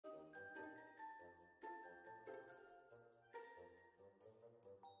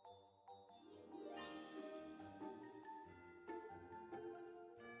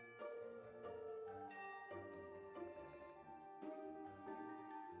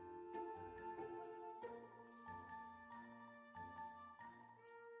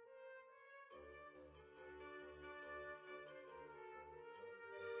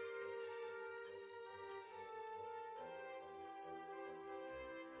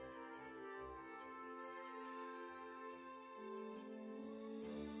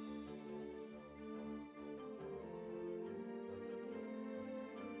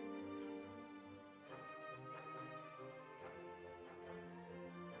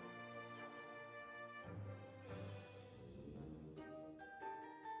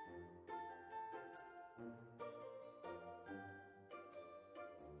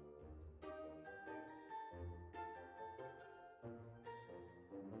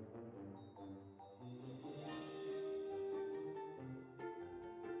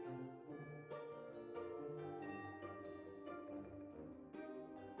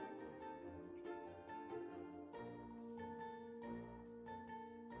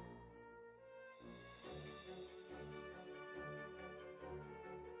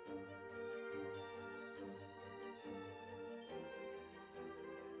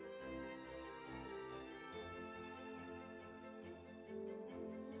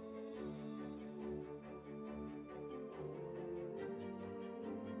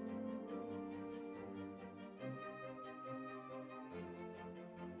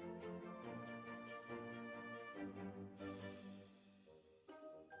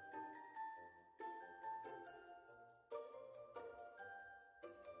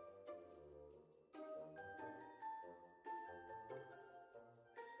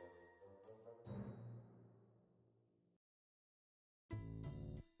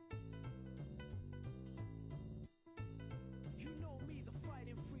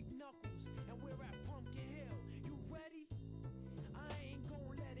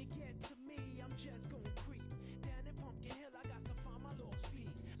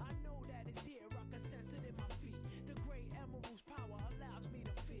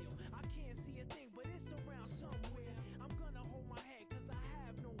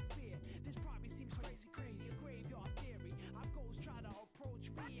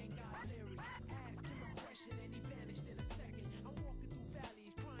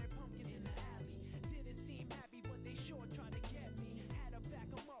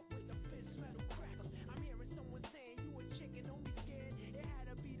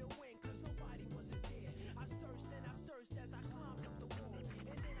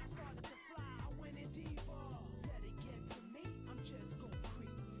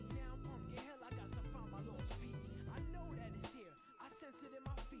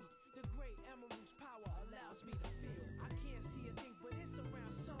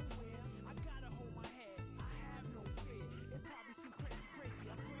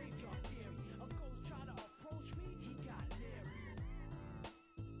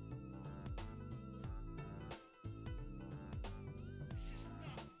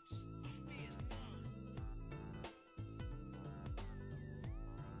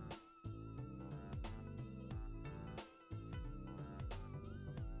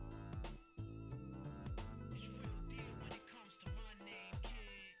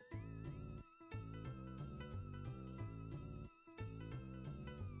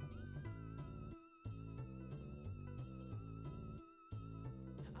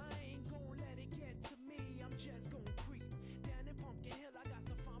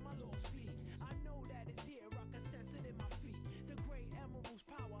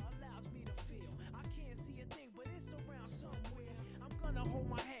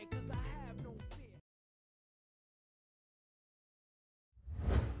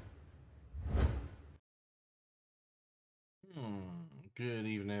Good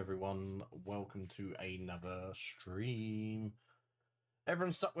evening, everyone. Welcome to another stream.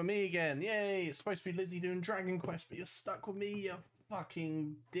 Everyone's stuck with me again. Yay! It's supposed to be Lizzie doing Dragon Quest, but you're stuck with me, you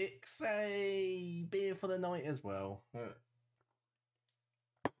fucking dicks. Hey, be here for the night as well.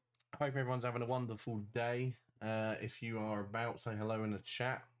 Hope everyone's having a wonderful day. If you are about, say hello in the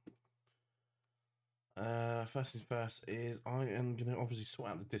chat. First things first is I am going to obviously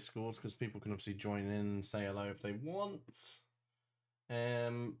sort out the Discords because people can obviously join in and say hello if they want.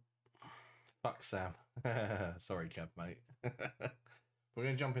 Fuck Sam. Sorry, Kev, mate. We're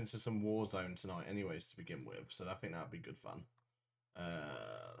going to jump into some Warzone tonight anyways to begin with, so I think that would be good fun.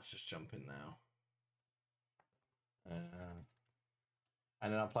 Let's just jump in now.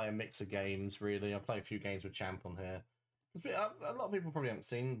 And then I'll play a mix of games, really. I'll play a few games with Champ on here. A lot of people probably haven't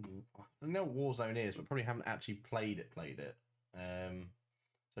seen. They know what Warzone is, but probably haven't actually played it.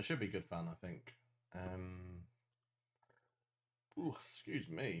 So it should be good fun, I think. Ooh, excuse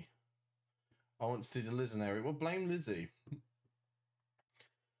me. I want to see the Lizenary. Well, blame Lizzie.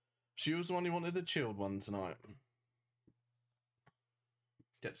 She was the one who wanted a chilled one tonight.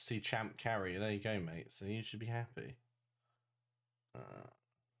 Get to see Champ carry. There you go, mate. So you should be happy.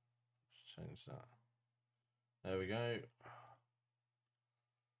 Let's change that. There we go.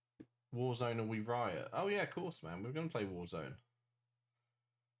 Warzone or we riot? Oh yeah, of course, man. We're gonna play Warzone.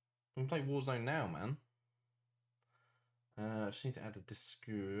 We can play Warzone now, man. I just need to add a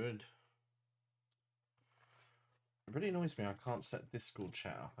Discord. It really annoys me I can't set Discord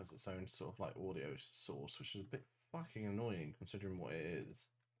chat up as its own sort of like audio source, which is a bit fucking annoying considering what it is.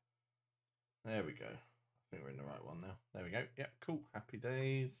 There we go. I think we're in the right one now. There we go. Yep, cool. Happy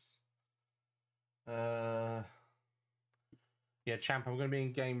days. Yeah, Champ, I'm going to be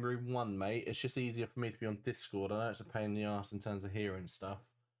in game room 1, mate. It's just easier for me to be on Discord. I know it's a pain in the ass in terms of hearing stuff.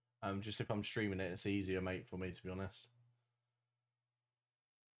 Just if I'm streaming it, it's easier, mate, for me, to be honest.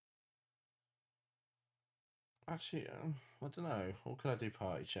 Actually, I don't know. What can I do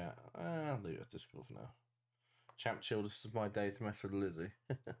party chat? I'll leave it Discord for now. Champ chill, this is my day to mess with Lizzie.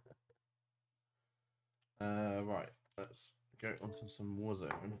 Right, let's go onto some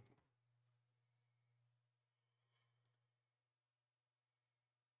Warzone.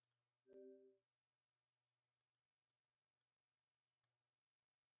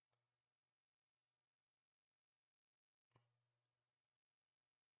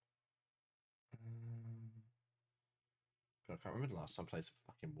 I can't remember the last time I played some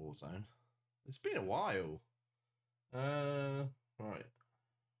fucking Warzone. It's been a while. Right.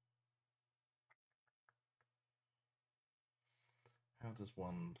 How does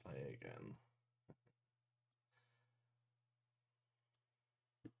one play again?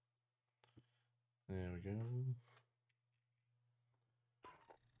 There we go.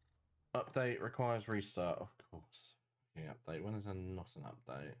 Update requires restart, of course. Okay, update. When is there not an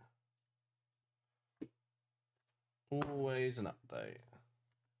update? Always an update.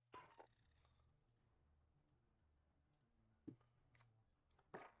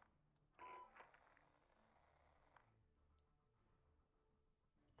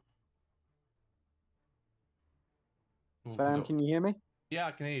 Sam, can you hear me? Yeah,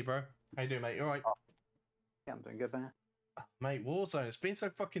 I can hear you, bro. How you doing, mate? You alright? Oh, yeah, I'm doing good, man. Mate, Warzone, it's been so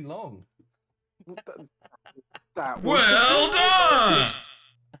fucking long. That well done!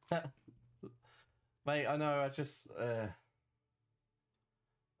 Mate, I know, I just...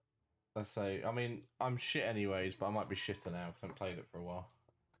 let's say, I mean, I'm shit anyways, but I might be shitter now because I haven't played it for a while.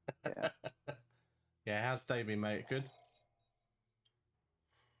 Yeah. Yeah, how's day been, mate? Good?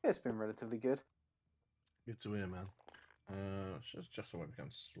 Yeah, it's been relatively good. Good to hear, man. Just the way it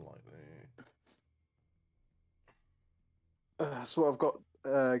becomes slightly... So what I've got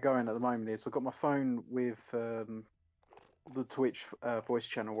going at the moment is I've got my phone with the Twitch voice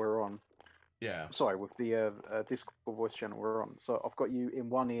channel we're on. Yeah. Sorry, with the Discord voice channel we're on. So I've got you in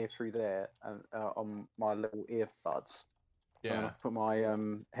one ear through there and on my little earbuds. Yeah. And I've put my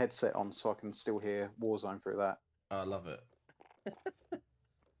headset on so I can still hear Warzone through that. I love it.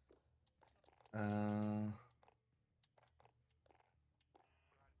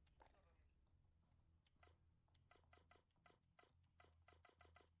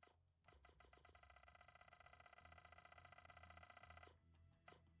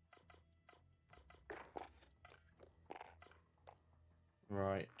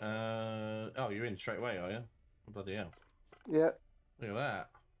 Right. Oh, you're in straight away, are you? Oh, bloody hell. Yeah. Look at that.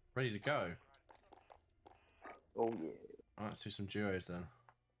 Ready to go. Oh, yeah. Alright, let's do some duos then.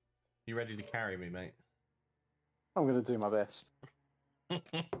 You ready to carry me, mate? I'm going to do my best. I'm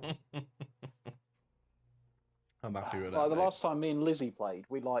happy with that. Like the last time me and Lizzie played,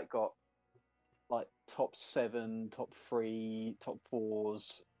 we got top 7, top 3, top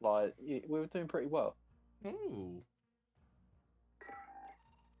 4s. Like we were doing pretty well. Ooh.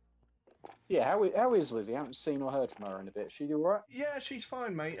 Yeah, how is Lizzie? I haven't seen or heard from her in a bit. She all right? Yeah, she's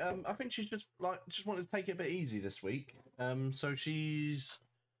fine, mate. I think she's just wanted to take it a bit easy this week. So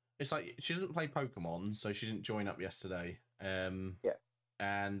it's like she doesn't play Pokemon, so she didn't join up yesterday. Yeah.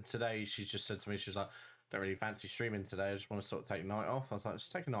 And today she's just said to me, she's like, don't really fancy streaming today. I just want to sort of take a night off. I was like,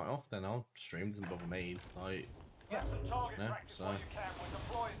 just take a night off, then I'll stream. Doesn't bother me. Like, Yeah. yeah.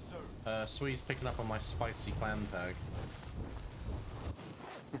 So, Sweet's picking up on my spicy clan tag.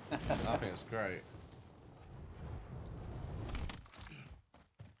 I think it's great.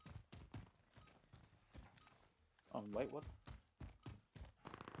 Wait, what?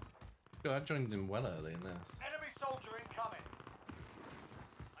 Good, I joined in well early in this. Enemy soldier incoming.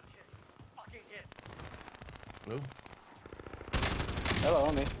 I'm hit. Fucking hit. Ooh. Hello,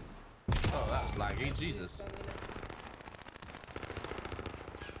 I'm here. Oh, that was laggy. Jesus.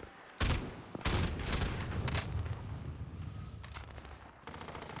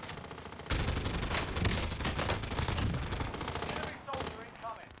 Enemy soldier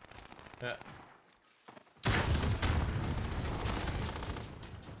incoming. Yeah.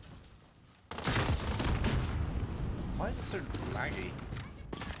 Why is it so laggy?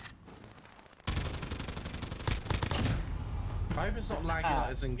 I hope it's not laggy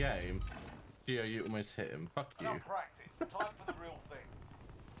like it's in game. Gio, you almost hit him. Fuck you. Enough practice. Time for the real thing.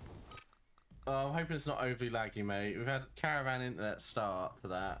 Oh, I'm hoping it's not overly laggy, mate. We've had caravan internet start to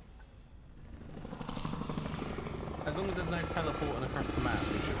that. As long as there's no teleporting across the map,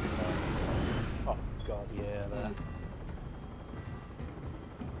 we should be fine. Oh god, yeah. There.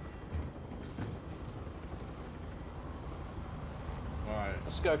 Alright.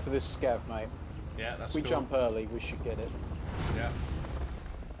 Let's go for this scav, mate. Yeah, that's If we cool. jump early, we should get it. Yeah.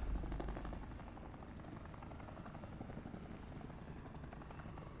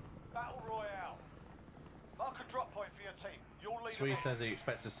 Battle Royale. Mark a drop point for your team. You'll lead Sweet them in. says he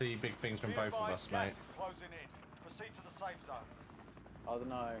expects to see big things from Be both of advised, us, mate. gas is closing in. Proceed to the safe zone. I don't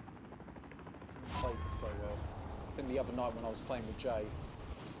know. I played so well. I think the other night when I was playing with Jay,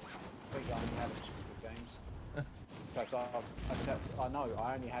 I think I only had some good games. In fact, I know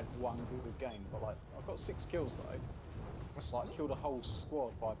I only had one good game, but like I've got 6 kills though. That's Like killed a whole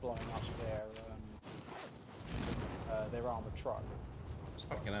squad by blowing up their armored truck.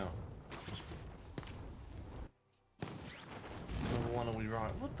 fucking hell. Number 1, are we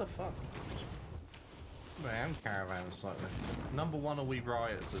right? What the fuck? I am caravan slightly. Number 1, are we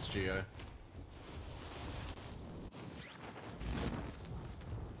right? Says Gio.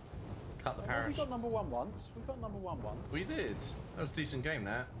 Cut the We parachute. got number 1 once. We got number 1 once. We did. That was a decent game,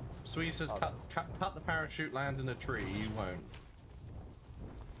 that. Sweet says, Oh, cut the parachute, land in a tree. You won't.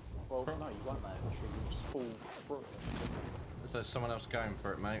 Well, no, you won't land in a tree. You just fall through it. There's someone else going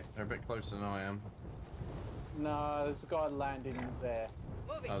for it, mate. They're a bit closer than I am. No, there's a guy landing there.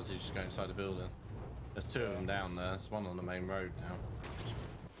 Oh, is he just going inside the building? There's 2 of them down there. There's one on the main road now.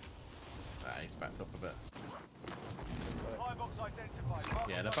 Ah, he's backed up a bit. Fire box identified. Mark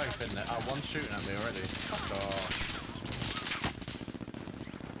Yeah, the they're both location. in there. Oh, one's shooting at me already. Fuck off.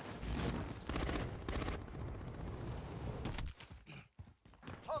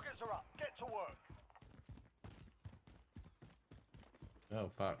 Targets are up. Get to work. Oh,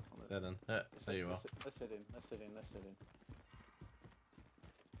 fuck. Dead end. Yeah, there you are. Let's hit him. Let's hit him. Let's hit him.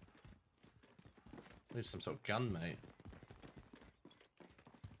 There's some sort of gun, mate.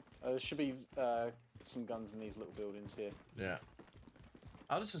 There should be some guns in these little buildings here. Yeah.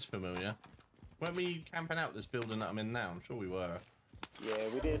 Oh, this is familiar. Weren't we camping out this building that I'm in now? I'm sure we were. Yeah,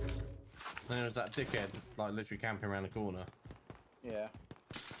 we did. Then there was that dickhead, like, literally camping around the corner. Yeah.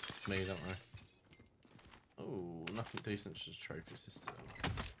 It's me, don't worry. Oh, nothing decent, just trophy system.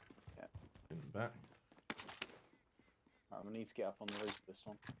 Yeah. In the back. Right, we need to get up on the roof of this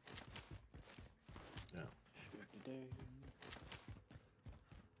one. Yeah.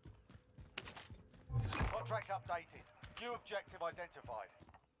 Contract updated. New objective identified.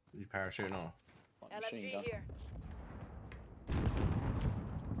 You parachuting off? Like machine gun. LMG here.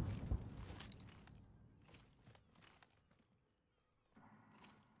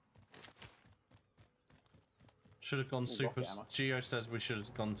 Should have gone Ooh, super. rocket ammo. Geo says we should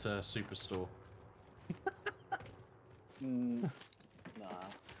have gone to Superstore. Nah. I don't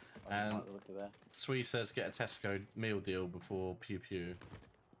And- like the look of that. Sweet says get a Tesco meal deal before Pew Pew.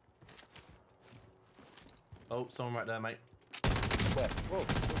 Oh, someone right there, mate. Where? Whoa,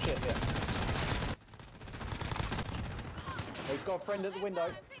 oh shit, yeah. He's got a friend at the window.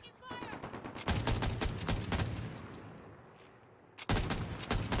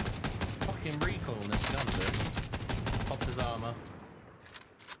 Fucking fucking recoil on this gun, dude. Popped his armor.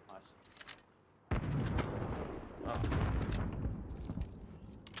 Nice. Oh.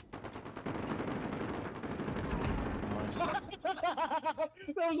 Nice.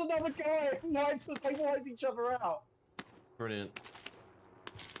 There was another guy. They wiped each other out. Brilliant.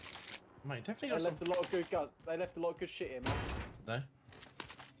 Mate, definitely They got some... left a lot of good gun. They left a lot of good shit here, man. There?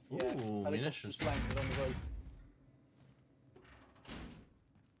 Yeah, Ooh, helicopter munitions. just landed on the roof.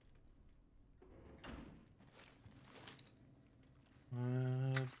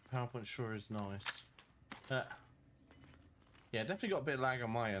 PowerPoint sure is nice. Yeah, definitely got a bit of lag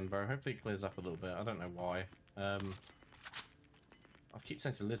on my end, bro. Hopefully it clears up a little bit. I don't know why. I keep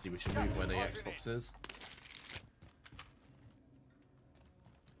saying to Lizzie we should move where the Xbox is.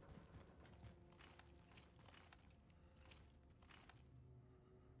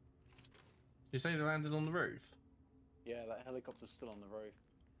 You say they landed on the roof? Yeah, that helicopter's still on the roof.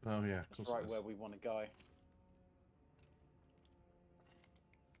 Oh yeah, of That's course right it is. where we want to go.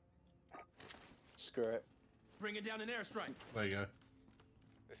 Screw it. Bring it down an airstrike. There you go.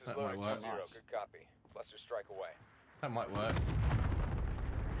 This is That Loader might work. 2-0. Good copy. Cluster strike away. That might work.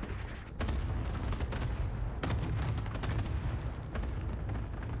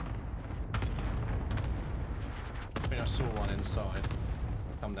 I think I saw one inside.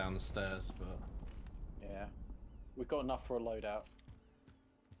 Come down the stairs, but... Yeah. We've got enough for a loadout.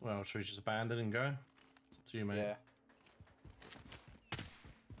 Well, should we just abandon and go? It's up to you, mate. Yeah.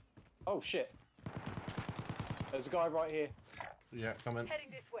 Oh shit. There's a guy right here. Yeah, come in. Heading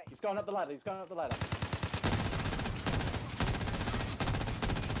this way. He's going up the ladder. He's going up the ladder.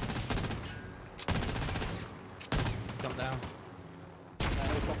 Jump down. The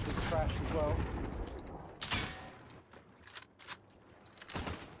helicopter's crashed as well.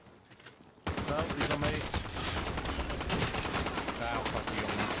 No, he's on me. Ow, fuck, you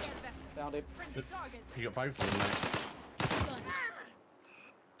got me. Found him. Friendly target. You got both of them, mate.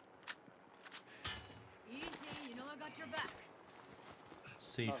 Easy, you know I got your back.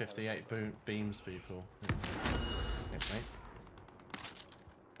 C-58 beams, people. Thanks, mate.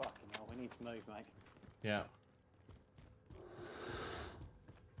 Fucking hell, we need to move, mate. Yeah.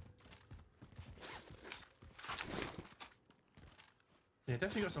 Yeah,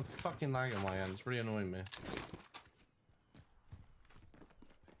 definitely got some fucking lag on my end. It's really annoying me.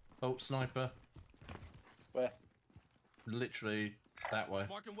 Oh, sniper. Where? Literally that way.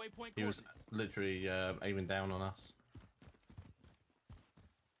 Marking waypoint He was coordinates. literally aiming down on us.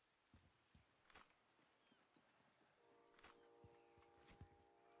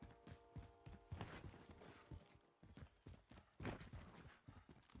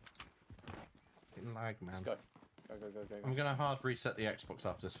 Fucking lag, man. Let's go. Go, go, go, go, go. I'm gonna hard reset the Xbox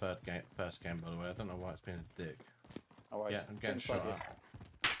after this first game, by the way. I don't know why it's been a dick. Alright, Yeah, I'm getting inside shot here. at.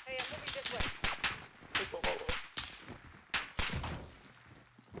 Hey, I'm moving this way.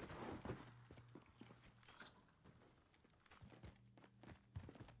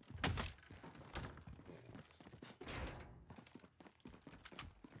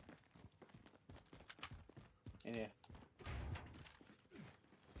 In here.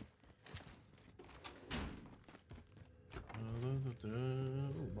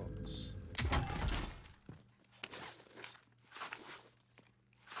 Box.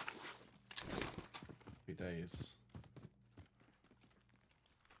 Happy days.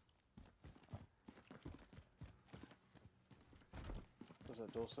 There's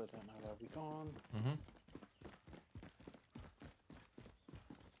a door, so I don't know where we've gone. Mm-hmm.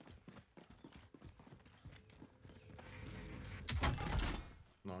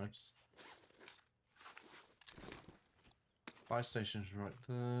 Nice. Buy station's right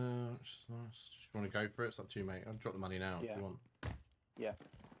there, which is nice. Just want to go for it? It's up to you, mate. I'll drop the money now if Yeah. you want. Yeah.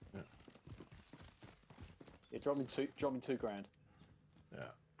 Yeah. Yeah, drop me two grand. Yeah.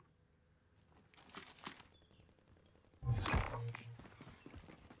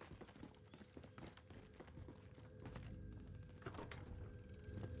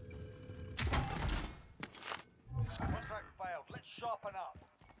 Contract failed. Let's sharpen up.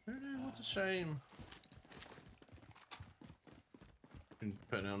 What a shame. Been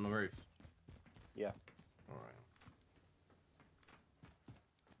putting it on the roof. Yeah. Alright.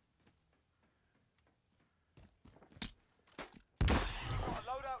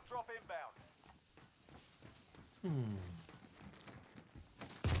 Loadout drop inbound.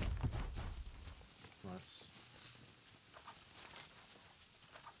 Nice.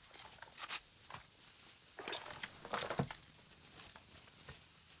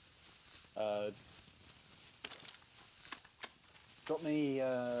 Drop me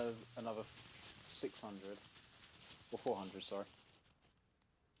another 600 or 400. Sorry.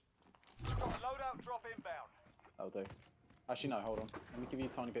 Got a loadout drop inbound. That'll do. Actually, no, hold on. Let me give you a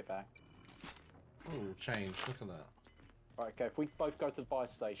tiny bit back. Oh, change. Look at that. Right, okay, if we both go to the buy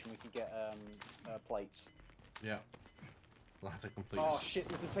station, we can get plates. Yeah. I'll have to complete Oh this. shit,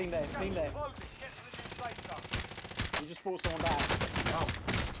 there's a team there, team Gas there. is closing. Get to the new safe zone. We just brought someone back. Oh,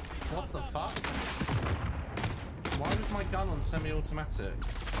 what the fuck? Why was my gun on semi-automatic?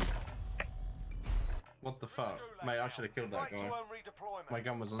 What the fuck? Mate, I should have killed that Right to guy. own redeployment. My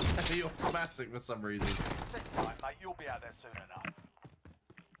gun was on semi-automatic for some reason. Sit tight, mate. You'll be out there soon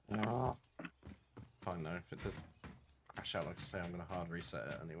enough. Fine though, if it does crash out like I say, I'm gonna hard reset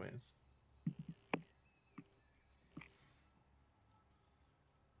it anyways.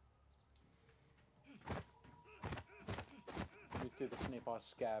 We do this nearby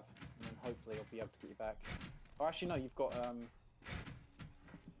scav, and then hopefully I'll be able to get you back. Oh, actually no, you've got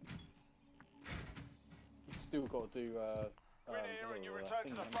you've still got to do Win here and you return to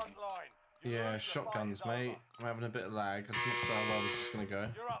the front line. You Yeah, lose, the shotguns, fight is mate. over. I'm having a bit of lag. I'm not sure how well this is gonna go.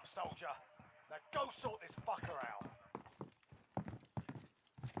 You're up, soldier. Now go sort this fucker out.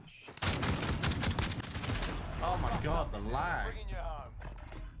 Oh my god, the lag! Bringing you home.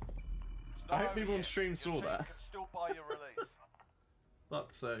 It's I not hope over people on yet. stream Your saw team that. can still buy your release.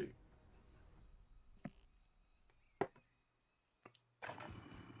 Fuck's sake.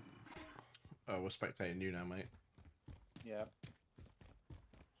 Oh, we're spectating you now, mate. Yeah.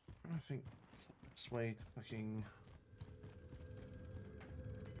 I think Sway fucking.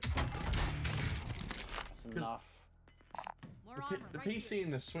 That's enough. More The, armor, the right PC here.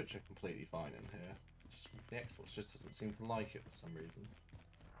 and the Switch are completely fine in here. Just, the Xbox just doesn't seem to like it for some reason.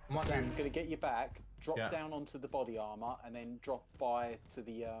 Might Sam, be- I'm gonna get you back, drop Yeah. down onto the body armor, and then drop by to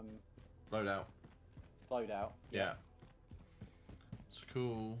the Loadout. loadout. Yeah. It's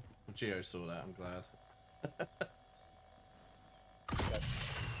cool. Geo saw that, I'm glad. Okay.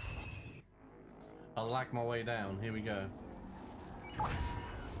 I'll lag my way down. Here we go.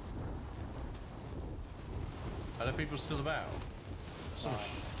 Are there people still about? Some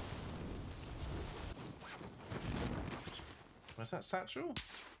Where's that satchel?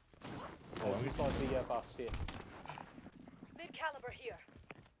 Oh, inside the bus here. Mid caliber here.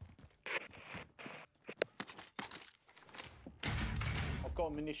 I've got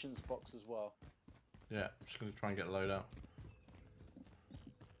a munitions box as well. Yeah, I'm just gonna try and get a loadout.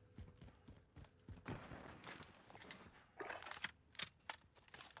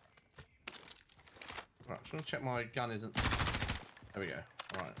 Right, just gonna check my gun isn't. There we go.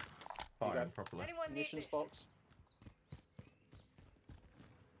 Alright. Firing go. properly. Anyone need Munitions this? box.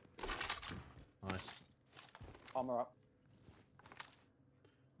 Nice. Armor up.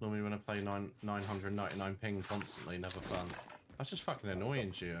 Normally when I play 999 ping constantly, never fun. That's just fucking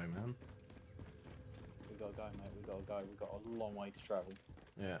annoying, Geo, man. We gotta go, mate. We gotta go. We've got a long way to travel.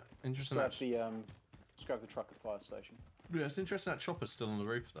 Yeah. Interesting. Grab That the grab the truck at the fire station. yeah, it's interesting that chopper's still on the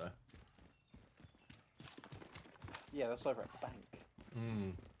roof though. Yeah, that's over at the bank. Hmm.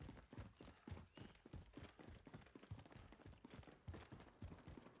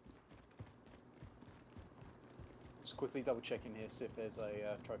 Just quickly double checking here, see if there's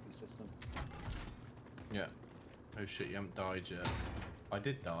a trophy system. Yeah. Oh shit, you haven't died yet. I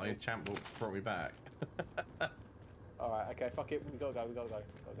did die. Champ brought me back. Alright, okay, fuck it. We gotta go. We gotta go.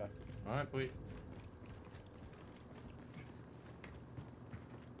 We gotta go. Alright, boy.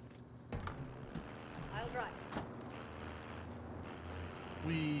 I'll drive.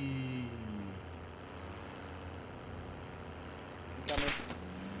 Wee. Coming.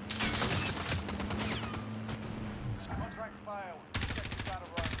 Contract failed. Second out of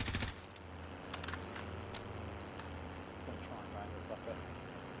run. Gonna try and round it, fuck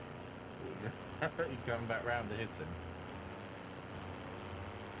it. You're going back round to hit him.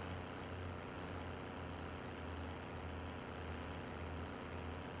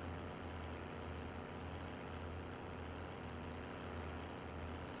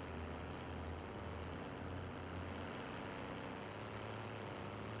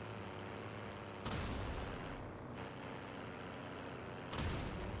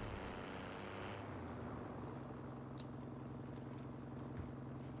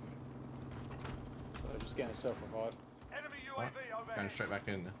 So just getting a self-revive. Enemy Right. UAV overhead. Going straight back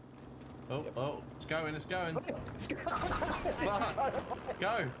in. Oh, Yep. oh, it's going, it's going. Fuck.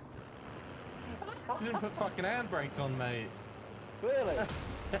 Go. You didn't put fucking handbrake on, mate. Clearly! Right, so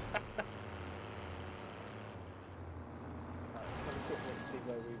let's see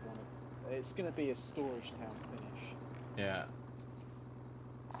where we want to... It's going to be a storage town finish. Yeah.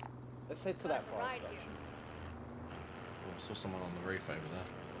 Let's head to that fire Right station. Oh, I saw someone on the roof over there.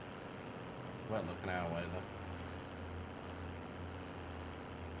 Weren't looking our way though.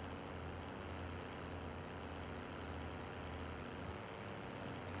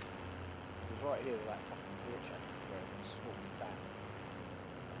 right here with that fucking glitch where it just falling back.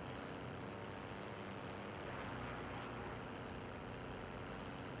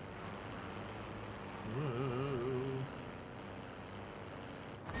 Whoa.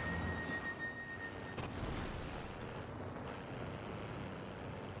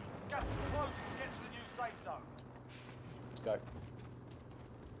 Gas is closing to get to the new safe zone. Let's go.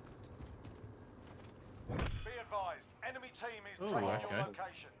 Be advised, enemy team is Oh, tracking okay. your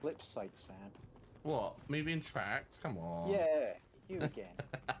location. Flip's sake, Sam. What? Me being tracked? Come on. Yeah, you again.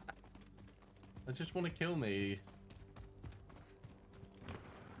 They just want to kill me.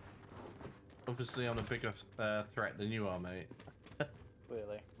 Obviously, I'm a bigger threat than you are, mate.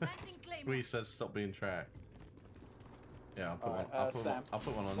 Clearly. Planting Claymore. We said stop being tracked. Yeah, I'll put Alright, one. Sam, I'll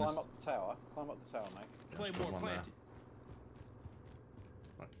put one on climb this. up the tower. Climb up the tower, mate. Yeah, let's put Claymore one there. planted.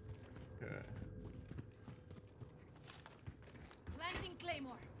 Okay. Planting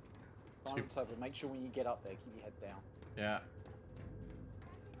Claymore. Climb up the tower, but make sure when you get up there, keep your head down. Yeah.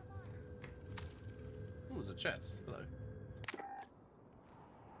 Oh, there's a chest. Hello.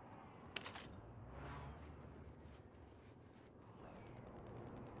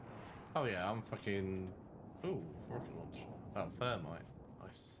 Oh yeah, I'm fucking. Ooh, rocket launch. Oh, thermite.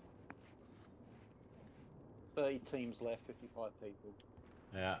 Nice. 30 teams left, 55 people.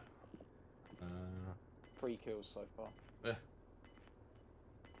 Yeah. 3 kills so far. Eh.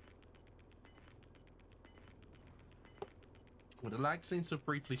 Well, the lag seems to have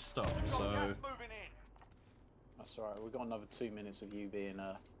briefly stopped, Got so. gas moving in. That's alright, we've got another 2 minutes of you being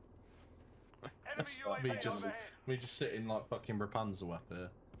Enemy start. UAV Me just, overhead. me just sitting like fucking Rapunzel up here.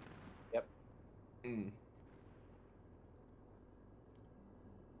 Yep.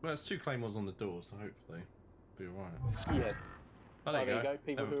 Well, there's 2 claymores on the door, so hopefully be alright. Yeah. Oh, there you go.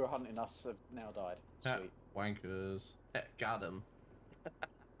 People who are hunting us have now died. Yeah, Sweet. wankers. Yeah, got him.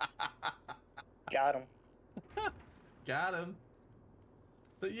 Got him. Got him.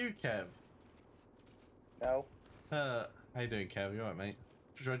 But you, Kev. No. How you doing, Kev? You alright, mate?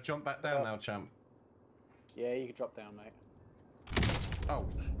 Should I jump back down now, champ? Yeah, you can drop down, mate. Oh,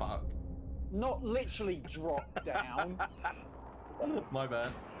 fuck. Not literally drop down. My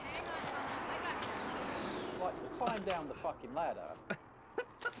bad. Hang on, Hunter. I got you. Like, climb down the fucking ladder.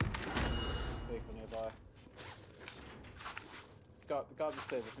 Vehicle nearby. Go up the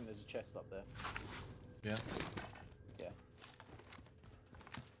stairs, I think there's a chest up there. Yeah. Yeah.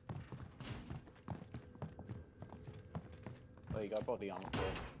 There you go, body armor.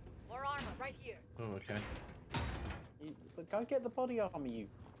 More armor right here. Oh, okay. But go get the body armor, you.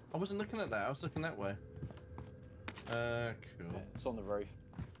 I wasn't looking at that. I was looking that way. Cool. Yeah, it's on the roof.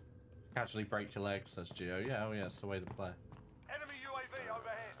 Casually break your legs, says Geo. Yeah, oh yeah, it's the way to play. Enemy UAV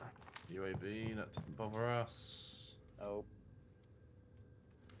overhead. UAV, that doesn't bother us. Oh.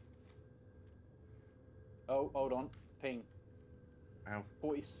 Oh, hold on. Ping. Ow.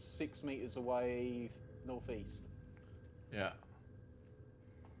 46 meters away, northeast. Yeah.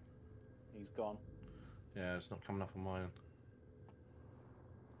 He's gone. Yeah, it's not coming up on mine.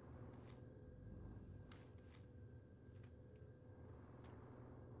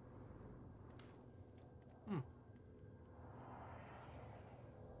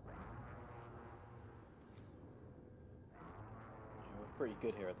 Yeah, we're pretty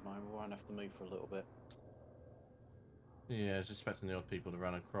good here at the moment. We won't have to move for a little bit. Yeah, I was expecting the odd people to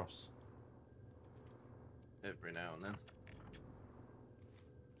run across. Every now and then.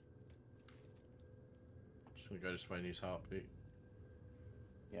 Just gonna go this way and use heartbeat.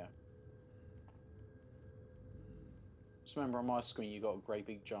 Yeah. Just remember on my screen you got a great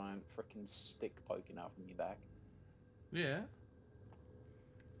big giant frickin' stick poking out from your back. Yeah.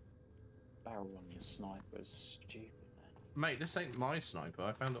 Barrel on your sniper is stupid, man. Mate, this ain't my sniper.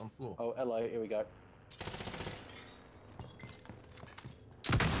 I found it on the floor. Oh, hello, here we go.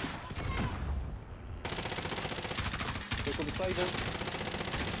 Vehicle disabled.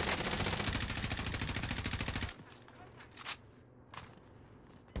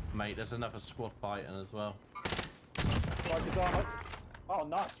 Mate, there's another squad fighting as well. Striker's armor. Oh,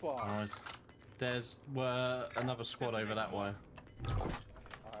 nice one. Nice. There's another squad over that way.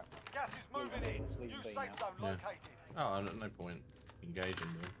 Alright. Gas is moving in. Let's leave New B safe now. zone Yeah. located. Oh, no point engaging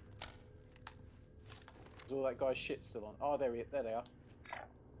them. Is all that guy's shit still on? Oh, there they are.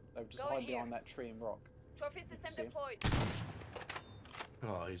 They were just Go hiding here. behind that tree and rock. Trophy See system him? deployed.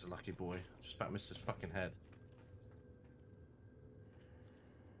 Oh, he's a lucky boy. Just about missed his fucking head.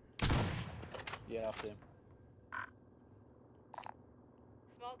 Yeah, I see him.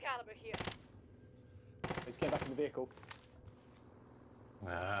 Small caliber here. He's getting back in the vehicle.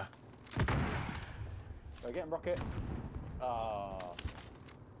 Ah. Go get him, Rocket. Ah.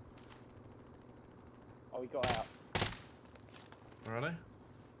 Oh, he got out. Where are they?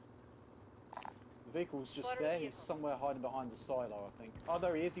 The vehicle's just Spotted a there. He's vehicle. somewhere hiding behind the silo, I think. Oh,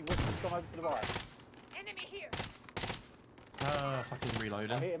 there he is. He's gone over to the right. Enemy here. Ah, fucking I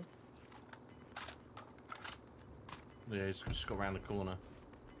reloading. hit him. Yeah, he's just got around the corner.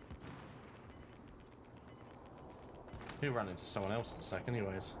 He'll run into someone else in a sec,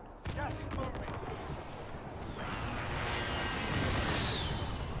 anyways. Gas is moving.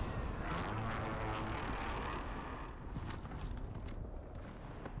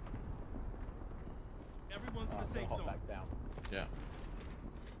 Everyone's in the Alright, safe hop zone. back down. Yeah.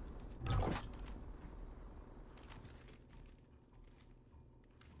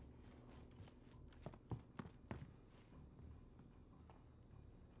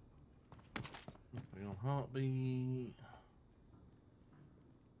 Putting on heartbeat.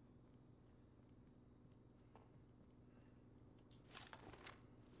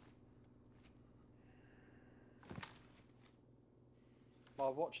 My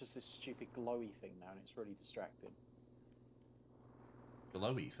watch has this stupid glowy thing now, and it's really distracting.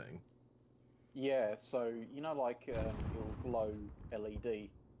 Glowy thing. Yeah, so you know, like it'll glow LED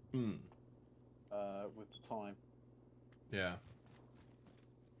Hmm. with the time. Yeah.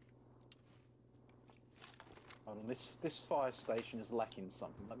 Hold on, this fire station is lacking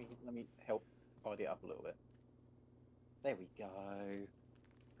something. Let me help tidy it up a little bit. There we go.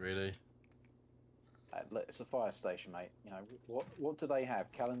 Really? Look, it's a fire station, mate. You know what do they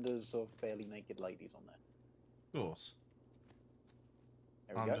have? Calendars of barely naked ladies on there. Of course.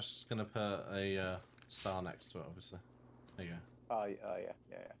 There we I'm go. just gonna put a star next to it, obviously. There you Oh, yeah.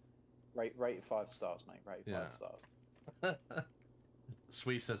 Rate 5 stars, mate. Rate 5 Yeah. stars. go.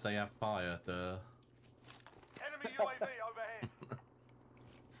 Sweet says they have fire. The Enemy UAV overhead.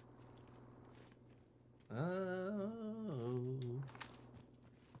 oh.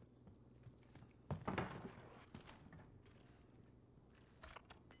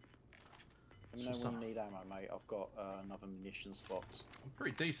 Let me know when you need ammo, mate. I've got another munitions box. I'm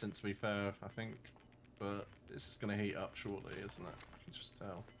pretty decent, to be fair, I think. But this is going to heat up shortly, isn't it? I can just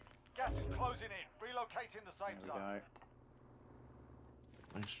tell. Gas is closing in. Relocating the safe There we zone.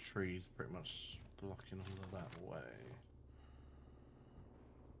 go. Those trees pretty much blocking all of that way.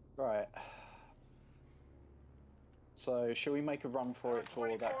 Right. So, shall we make a run for it for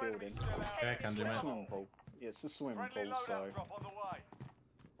that 24 building? enemies still out. Yeah, can do, It's a mate. swimming pool. Yeah, it's a swimming Friendly pool, so loadout drop on the way.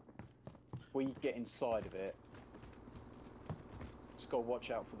 if we get inside of it, just gotta watch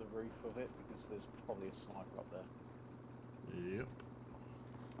out for the roof of it because there's probably a sniper up there. Yep.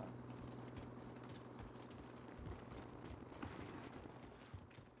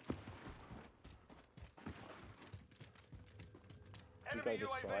 We Enemy go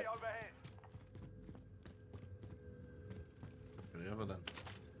this UAV side. overhead. Go the other then.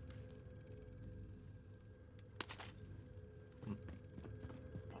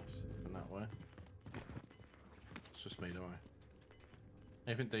 Nice. In that way. It's just me, don't worry.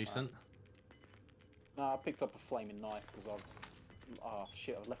 Anything decent? No, I picked up a flaming knife because I've... Oh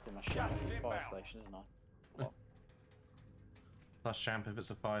shit, I've left it in my ship Gas at is the fire inbound. station, didn't I? Plus, champ, if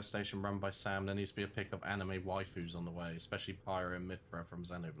it's a fire station run by Sam, there needs to be a pick of anime waifus on the way, especially Pyro and Mithra from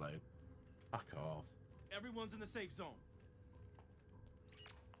Xenoblade. Fuck off. Everyone's in the safe zone.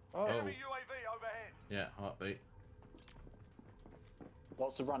 Oh, Enemy UAV overhead. Yeah, heartbeat.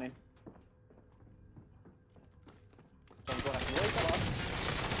 lots of running. Someone's gonna have to wait for us.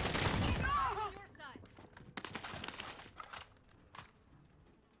 On your side.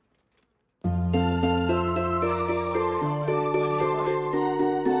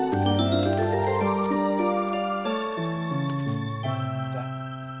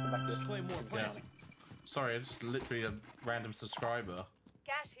 Come back here. Claymore Come planted. down. Sorry, it's just literally a random subscriber.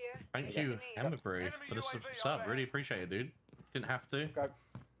 Gas here. Thank Yeah. you, Enemy. Emberbrew, Enemy for the UAV sub. overhead. Really appreciate it, dude. Didn't have to.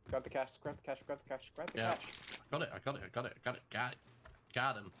 Grab the cash, grab the cash, grab the cash, grab the Yeah. cash. Got it, I got it.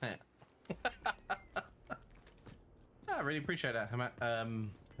 Got him. I really appreciate that,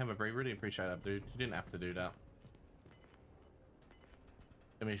 Emberbrew. Really appreciate that, dude. You didn't have to do that.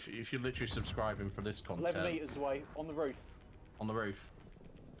 I mean, if you're literally subscribing for this 11 content meters away, on the roof. on the roof.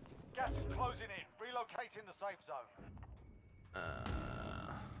 Gas is closing in. Relocating the safe zone.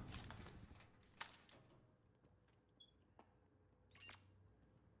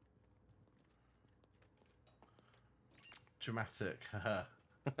 Dramatic.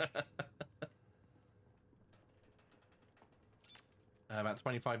 About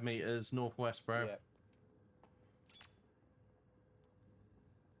 25 meters northwest, bro. Yeah.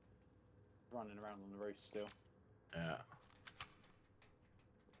 Running around on the roof still. Yeah.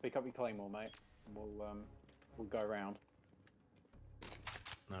 Pick up your claymore, mate, and we'll go around.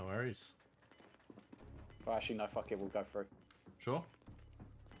 No worries. Oh, actually, no, fuck it, we'll go through. Sure.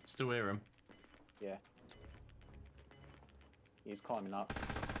 Still hear him. Yeah. He's climbing up.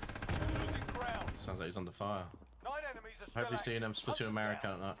 Losing ground. Sounds like he's under fire. 9 enemies are still Hopefully seeing active. Splatoon Hunt America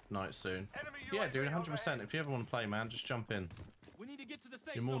them down. night soon. Enemy Yeah, dude, UAV 100%. overhead. If you ever want to play, man, just jump in. We need to get to the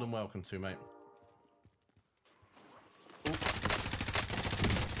safe You're more zone. than welcome to, mate.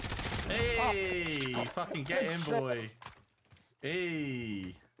 Hey, fucking get in, boy.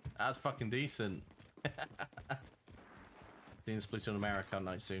 Hey, that's fucking decent. Seeing Splatoon America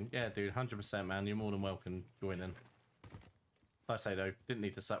night soon. Yeah, dude, 100%, man. You're more than welcome joining. Like I say though, didn't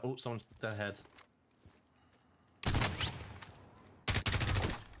need to say. Oh, someone's dead ahead.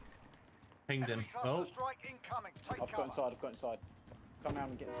 Pinged him. Enemy Oh, cluster strike incoming. Take I've got cover. inside, I've got inside. Come around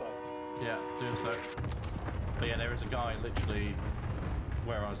and get inside. yeah, doing so. But yeah, there is a guy literally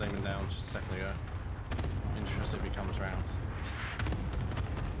where I was aiming down just a second ago. Interested if he comes round.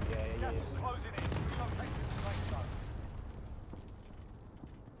 Yeah, yeah, Gas yeah. is closing in. Relocating to the safe zone.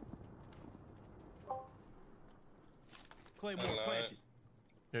 Claymore Hello. planted.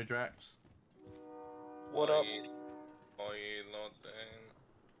 Yo, Drax. What up?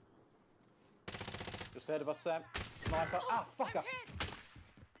 Just ahead of us, Sam. Sniper. Ah, fucker.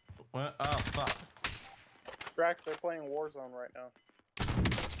 What? Oh, fuck. Drax, they're playing Warzone right now.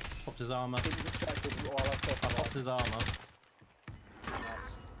 Popped his armor. Keep it distracted while I talk about Popped his armor.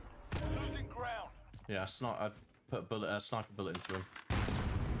 Nice. Losing ground. Yeah, I put a bullet, sniper bullet into him. That's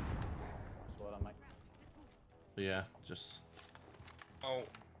what I make. But yeah, just Oh,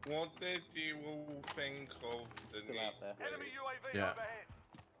 what did you all think of the Still out there. Enemy UAV Yeah. overhead.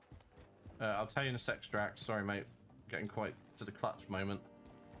 I'll tell you in a sec, Drax. Sorry, mate. Getting quite to the clutch moment.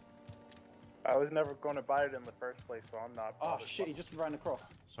 I was never going to buy it in the first place, so I'm not. Oh bothered. shit, he just ran across.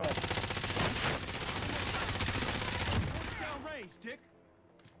 Sorry. Down range, dick.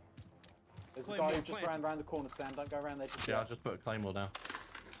 There's a Claymore guy who just planted. ran around the corner, Sam. Don't go around there just Yeah, yet. I'll just put a claymore down.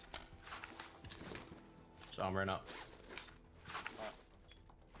 Just armoring up.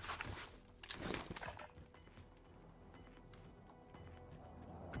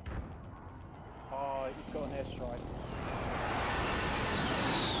 Oh, he's got an airstrike.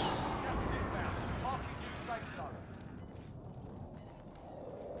 Gas is inbound. Marking new safe zone.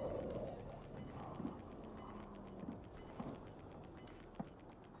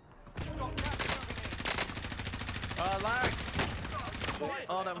 You've got gas moving in. Lag!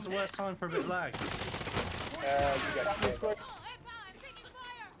 Oh, that was the worst time for a bit of lag. You got killed. Oh, Epa, I'm taking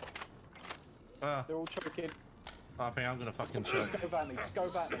fire! They're all choking. I think I'm gonna fucking choke. Just go Vanny, just go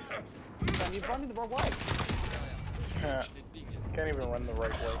Vanny. Sam, you're running the wrong way. Can't even run the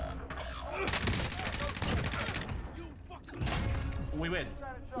right way. We win.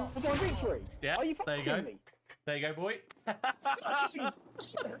 Was that a victory? Yeah, Are you there you fucking go. me? There you go, boy.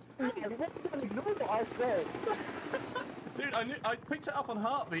 Don't ignore what I said. Dude, I picked it up on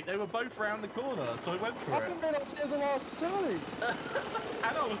heartbeat. They were both round the corner, so I went for I it. didn't realise they were the last two.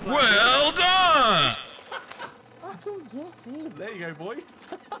 And I was like, Well done! Fucking get in. there you go, boy.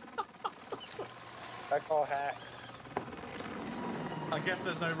 I call hack. I guess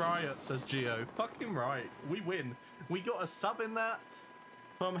there's no riot, says Geo. Fucking right. We win. We got a sub in that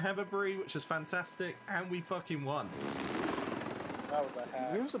from Heatherbury, which is fantastic, and we fucking won. That was a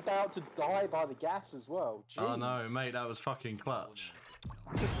hack. You was about to die by the gas as well. Jeez. Oh no, mate, that was fucking clutch.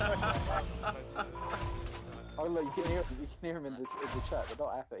 Oh look, you can hear him in the chat. They're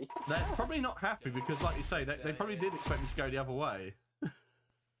not happy. They're probably not happy because, like you say, they probably did expect me to go the other way.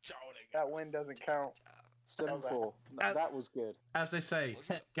 That win doesn't count. 7-4. No, that was good. As they say,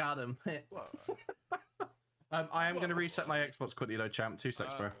 got him. I am going to reset my Xbox quickly though, champ. 2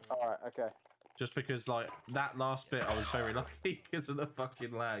 secs, bro. All right. Okay. Just because, like, that last bit, I was very lucky because of the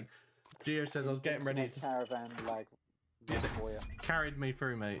fucking lag. Geo says I was getting ready to... Caravan lag. For you. Carried me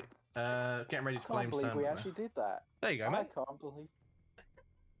through, mate. Getting ready to I flame can't believe sand. we actually did that. There you go, I mate. can't believe.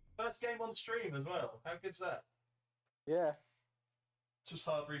 First game on stream as well. How good's that? Yeah, It's just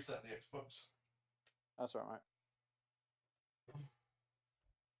hard resetting the Xbox. that's all right.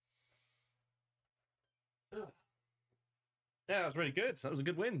 Yeah, that was really good. That was a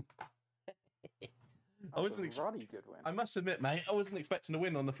good win. I wasn't. That's a bloody good win. I must admit, mate, I wasn't expecting to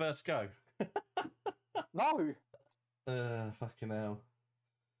win on the first go. No. Fucking hell.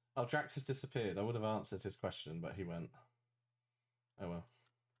 Oh, Drax has disappeared. I would have answered his question, but he went. Oh well.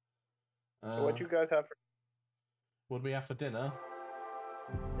 What you guys have for? What do we have for dinner?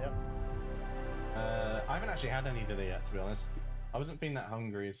 Yep. I haven't actually had any dinner yet, to be honest. I wasn't feeling that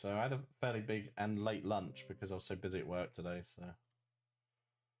hungry, so I had a fairly big and late lunch because I was so busy at work today. So,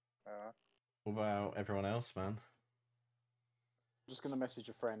 what about everyone else, man? I'm just gonna message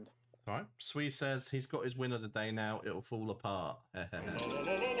a friend. All right. Swee says he's got his win of the day now. It'll fall apart. And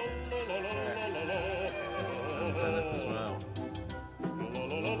Zenith as well.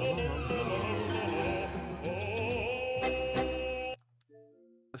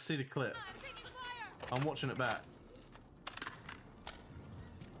 Let's see the clip. I'm taking fire! I'm watching it back.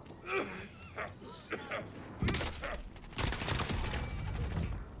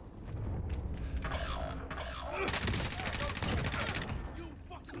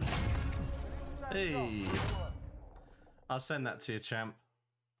 Hey, I'll send that to you, champ.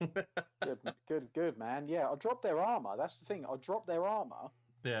 Good, man. Yeah, I dropped their armor. That's the thing. I dropped their armor.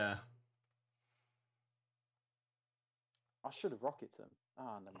 Yeah. I should have rocketed them.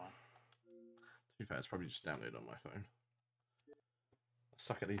 Ah, never mind. To be fair, it's probably just downloaded on my phone. I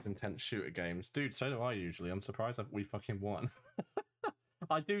suck at these intense shooter games. Dude, so do I usually. I'm surprised we fucking won.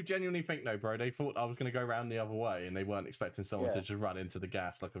 I do genuinely think, though, bro, they thought I was going to go round the other way and they weren't expecting someone to just run into the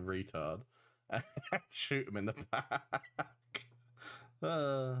gas like a retard and shoot them in the back.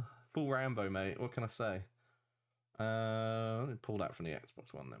 Full Rambo, mate. What can I say? Let me pull that from the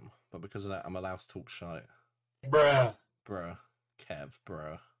Xbox One then. But because of that, I'm allowed to talk shite. Bruh. Bruh. Kev,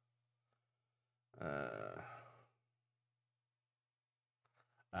 bruh.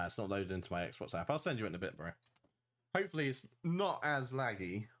 It's not loaded into my Xbox app. I'll send you it in a bit, bro. Hopefully it's not as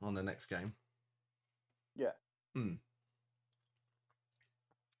laggy on the next game. Yeah. Tell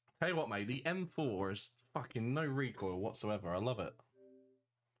you what, mate, the M4 is fucking no recoil whatsoever. I love it.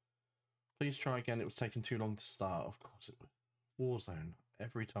 Please try again. It was taking too long to start. Of course it was. Warzone.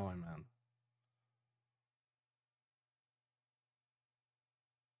 Every time, man.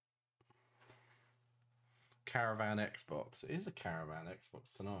 Caravan Xbox. It is a Caravan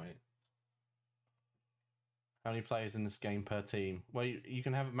Xbox tonight. How many players in this game per team? Well, you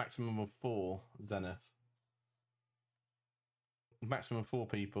can have a maximum of 4, Zenith. Maximum 4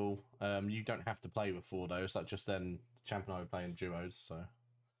 people. You don't have to play with 4 though. It's like just then Champ and I were playing duos, so.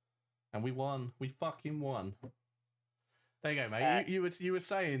 And we won. We fucking won. There you go, mate. You were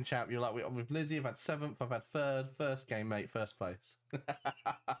saying, Champ, you're like, with Lizzie, I've had 7th, I've had 3rd. First game, mate, first place.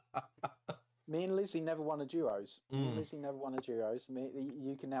 Me and Lizzie never won a duos. Me and Lizzie never won a duos.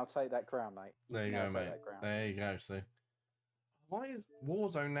 You can now take that crown, mate. There you go, mate. There you go, see. Why is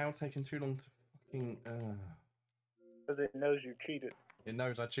Warzone now taking too long to fucking... Because it knows you cheated. It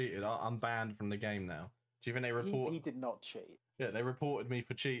knows I cheated. I'm banned from the game now. Do you think they report... He did not cheat. Yeah, they reported me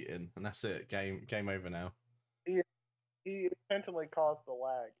for cheating, and that's it. Game over now. He intentionally caused the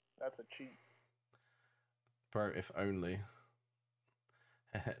lag. That's a cheat. Bro, if only.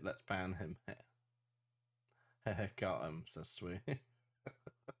 Let's ban him. Got him, so sweet.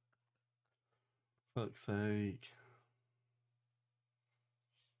 Fuck's sake.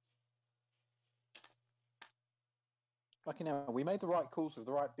 Fucking hell, we made the right calls with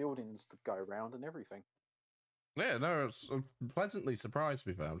the right buildings to go around and everything. Yeah, no, I'm pleasantly surprised, to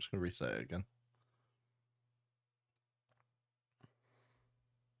be fair. I'm just going to reset it again.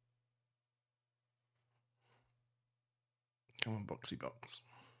 Come on, boxy box.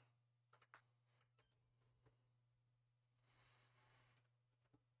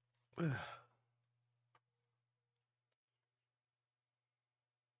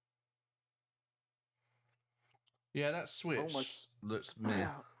 Yeah, that switch looks meh.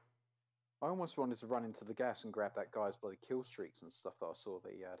 I almost wanted to run into the gas and grab that guy's bloody kill streaks and stuff that I saw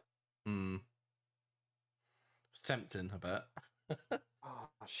that he had. It's tempting, I bet. Oh,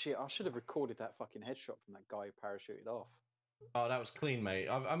 shit. I should have recorded that fucking headshot from that guy who parachuted off. Oh, that was clean, mate.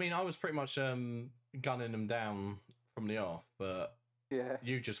 I mean, I was pretty much gunning him down from the off, but yeah,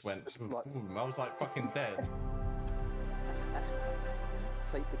 you just went like... boom. I was like fucking dead.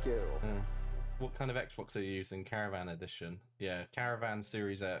 Take the kill. Yeah. What kind of Xbox are you using? Caravan Edition. Yeah, Caravan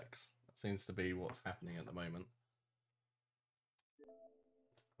Series X. That seems to be what's happening at the moment.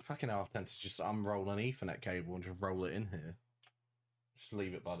 Fucking hell, I've tempted to just unroll an Ethernet cable and just roll it in here. Just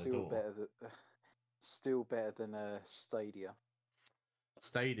leave it by the door. Still better than Stadia.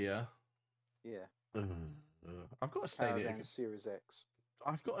 Stadia? Yeah. I've got a Stadia. Caravan Series X.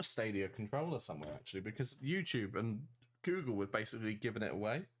 I've got a Stadia controller somewhere, actually, because YouTube and Google were basically giving it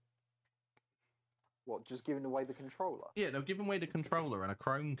away. What, just giving away the controller? Yeah, they're giving away the controller and a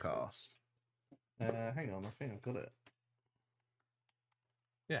Chromecast. Hang on, I think I've got it.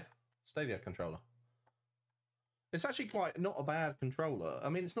 Yeah, Stadia controller. It's actually quite not a bad controller. I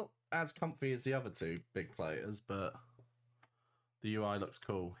mean, it's not as comfy as the other two big players, but the UI looks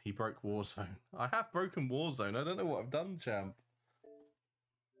cool. He broke Warzone. I have broken Warzone. I don't know what I've done, champ.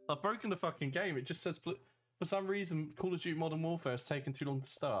 I've broken the fucking game. It just says, for some reason, Call of Duty Modern Warfare has taken too long to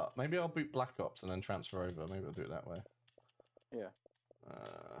start. Maybe I'll boot Black Ops and then transfer over. Maybe I'll do it that way. Yeah.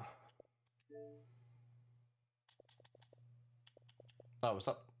 Oh, it's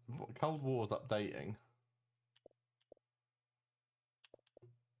up. Cold War's updating.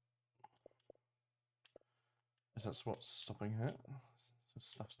 Is that what's stopping it?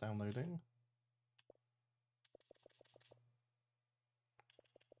 Stuff's downloading.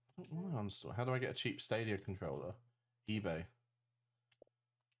 How do I get a cheap Stadia controller? eBay.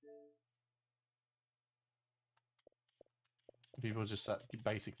 People just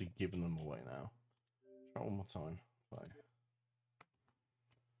basically giving them away now. Try one more time. Play.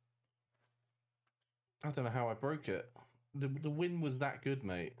 I don't know how I broke it. The win was that good,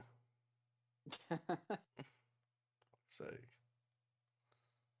 mate. So.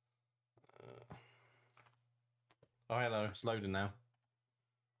 Oh, hello. It's loading now.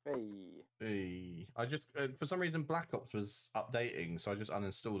 Hey. Hey. I just, for some reason, Black Ops was updating, so I just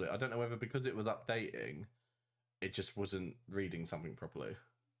uninstalled it. I don't know whether because it was updating, it just wasn't reading something properly.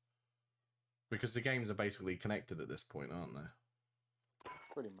 Because the games are basically connected at this point, aren't they?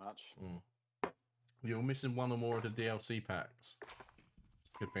 Pretty much. You're missing one or more of the DLC packs.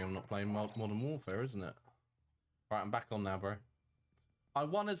 Good thing I'm not playing Modern Warfare, isn't it? Right, I'm back on now, bro. I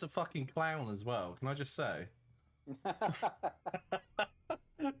won as a fucking clown as well, can I just say?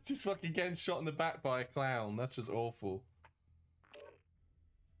 Just fucking getting shot in the back by a clown. That's just awful.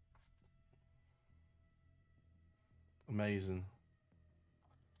 Amazing.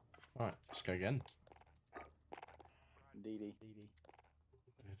 Alright, let's go again. Indeedy.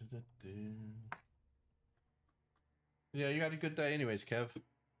 Yeah, you had a good day anyways, Kev.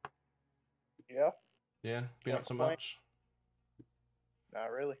 Yeah, Yeah? Been Can't up so complain. much?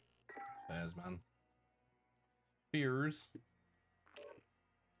 not really. Fairs, man. Fears.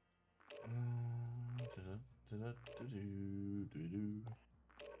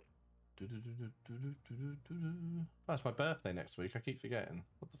 Oh, it's my birthday next week. I keep forgetting.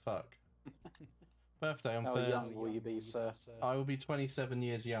 What the fuck? Birthday on How Thursday. young will you be, sir? I will be 27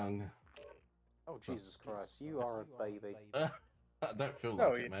 years young. Oh, Jesus Christ. You are a baby. I don't feel No,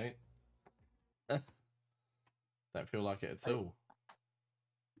 like it, mate. Don't feel like it at all.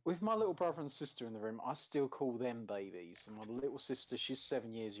 With my little brother and sister in the room, I still call them babies. And my little sister, she's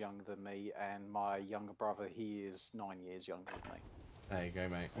 7 years younger than me, and my younger brother, he is 9 years younger than me. There you go,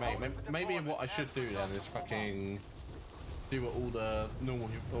 mate. Maybe what I should do then is fucking do what all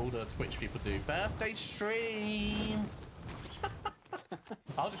the Twitch people do. Birthday stream.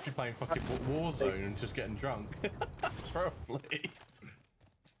 I'll just be playing fucking Warzone and just getting drunk. Probably.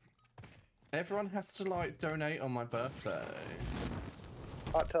 Everyone has to like donate on my birthday.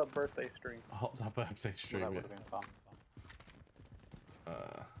 Hot tub birthday stream. Hot tub birthday stream. That would have been fun.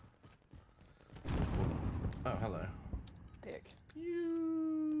 Oh, hello. Dick.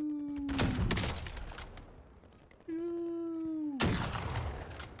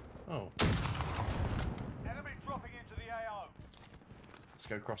 Oh, Enemy dropping into the AO. let's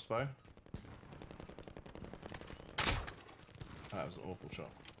go crossbow. That was an awful shot.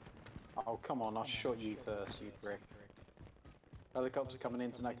 Oh, come on, I shot you first, you prick. Helicopter coming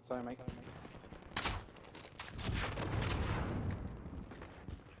into Nakatomi.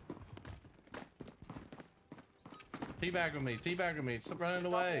 Teabag with me, teabag with me, stop running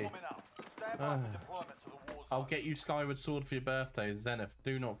away. Warming up. Stand by for deployment to the war I'll zone. get you Skyward Sword for your birthday, Zenith.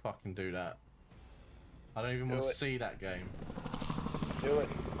 Do not fucking do that. I don't even want to it. see that game. Do it.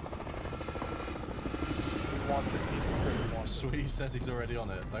 He wants it. He wants it. Sweet says he's already on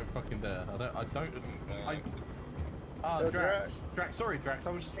it. Don't fucking dare. Ah, So Drax. Drax, sorry, Drax.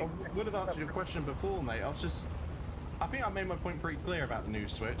 I would have answered your question before, mate. I think I made my point pretty clear about the new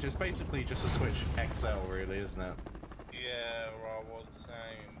Switch. It's basically just a Switch XL, really, isn't it? Yeah, I was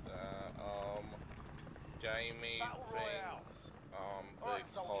saying that, Jamie Battle Royale. thinks, Alright,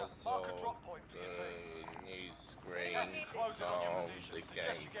 soldier. because Mark a of drop point for your team. the new screen, Gas is closing on your position. the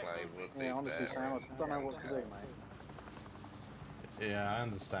Suggest you get gameplay moving. would be Yeah, honestly, better. Sam, I don't know what to do, mate. Yeah, I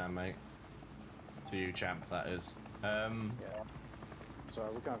understand, mate. To you, champ, that is. Yeah. Sorry,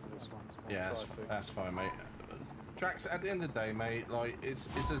 we're going for this one. Yeah, that's fine, mate. Drax, at the end of the day, mate, like it's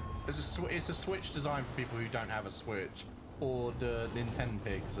a Switch designed for people who don't have a Switch, or the Nintendo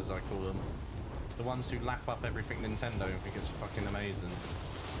pigs, as I call them, the ones who lap up everything Nintendo and think it's fucking amazing.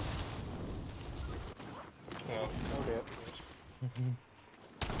 Well, Oh dear.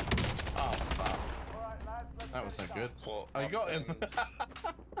 Oh fuck, Alright, lads, let's that was so get it good. done. what Oh, you got him. happened-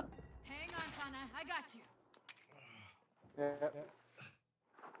 Hang on, Tana. I got you. Yeah.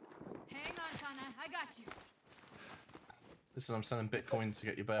 Hang on, Tana. I got you. Listen, I'm selling Bitcoin to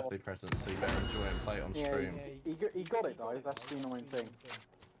get your birthday present, so you better enjoy it and play it on Yeah, stream. he got it though, that's the annoying thing.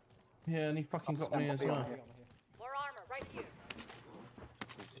 Yeah, and he fucking got me as well. More armor right here.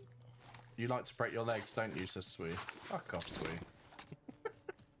 You like to break your legs, don't you, says Swee? Fuck off, Swee.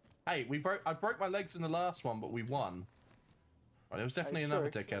 Hey, I broke my legs in the last one, but we won. Right, there was definitely It's another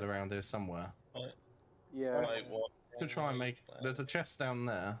true. dickhead around here somewhere. Yeah. Wait, what? Could try and make. There's a chest down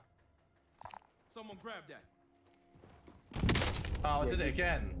there. Someone grab that. Oh, I did it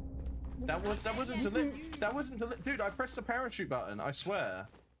again. That wasn't to dude. I pressed the parachute button. I swear.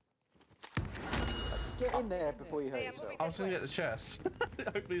 Get in there before you hurt yourself. I was gonna get the chest.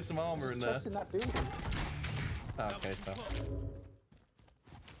 Hopefully, there's some armor in there. Just in that building. Oh, okay, so.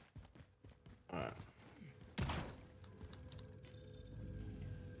 Alright.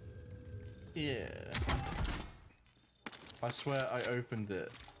 Yeah. I swear I opened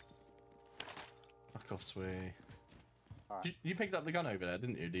it. Fuck off, Swee. Alright. You picked up the gun over there,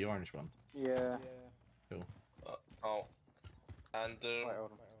 didn't you? The orange one. Yeah. Cool. Oh. And Wait,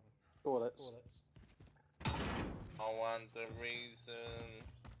 hold on. Bullets. oh, and the reason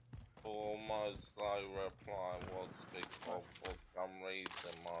for my slow reply was because for some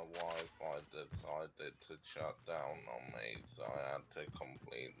reason my Wi-Fi decided to shut down on me, so I had to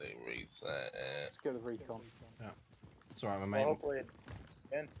completely reset it. Let's get the recon. It's alright, my Well, mate. hopefully it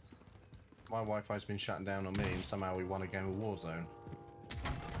can. My Wi-Fi's been shutting down on me, and somehow we won a game of Warzone.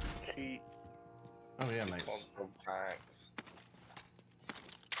 Cheat. Oh yeah, Because mates. of hacks.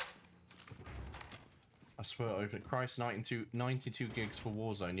 I swear, open it. Christ, 92 gigs for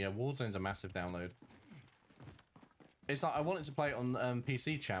Warzone. Yeah, Warzone's a massive download. It's like I wanted to play it on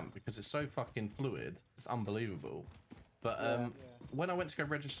PC Champ because it's so fucking fluid. It's unbelievable. But when I went to go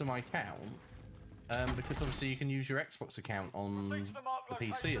register my account, because obviously you can use your Xbox account on the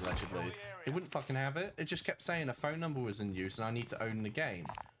PC allegedly, it wouldn't fucking have it. It just kept saying a phone number was in use and I need to own the game.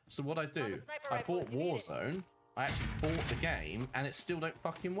 So what I do, I bought Warzone. I actually bought the game and it still don't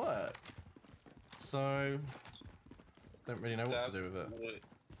fucking work. So don't really know what to do with it.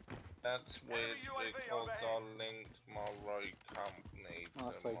 That's weird because I linked my road company to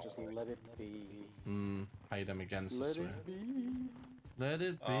I say just let it be. Pay them against the Let swear. it be. Let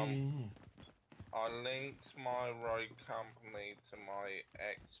it be. I linked my road company to my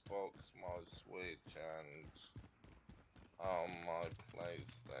Xbox, my Switch, and my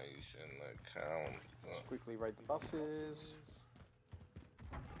PlayStation account. Let's quickly raid the buses.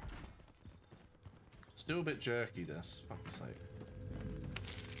 Still a bit jerky, this. Fuck's sake.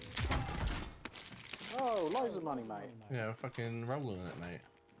 Oh, loads of money, mate. Yeah, we're fucking rolling in it, mate.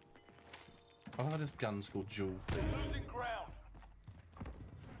 I love how this gun's called Dual Feed. Losing ground.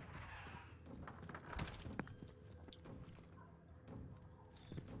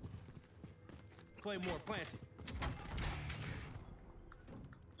 Claymore planted.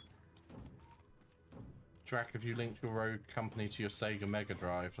 Drac, have you linked your road company to your Sega Mega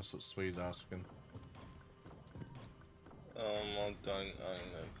Drive? That's what Swee's asking. I don't own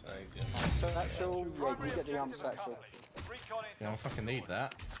a Sega. Satchel, yeah, you get the arm satchel. Recon Yeah, I intel. fucking need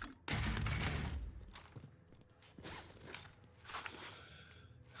that.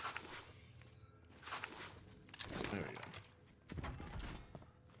 There we go.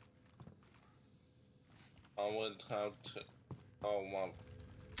 I would have to. Oh my.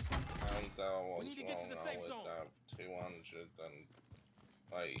 And I was We need to get to the wrong. safe I would zone. have 200 and.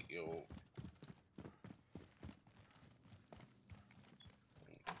 Wait, you'll.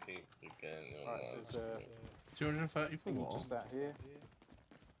 Keep forgetting your Alright, notes. there's 230 for what? just that here.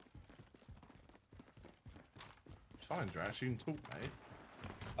 It's fine, Drax. You can talk, mate.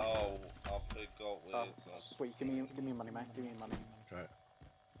 Oh, I forgot where Oh, it's at. sweet. Give me your money, mate. Give me your money. Great.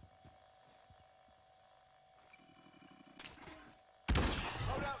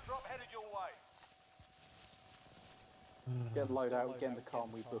 Loadout drop headed your way. Get the load out, get in the car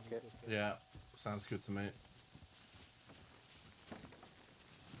and we book it. Yeah, sounds good to me.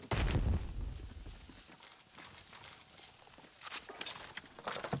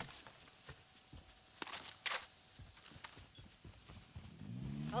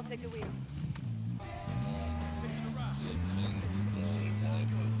 I'll take the wheel.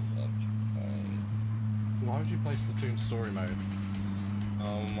 Why would you play Splatoon story mode?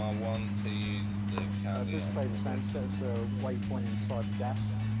 I want to use the Just play the same, sets a waypoint inside the gas.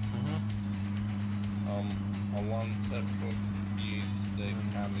 I want to use the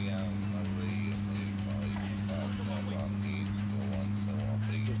cameo Marie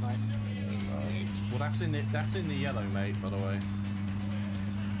Good, mate. Well, that's in the yellow, mate. By the way.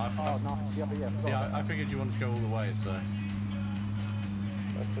 Oh, nice. Yeah, yeah. forgot about I figured you wanted to go all the way, so.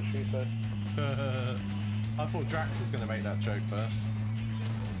 That's what she said. I thought Drax was going to make that joke first.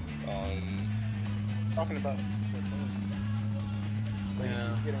 Talking about.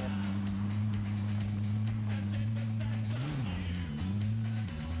 Yeah. Get in.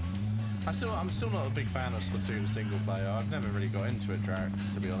 I'm still not a big fan of Splatoon single player. I've never really got into it,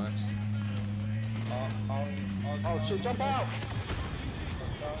 Drax, to be honest. Oh shit, jump out!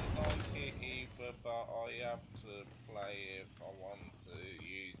 I don't like it either, but I have to play if I want to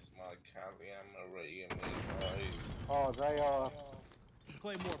use my cavalry and my guys. Oh, they are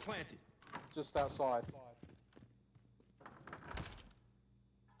Claymore planted. just outside.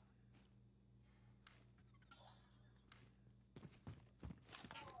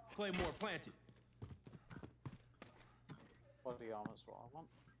 Claymore planted. Body armor's what I want.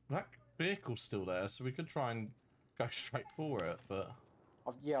 That vehicle's still there, so we could try and go straight for it, but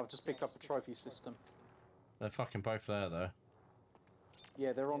I've just picked up a trophy system. they're fucking both there, though.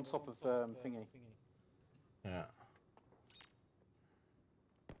 Yeah, they're on top of thingy. Yeah.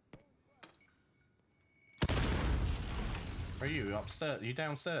 Where are you? Upstairs? Are you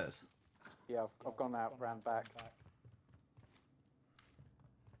downstairs? Yeah, I've gone out, round back.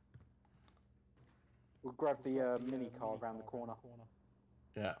 We'll grab the mini car around the corner.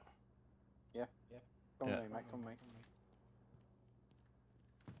 Yeah. Yeah? Come Yeah. on, mate, come on, mate.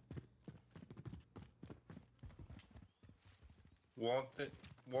 What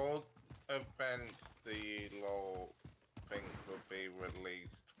events do you lot think will be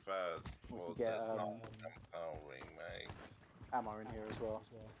released first We for could the get, Nightmare remake? Ammo in here as well.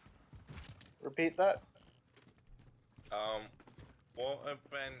 Repeat that. What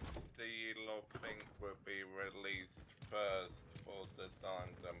events do you lot think will be released first for the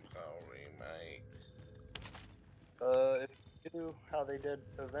Diamond Pearl remakes? If you do how they did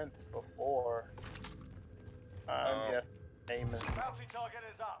events before, yes, name is. Bounty target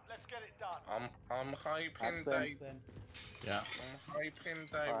is up. Let's get it done. I'm That's hoping them. they Yeah.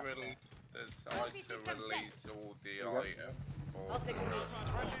 decide to release all the items for I'll take a the look.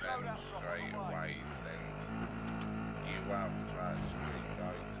 event straight away, then you have to actually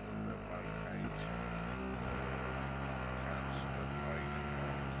go to the location, catch the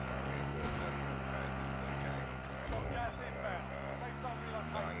Pokemon, so it wouldn't affect the Got gameplay. gas inbound. Take some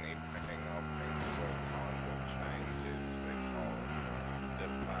relocation. Anything I think will kind of changes because the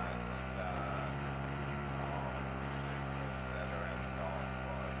fact that Center and Dark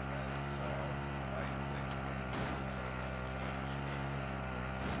events are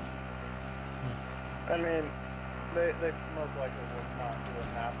I mean, they most likely will not do a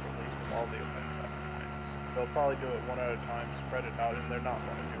mass release of all the events at once. They'll probably do it one at a time, spread it out, and they're not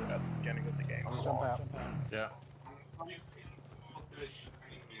going to do it at the beginning of the game. Just jump out. Yeah.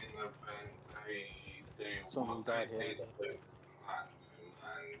 Someone died here.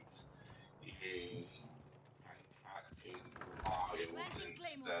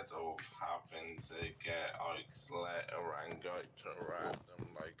 Instead of having to get Ike's letter and go to a random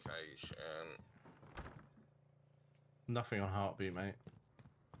location. Nothing on Heartbeat, mate.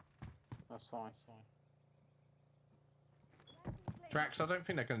 That's fine. Drax, I don't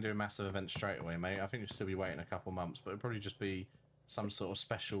think they're going to do a massive event straight away, mate. I think you'll still be waiting a couple months, but it'll probably just be some sort of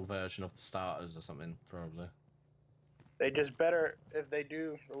special version of the starters or something, probably. They just better, if they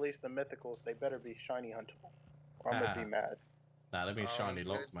do release the mythicals, they better be shiny huntable, or I'm gonna be mad. Nah, they'll be shiny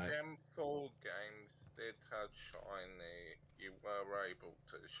locked, the mate. Gem 4 games did have shiny. You were able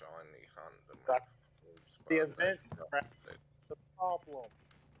to shiny hunt them. Right. The but they events, dropped it. The problem,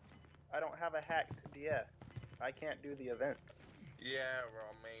 I don't have a hacked DS. I can't do the events. Yeah,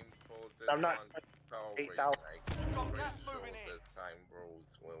 I mean, for the I'm not- Control 8,000. remake, We've got I'm gas pretty sure moving in. the same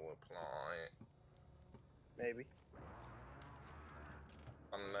rules will apply. Maybe.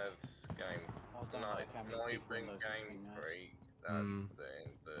 Unless Game... I don't No, like it's how many not people even in those Game things, no. Freak that's doing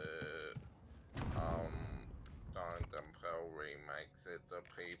the... Diamond and Pearl remakes. It's the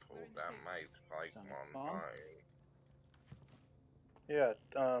people that made Pokemon farm? Go. Yeah.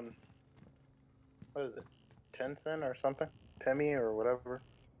 What is it? Tencent or something? Temi or whatever.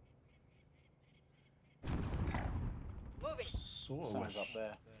 Moving. Sort of Someone's wish. up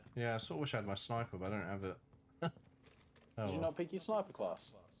there. Yeah, I sort of wish I had my sniper, but I don't have it. Oh, Did you well. not pick your sniper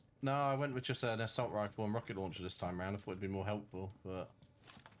class? No, I went with just an assault rifle and rocket launcher this time round. I thought it'd be more helpful, but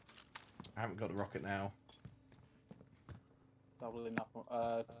I haven't got the rocket now. Doubling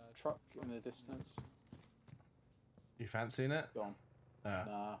up. Truck in the distance. You fancying it? Gone.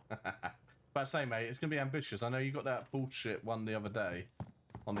 Ah. Nah. But I say, mate, it's gonna be ambitious. I know you got that bullshit one the other day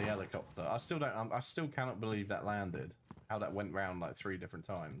on the helicopter. I still don't. I still cannot believe that landed. How that went round like 3 different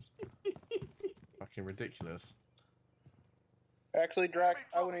times. Fucking ridiculous. Actually, Drax,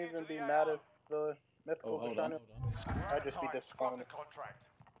 I wouldn't even be mad if the mythical Oh, hold shiny. on. I'd just be Time. Scrap disappointed. the contract.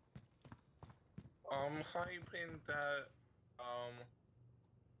 I'm hoping that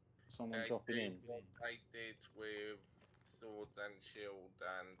Someone they dropping did in. what they did with sword and shield,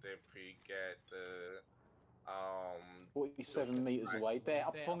 and if you get the 47 meters away. There,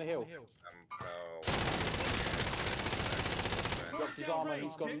 up on the hill. Dropped his armor.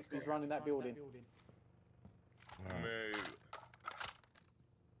 He's running that building. Move.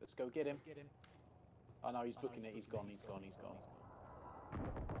 Let's go get him. Oh no, he's booking it. He's gone.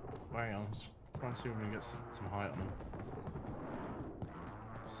 Hang on, let's try and see if we can get some height on him.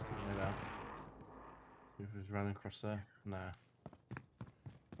 Still lay down. See if he's running across there. Nah.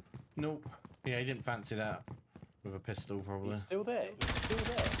 Nope. Yeah, he didn't fancy that. With a pistol, probably. He's still there.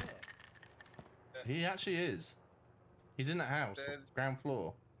 He actually is. He's in that house, ground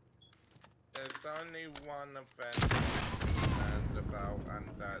floor. There's only one event and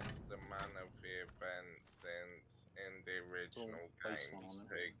that's the Man of the event since in the original games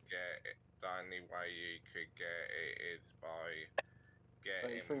to get it, the only way you could get it is by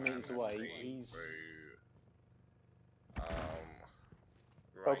getting 3 meters away. He's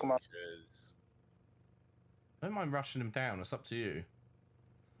through Pokemon. Rangers. I don't mind rushing him down, it's up to you.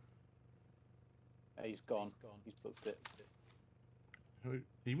 He's gone. He's booked it.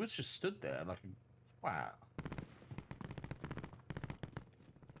 He was just stood there like a wow.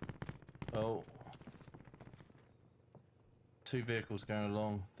 Oh. 2 vehicles going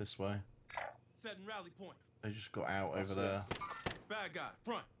along this way. Setting rally point. They just got out over there. Bad guy,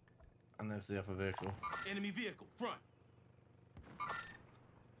 front. And there's the other vehicle. Enemy vehicle, front.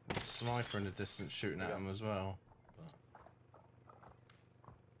 Sniper in the distance shooting at him as well. But...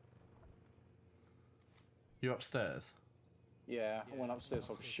 You upstairs? Yeah, I went upstairs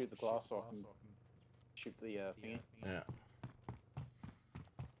so I can shoot the glass so I can shoot the thingy. Yeah.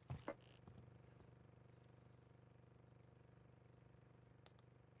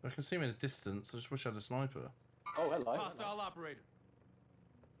 I can see him in the distance, I just wish I had a sniper. Oh, hello. Hostile operator.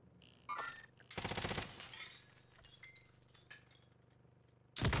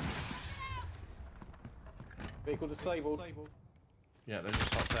 Vehicle disabled. Yeah, they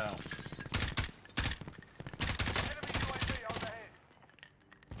just hopped out. Enemy UAV overhead.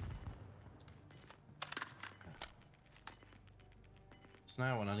 So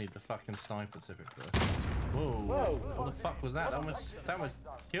now when I need the fucking sniper typically. Whoa, Whoa. What the fuck was that? That almost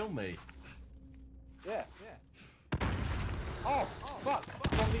killed me. Yeah. Oh, fuck!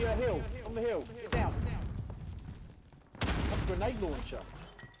 On the hill. On the hill. Get down. That's a grenade launcher.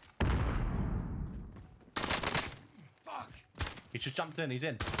 Fuck. He just jumped in, he's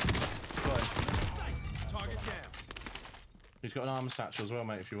in. Got him. Target down. He's got an armor satchel as well,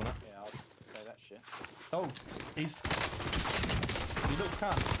 mate, if you want it. Yeah, I'll say that shit. Oh, he's... You little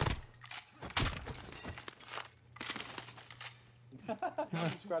cunt.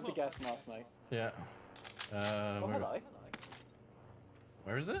 Grab the gas mask, mate. Yeah. Oh, hello.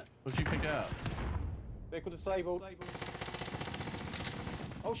 Where is it? What did you pick it up? Vehicle disabled.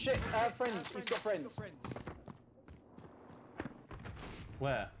 Oh shit, friends. He's got friends.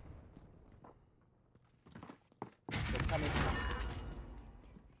 Where? They're coming.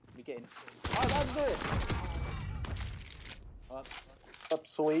 We getting. Oh, that's it. Up,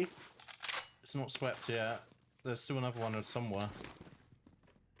 sweet. It's not swept yet. There's still another one somewhere.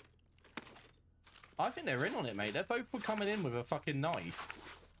 I think they're in on it, mate. They're both coming in with a fucking knife.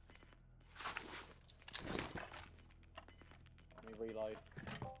 Let me reload.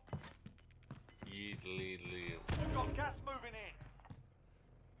 We've got gas moving in.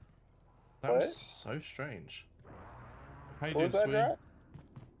 That was so strange. How you What doing, was that, Sweet? Jack?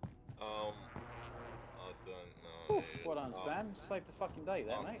 I don't know. Well done, Sam. Saved the fucking day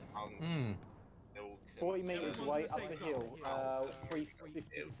there, mate. Hmm. 40 metres away up the hill.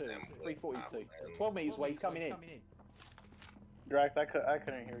 352. 342. 12 metres away. He's coming in. Drax, I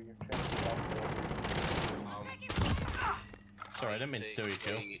couldn't hear you. Sorry, I didn't mean to steal your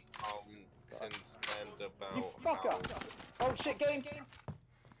kill. You fucker! Oh shit, get in!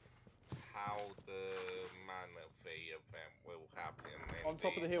 How the Man of the event will happen. On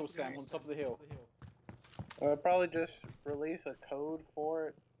top of the hill, Sam. On top of the hill. Probably just release a code for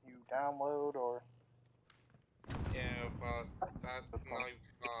it. You download or. Yeah, but that's no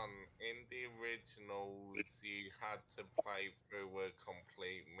fun. In the originals, you had to play through a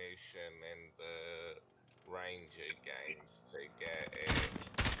complete mission in the Ranger games to get it.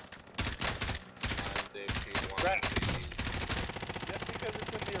 And if you want Just because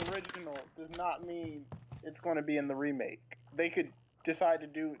it's in the original does not mean it's going to be in the remake. They could decide to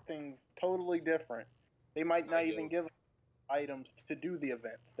do things totally different. They might not even give items to do the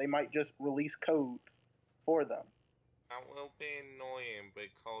events. They might just release codes for them. that will be annoying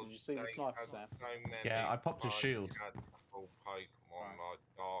because Did you see the they sniper, had Sam? so many Yeah, I popped his shield. identical Pokemon like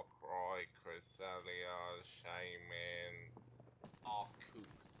Darkrai Boy, Cresselia, Shaman, Arcus.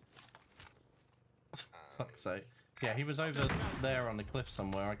 Fuck's sake. Yeah, he was over there on the cliff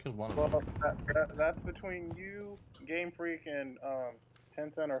somewhere. I killed one of Well, them. that's between you, Game Freak, and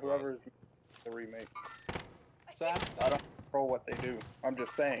Tencent or whoever's the remake. Sam? I don't control what they do. I'm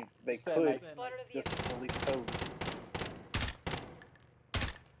just saying they It's fair, could mate. just release code.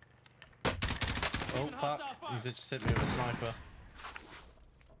 Oh, fuck. He's just hit me with a sniper.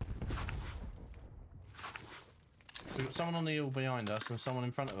 We've got someone on the hill behind us and someone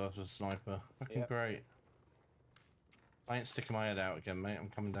in front of us with a sniper. Fucking Yep. great. I ain't sticking my head out again, mate. I'm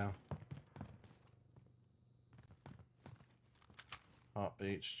coming down.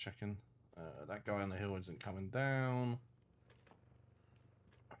 Heartbeats, checking. That guy on the hill isn't coming down.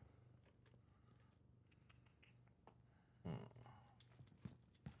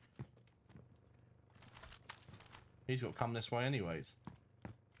 He's got to come this way anyways.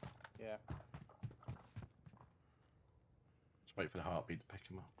 Yeah. Just wait for the heartbeat to pick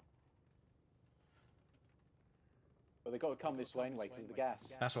him up. But they've got to come this way anyway because of the gas.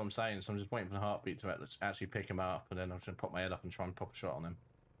 That's what I'm saying, so I'm just waiting for the heartbeat to actually pick him up, and then I'm just going to pop my head up and try and pop a shot on him.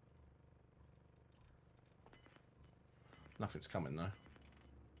 Nothing's coming though.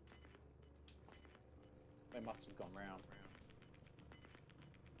 They must have gone round.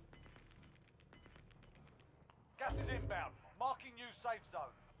 Gas is inbound. Marking new safe zone.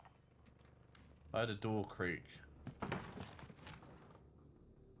 I heard a door creak.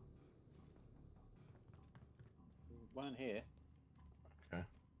 One in here. Okay.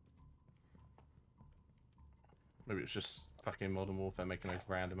 Maybe it's just fucking Modern Warfare making those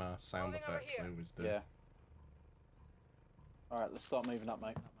random ass sound effects they always do. Yeah. Alright, let's start moving up,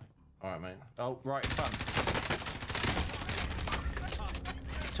 mate. Alright, mate. Oh, right in front.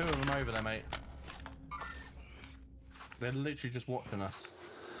 Two of them over there, mate. They're literally just watching us.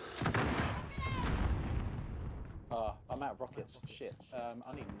 I'm out of rockets. Shit. I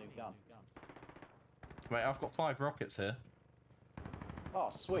need a new gun. Mate, I've got 5 rockets here. Oh,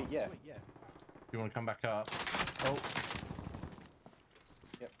 sweet, yeah. You want to come back up? Oh.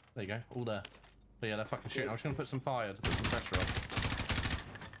 Yep. There you go. All there. But yeah, they're fucking shooting. I'm just going to put some fire to put some pressure on.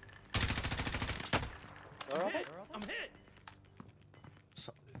 Where are they? I'm hit.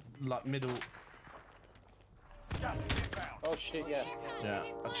 So, like middle. Gas is inbound. Oh shit, yeah. Yeah,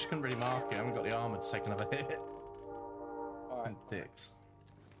 I just couldn't really mark it. I haven't got the armor to take another hit. Alright. And dicks.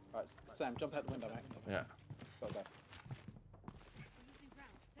 Alright, Sam, jump out the window, mate. Yeah. Gotta go.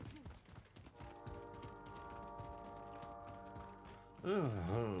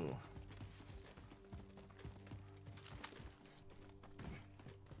 Ooh.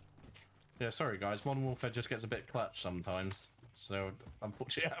 Yeah, sorry guys, Modern Warfare just gets a bit clutch sometimes. So,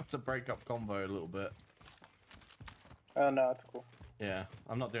 unfortunately I have to break up convo a little bit. Oh no, it's cool. Yeah,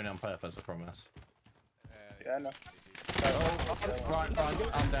 I'm not doing it on purpose, I promise. Yeah, I know. Right,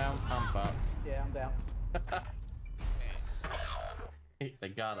 I'm down, I'm fucked. Yeah, I'm down. They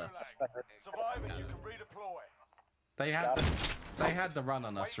got us. Survive and you can redeploy. They had the run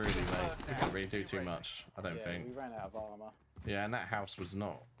on us really, mate. We couldn't really do too much, I don't Yeah, think. we ran out of armor. Yeah, and that house was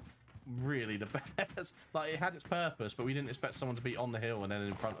not really the best. Like, it had its purpose, but we didn't expect someone to be on the hill and then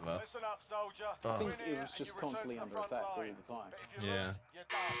in front of us. Listen up, soldier. Oh. I think Win it here was and just you return constantly to the under front attack all line. the time. But if you Yeah. lose, you're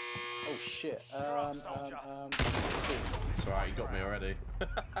done. Oh shit. It's alright, you got me already.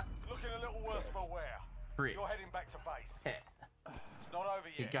 Looking a little worse for wear. Prick. You're heading back to base. It's not over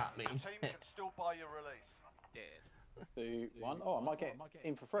You yet. got me. Your team can still buy your release. 2, 1. Oh, I might get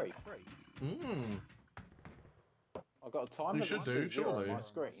in for free. Mmm. I've got a timer. You that should says do, 0 on surely. my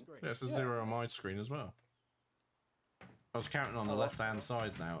screen. Yeah, it's a 0 on my screen as well. I was counting on the left-hand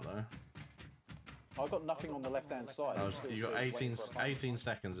side now, though. I've got nothing on the left-hand side. You got 18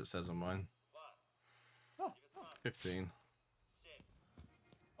 seconds, it says on mine. Oh. 15.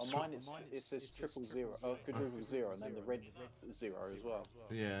 On mine, it says triple 0, quadruple 0, and then the red 0 as well.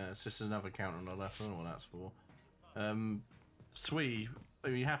 Yeah, it's just another counter on the left. I don't know what that's for. Swee, are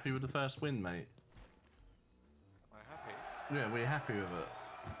you happy with the first win, mate? Am I happy? Yeah, we're happy with it.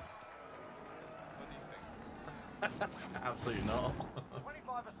 What do you think? Absolutely not. 25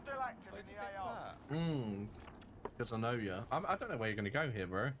 are still active Why in do you the think AR. that? Because I know you. I don't know where you're going to go here,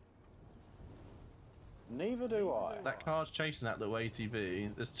 bro. Neither do I. That car's chasing that little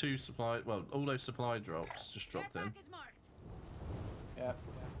ATV. There's 2 supply... Well, all those supply drops just dropped in. Yeah.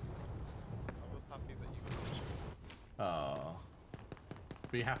 I was happy that you got shot. Oh.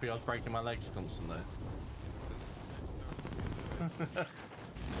 Be happy I was breaking my legs constantly.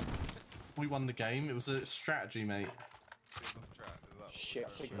 We won the game. It was a strategy, mate. Business strat, is that Shit,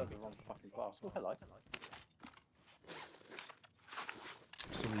 I picked up the wrong fucking pass. Oh, hello.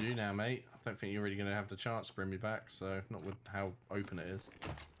 Some with you now, mate. I don't think you're really going to have the chance to bring me back, so not with how open it is.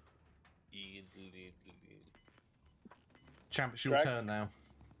 Champ, it's your Craig? turn now.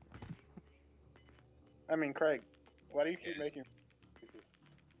 I mean, Craig, why do you keep making excuses?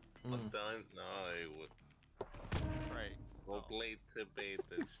 I don't know. Craig, stop. Probably to be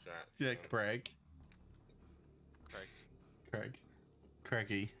distracted. Yeah, Craig. Craig, Craig.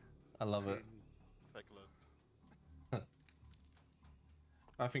 Craigie. I love it. take a look.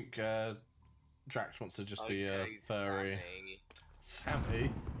 I think Drax wants to just be a Okay, furry. Sammy.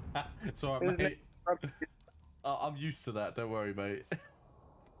 Sammy. It's alright, His mate. name- I'm used to that, don't worry, mate.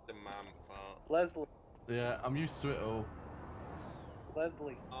 Samantha. Leslie. Yeah, I'm used to it all.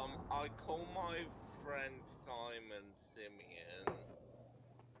 Leslie. I call my friend Simon Simeon.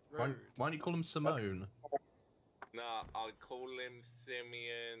 Why don't you call him Simone? Nah, I call him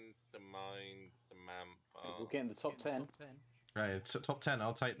Simeon, Simone, Samantha. We'll get in the top 10. Hey, top 10,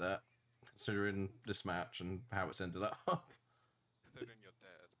 I'll take that. Considering this match and how it's ended up. Considering you're dead.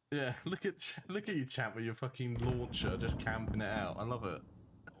 Yeah, look at you, champ, with your fucking launcher just camping it out. I love it.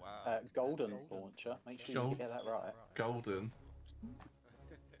 Wow. Golden launcher. Make sure you get that right. Golden.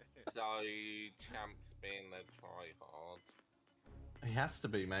 So, Champ's being a tryhard. He has to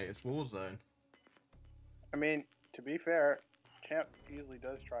be, mate. It's Warzone. I mean, to be fair, Champ usually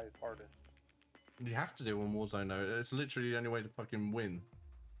does try his hardest. You have to do on Warzone, though. It's literally the only way to fucking win.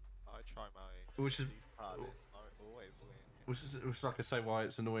 I try my Which is- least hardest. I always win. Which is like I say, why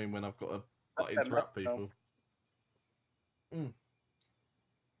it's annoying when I've got to That's interrupt that, no. people.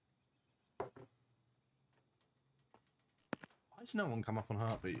 Why has no one come up on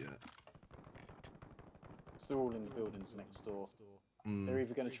Heartbeat yet? They're all in the buildings next door. They're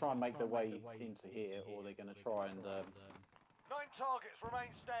either going to try and make their way into here, or they're going to try and... 9 targets remain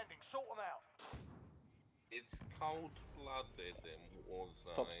standing. Sort them out. It's cold-blooded in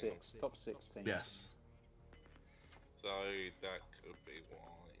Warzone. top six teams. Yes. So, that could be why.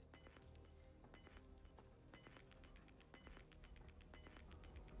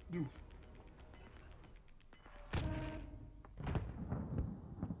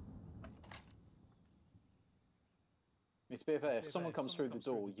 It's a bit fair. If someone comes through the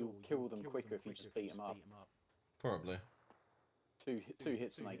door, you'll kill them quicker if you just beat them up. Probably. Two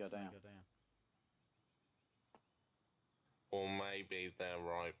hits and they go down. Or maybe they're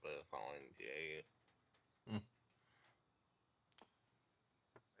right behind you.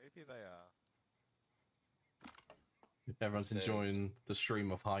 Maybe they are. Everyone's enjoying the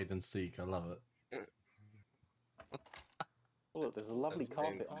stream of hide and seek. I love it. Oh, look, there's a lovely That's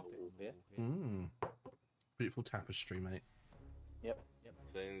carpet amazing. on the wall here. Beautiful tapestry, mate. Yep.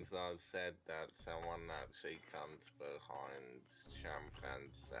 Since I've said that, someone actually comes behind Champ and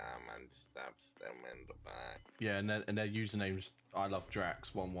Sam and stabs them in the back. Yeah, and their username's I love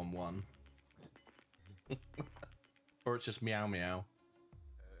Drax 111. Or it's just meow meow.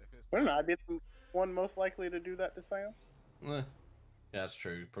 If it's Wouldn't I be the one most likely to do that to Sam? Yeah, that's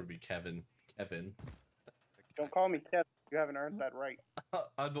true. Probably Kevin. Don't call me Kevin. You haven't earned that right.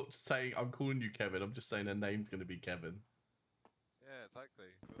 I'm not saying I'm calling you Kevin. I'm just saying their name's going to be Kevin. yeah, exactly.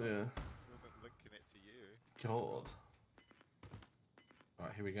 Yeah. He wasn't linking it to you. God.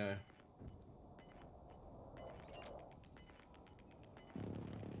 Alright, here we go.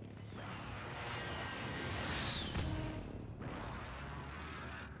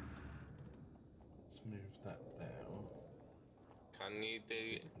 Let's move that down. Can you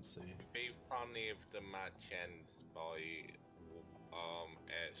do? Let's see. It'd be funny if the match ends by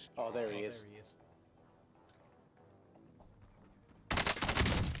airstrike. Oh, there he is.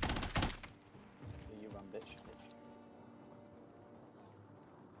 Here you run, bitch.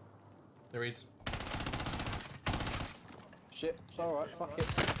 There he is. Shit, it's alright, fuck it.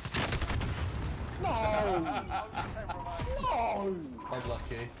 No! Only 10 remain. No!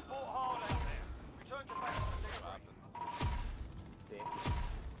 Unlucky. Fought hard out there. Return to base for debrief. Dick.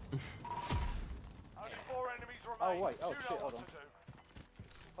 Only 4 enemies Oh, remain. wait, oh, You shit, know hold what on. to do.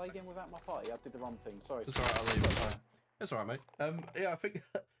 Play again without my party. I did the wrong thing. Sorry. It's alright, I'll leave it. Fine. It's alright, mate. Yeah,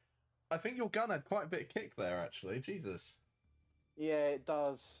 I think your gun had quite a bit of kick there, actually. Jesus. Yeah, it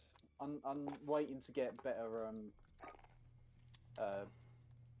does. I'm waiting to get better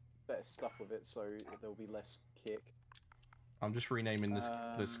better stuff with it, so there'll be less kick. I'm just renaming this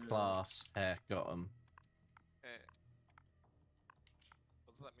class. Got 'em. Eh.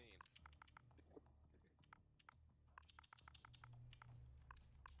 What does that mean?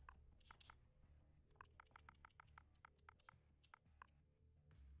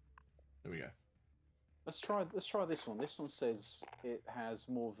 There we go. Let's try this one. This one says it has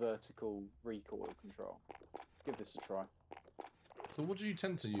more vertical recoil control. Give this a try. So what do you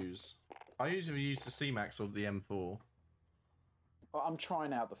tend to use? I usually use the C-Max or the M4. Well, I'm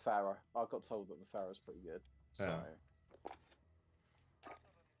trying out the Farah. I got told that the Farah's pretty good. So Yeah.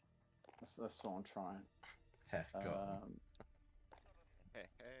 that's what I'm trying. Heck, God.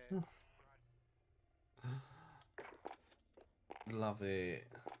 Love it.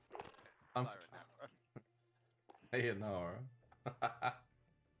 I'm Hey, Nara.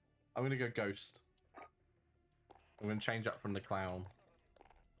 I'm gonna go Ghost. I'm gonna change up from the clown.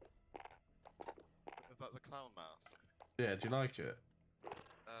 Is that the clown mask? Yeah, do you like it?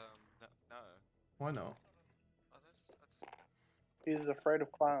 No. Why not? I just He's afraid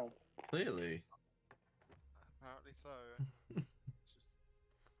of clowns. Clearly. apparently so.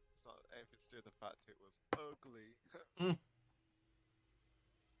 It's not anything to do with the fact it was ugly.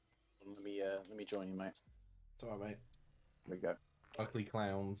 Let me join you, mate. It's alright, mate. There we go. Ugly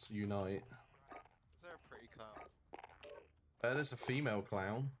clowns unite. Is there a pretty clown? There's a female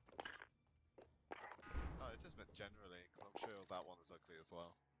clown. Oh, it just meant generally, because I'm sure that one is ugly as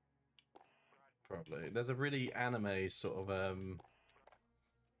well. Probably. There's a really anime sort of Anime?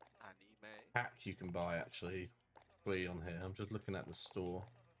 pack you can buy actually. Free on here. I'm just looking at the store.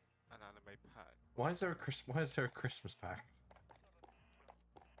 An anime pack? Why is there a Christmas pack?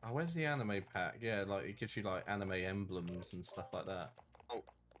 Oh, where's the anime pack? Yeah, like it gives you like anime emblems and stuff like that. Good.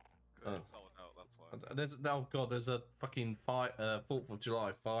 Oh. Oh no, that's why. Oh god, there's a fucking 4th of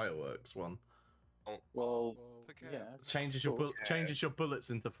July fireworks one. Well, Okay. yeah. Changes your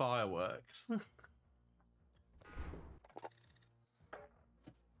bullets into fireworks.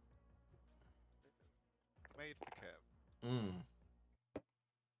 Made for Kev.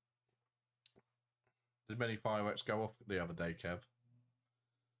 Did many fireworks go off the other day, Kev?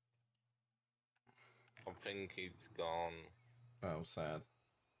 I think he's gone. Oh, sad.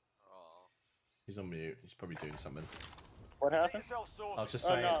 Oh. He's on mute. He's probably doing something. What Get happened? yourself sorted. I was just Oh,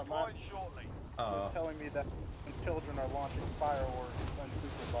 saying. no, Deployed shortly. He was telling me that when children are launching fireworks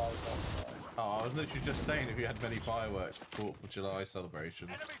unsupervised outside. I was literally just saying if you had many fireworks for 4th of July celebration.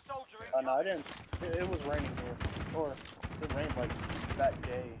 Enemy soldier No, I didn't. It was raining here. Or it rained like that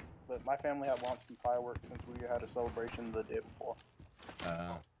day. But my family had launched some fireworks since we had a celebration the day before.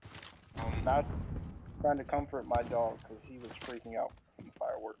 Now, trying to comfort my dog because he was freaking out from the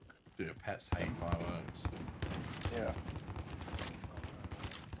fireworks. Dude, pets hate fireworks. Yeah.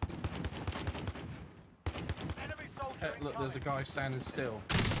 Enemy soldier Pet, look, there's a incoming. guy standing still.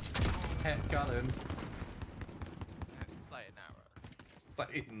 Pet gunning.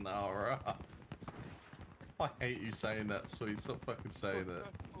 Sayonara. I hate you saying that, sweet. Stop fucking saying it.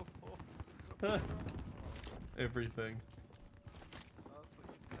 Everything. That's what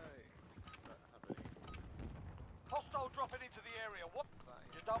you say. Don't have any. Hostile dropping into the area. What?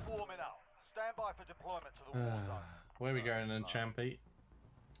 You're done warming up. Stand by for deployment to the war zone. Where are we going then, Champy?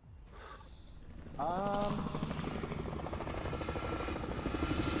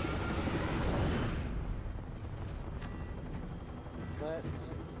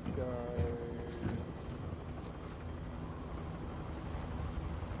 Let's go.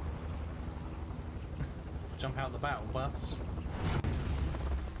 Jump out the battle bus.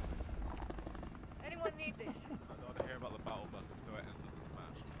 Anyone need this? I don't want to hear about the battle bus until it enters the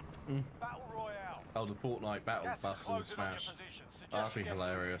Smash. Battle Royale. Oh, the Fortnite battle Gas is bus and closing on your Smash. position. Suggest That'd be you get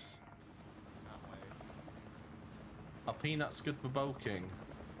hilarious. Can't wait. Are peanuts good for bulking?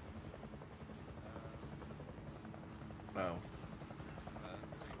 Well,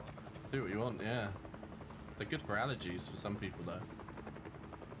 do what you want, yeah. They're good for allergies for some people, though.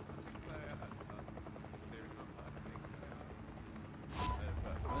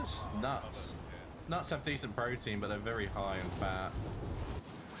 It's nuts. Nuts have decent protein, but they're very high in fat.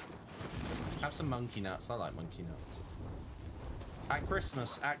 Have some monkey nuts. I like monkey nuts. At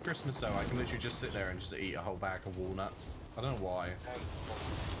Christmas though, I can literally just sit there and just eat a whole bag of walnuts. I don't know why.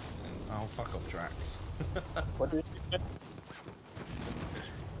 Oh, fuck off, Drax. What did you say?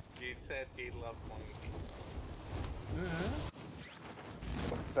 He said he loved monkey.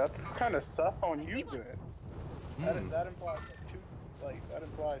 That's kind of sus on you, dude. That implies that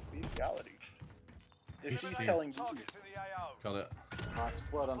implies bestiality. If she's Bestial. telling you, targets in the AO. Got it. Nice.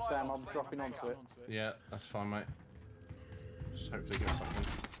 Well done, Sam. I'm dropping onto it. Yeah, that's fine, mate. Just hopefully get something.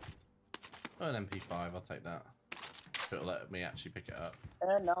 Oh, an MP5, I'll take that. If it'll let me actually pick it up.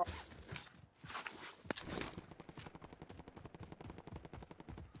 and now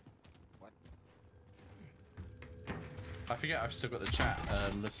I forget I've still got the chat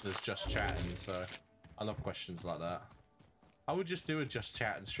listeners just chatting, so I love questions like that. I would just do a just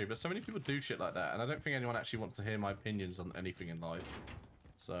chatting stream, but so many people do shit like that, and I don't think anyone actually wants to hear my opinions on anything in life.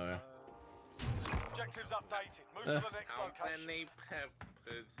 So Objectives updated. Move to the next How location. many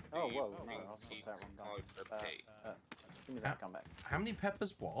peppers do Oh, you whoa, no, think I swapped each out wrong type gun. of pig? Give me that gun back. How many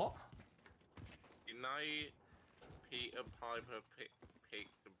peppers? What? You know, Peter Piper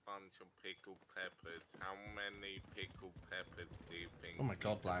picked a bunch of pickled peppers. How many pickled peppers do you think? Oh my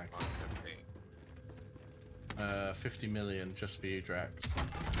God, Peter lag. Piper picked? 50 million just for you, Drax.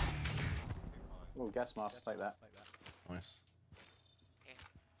 Oh, gas mask, take that. Nice.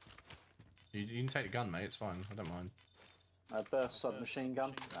 You can take the gun, mate. It's fine. I don't mind. Burst submachine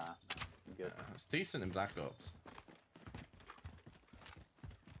gun? Nah, I'm good. It's decent in Black Ops.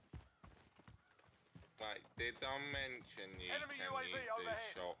 Like, did I mention you Enemy can UAV use the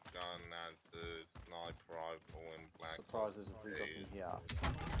overhead. shotgun as a sniper rifle in Black Surprises Ops if we got 2? in here.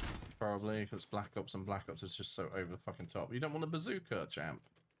 Probably because Black Ops and Black Ops is just so over the fucking top. You don't want a bazooka, champ.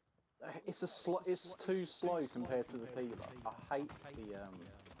 It's it's too slow compared to the Peeler. I hate the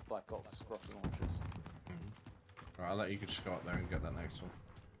Black Ops rocket launchers. Alright, I'll let you just go up there and get that next one.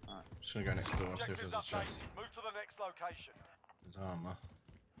 Alright. Just gonna go next door and see if Objectives there's a chest. updated. Move to the next location. There's armor.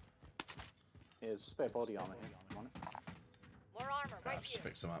 Here's spare body armor here. You want it? More armor I'll right just here.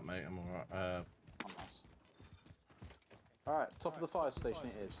 pick some up, mate. I'm alright. Oh, nice. Alright, top of the fire station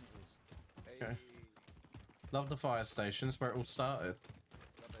it is. Okay. Love the fire station. That's where it all started.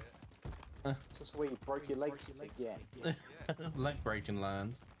 Just where you broke your legs again. Leg breaking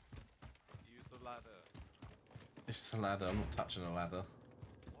land. Use the ladder. It's the ladder. I'm not touching a ladder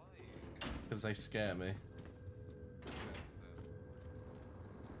Why? because they scare me. That's fair.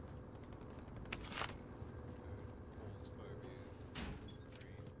 False phobias.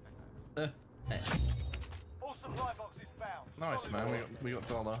 Screen. All supply boxes found. Nice, Solid man. work. We got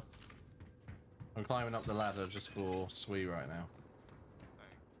dollar. I'm climbing up the ladder just for Swee right now.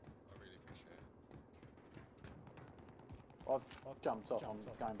 Thanks. I really appreciate it. I've jumped off. I'm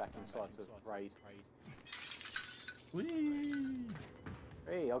going back inside to raid. Whee!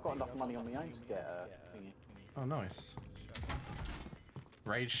 Hey, I've got enough money on my own to get a thingy. Oh, nice.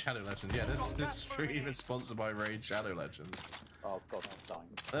 Raid Shadow Legends. Yeah, this stream is sponsored by Raid Shadow Legends. Oh god, I'm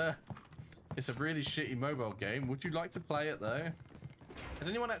dying. It's a really shitty mobile game. Would you like to play it though? Has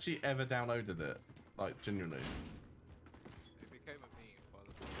anyone actually ever downloaded it? Like, genuinely? It became a meme by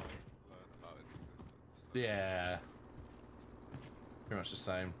the time I learned about its existence. Yeah. Pretty much the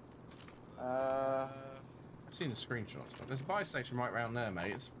same. I've seen the screenshots, but there's a buy station right round there,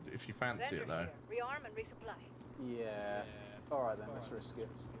 mate. It's, if you fancy it though. Vendor here. Rearm and resupply. Yeah. Alright then, let's risk it.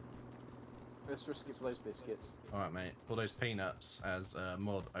 Let's risk it for those biscuits. Alright, mate. All those peanuts, as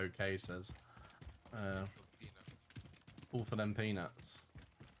Mod OK says. Peanuts. All for them peanuts.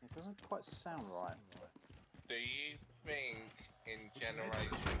 It doesn't quite sound right. Do you think in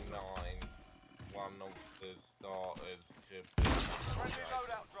Generation 9 one of the starters should be... Friendly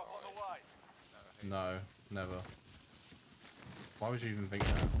loadout drop on the way. No, never. Why would you even think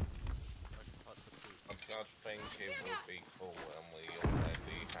that? I just think it would be cool when we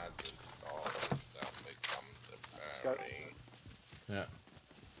already had the starters that becomes a go. very... Yeah,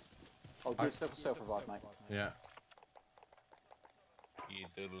 Oh, do yourself a self-revive, mate. yeah.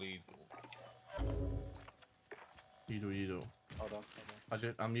 You do. Hold on.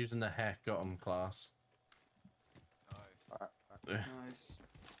 I'm using the heck got 'em class. Nice. Alright. Nice.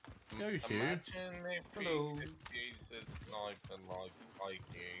 Go, Hugh. Imagine if Hello. you could use a sniper like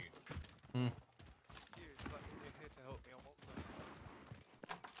you. You, it's like you're here to help me on Monster.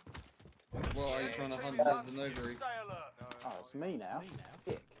 What are you trying to hunt Team as an Stay ovary? alert. No, Oh, it's me now.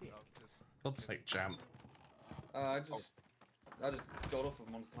 Dick. I'm just... God's sake, champ. I just got off of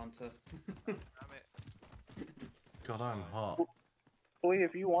Monster Hunter. Damn it. God, I'm hot. Lee,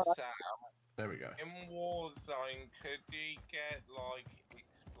 if you want, Sam, There we go. in Warzone, could you get like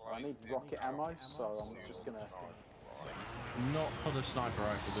explosive I need rocket ammo, so I'm just gonna... Not for the sniper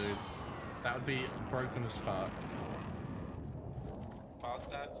rifle, dude. That would be broken as fuck. But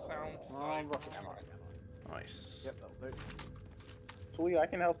that sounds Oh, like... rocket ammo. Nice. Yep, that'll do. Lee, I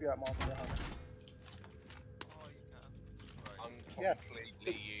can help you out, Monster Hunter. Oh, you can. Right. I'm Yeah.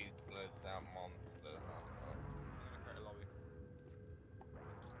 completely useless at Monster Hunter. I'm gonna create a lobby.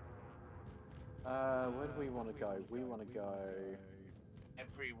 Where do we want to go? We want to go...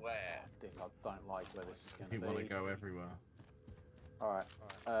 Everywhere. Dick, I don't like where this is going to You be. want to go everywhere. Alright.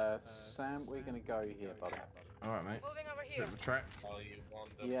 Sam, we're going to go here, buddy. Alright, mate. Moving over Bit here. of a track. Oh, you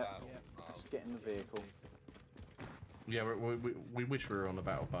want the Yep. battle Let's pass. get in the vehicle. Yeah, we wish we were on the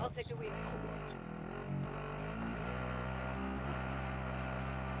battle pass. I'll take the wheel.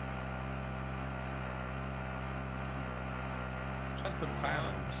 Trying to put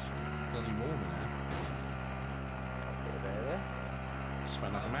fans. Bloody warm in here. There.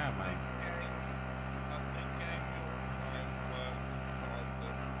 Sweat like a madman.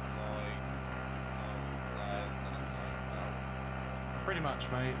 Pretty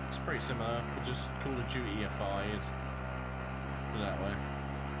much, mate. It's pretty similar, but just Call of Duty-ified. Put it that way.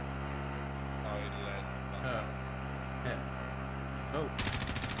 Yeah. Oh.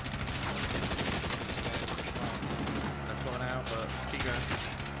 They've got an out, but keep going.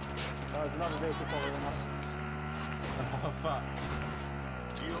 Oh, there's another vehicle following us. Oh, fuck.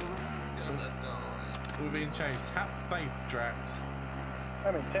 You're gonna die. We're being chased. Have faith, Drax.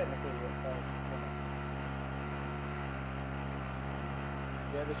 I mean, technically, we're fine.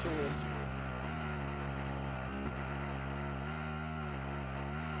 Yeah, they're shooting.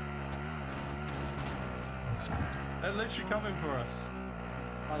 They're literally coming for us.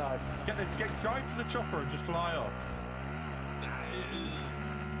 I know. Get right to the chopper and just fly off.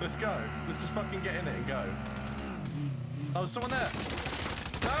 Let's go. Let's just fucking get in it and go. Oh, there's someone there.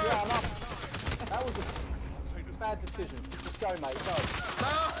 No! Yeah, I love it. That was a bad decision. Just go, mate. Go.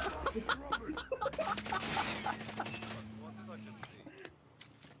 No! What did I just see?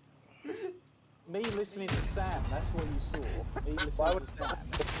 Me listening to Sam. That's what you saw. Me listening to Sam.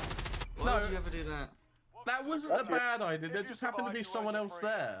 Why would you ever do that? That wasn't a bad idea. There just happened to be someone else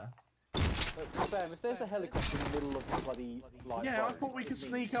there. But Sam, if there's a helicopter in the middle of the bloody like. Yeah, I thought we could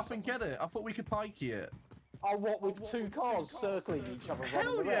sneak up and get it. I thought we could pikey it. Oh, what with two cars circling each other?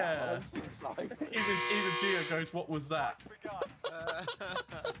 Hell running yeah! around? I don't think so. Even Gio goes, "What was that?"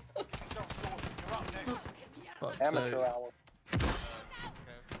 Fuck's sake. Amateur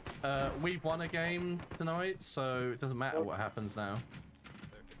hour. We've won a game tonight, so it doesn't matter what happens now.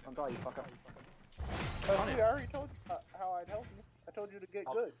 I'm dying, you fucker. Oh, see, I already told you how I'd help you. I told you to get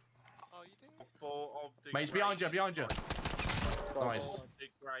good. Oh, you did? Mate's behind you, behind you. Nice. The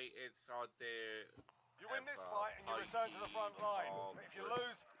greatest idea. You win this fight and you return to the front line. But if you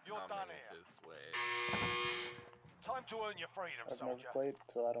lose, you're done here. Time to earn your freedom, I've never soldier. played,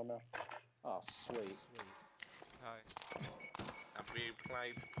 so I don't know. Oh, sweet. Hi. Have you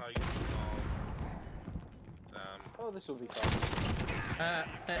played Pokemon? Oh, this will be fun.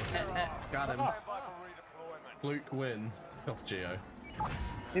 Got him. Stand by for redeployment. Fluke win. Off Gio.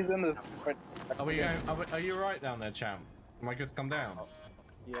 He's in the. Are we going? Are you right down there, champ? Am I good to come down?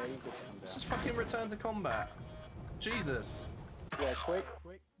 Yeah, you could come Let's down. just fucking return to combat. Jesus. Yeah, quick.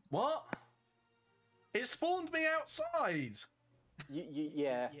 What? It spawned me outside.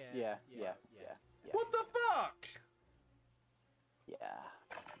 Yeah. What the fuck? Yeah.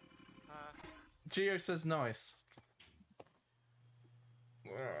 Gio says nice.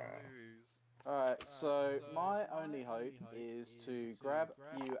 Lose. Alright, so my only hope is to grab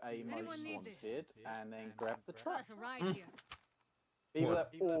you a most Anyone need wanted and then grab the truck. Plus a ride here. Either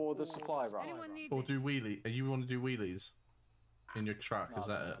that or the supply run. Anyone need Or this? do wheelie? You want to do wheelies in your truck? No, Is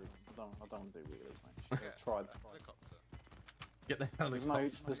that it? I don't want to do wheelies, mate. I've tried. Helicopter. Get the There's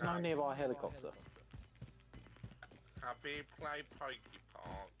helicopter. no nearby helicopter. Have you played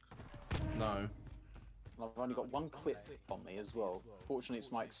Pokepark? No. And I've only got one clip on me as well. Fortunately,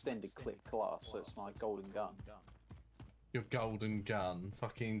 it's my extended clip class, so it's my golden gun. Your golden gun.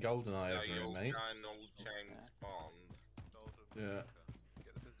 Fucking golden eye So over you're here, mate. going all James Bond. Golden Yeah. bazooka.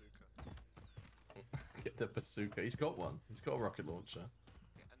 Get the bazooka. Get the bazooka. He's got one. He's got a rocket launcher.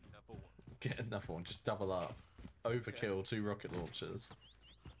 Get another one. Get another one. Just double up. Overkill 2 rocket launchers.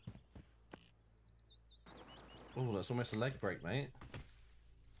 Oh, that's almost a leg break, mate.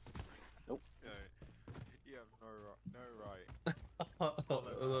 No. You have no right.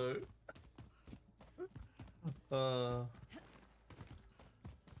 Hello.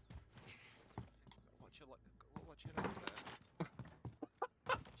 Watch your left there.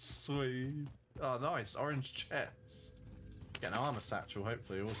 Sweet. Oh, nice. Orange chest. Get an armor satchel,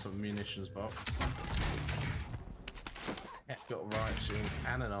 hopefully. Also a munitions box. Yeah, got a riot shield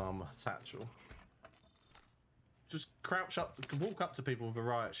and an armor satchel. Just crouch up, walk up to people with a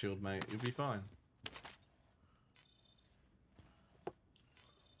riot shield, mate. You'll be fine.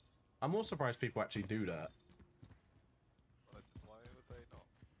 I'm more surprised people actually do that. Why would they not?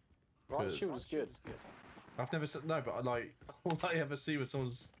 Right, Good. shield is good. I've never said no, but I like all I ever see when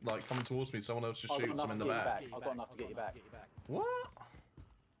someone's like coming towards me, someone else just I've got shoots enough them to in the get you back. back. I've got enough to get you back. What?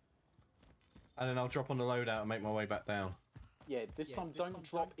 And then I'll drop on the loadout and make my way back down. Yeah, this time don't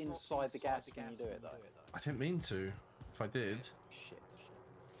drop inside the gas when you do it though. I didn't mean to. If I did. Shit.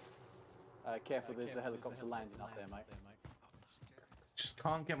 Careful, there's a helicopter landing up there, mate. Just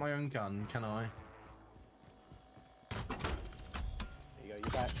can't get my own gun, can I? There you go, you're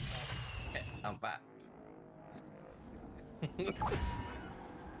back. I'm back.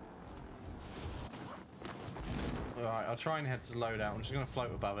 Alright, I'll try and head to the loadout. I'm just going to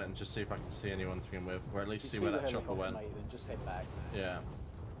float above it and just see if I can see anyone to begin with. Or at least You see where the that chopper helicopter, went. mate, then just head back. Yeah.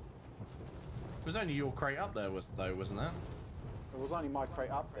 It was only your crate up there, wasn't there? There was only my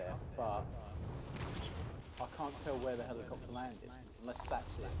crate up there, but I can't tell where the helicopter landed, unless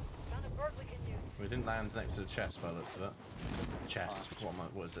that's it. Found a bird we can use. We didn't land next to the chest by the looks of it. Chest.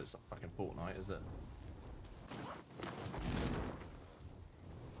 What is it? It's like fucking Fortnite, is it?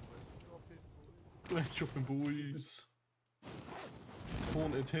 We're dropping boys.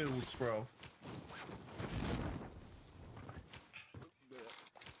 Haunted hills, bruv.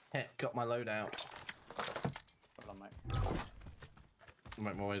 Heck, got my load out. Hold on, mate. I'll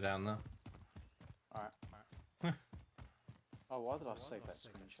make my way down there. Alright. Oh, why did I save that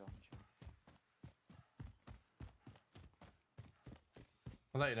screenshot?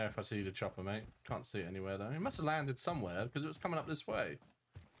 I'll let you know if I see the chopper, mate. Can't see it anywhere though. It must have landed somewhere because it was coming up this way.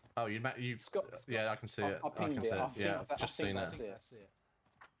 Oh, yeah, I can see it. I can see it. Yeah, I've just seen it.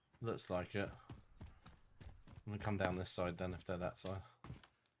 Looks like it. I'm gonna come down this side then if they're that side.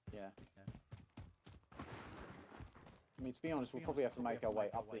 Yeah. I mean, to be honest, we'll probably have to make our way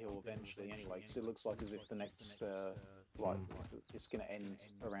up the hill eventually anyway, because it looks like as if the next, it's going to end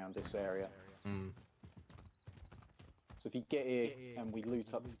around this area. So if you get here and we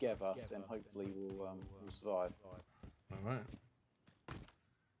loot up together, then hopefully we'll survive. Alright.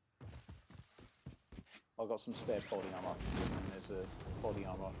 I've got some spare body armor, and there's a body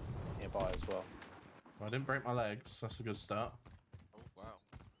armor nearby as well. Well, I didn't break my legs, that's a good start. Oh, wow.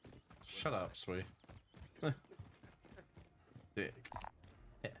 Shut up, sweet. Dick.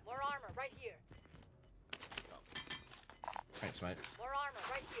 Yeah. More armor right here. Thanks, mate. More armor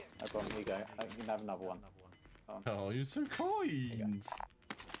right here. No problem, here you go. You can have another one. Oh, you're so kind.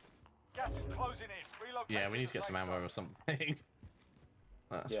 Gas is closing in. Relocate Yeah, we need to the get some safe ammo zone. or something.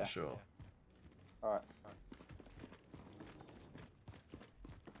 That's for sure. Alright.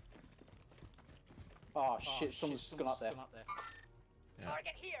 Oh shit, someone's just gone up there. Yeah.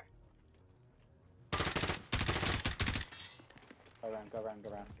 Target here. Go around, go around, go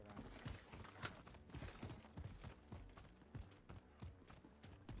around.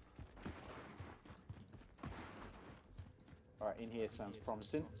 Alright, in here sounds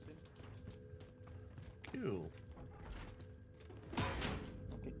promising. Cool.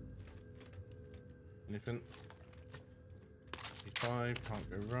 Okay. Anything? 55, can't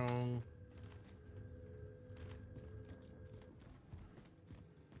go wrong.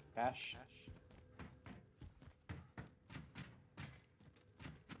 Cash.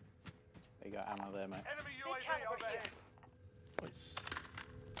 There you go, ammo there, mate. Enemy UAV overhead. Nice.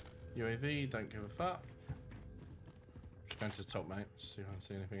 UAV, don't give a fuck. Just going to the top, mate. See if I can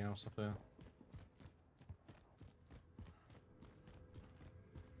see anything else up there.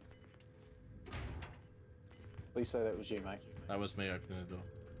 Please say that was you, mate. That was me opening the door.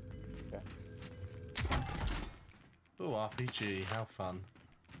 Okay. Oh, RPG, how fun.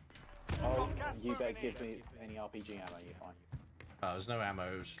 Oh, you better give me any RPG ammo, you're fine. Oh, there's no ammo,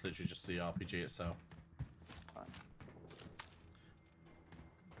 it was literally just the RPG itself. Right.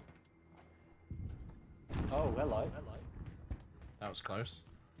 Oh, hello. That was close.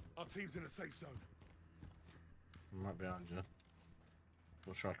 Our team's in a safe zone. I'm right behind you.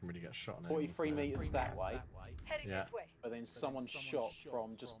 Not sure I can really get a shot on it. 43 metres that way, Heading Yeah. this way. but then someone shot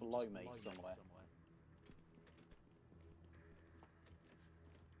from just below me somewhere.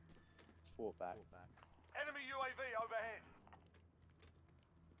 Let's walk back. Enemy UAV overhead.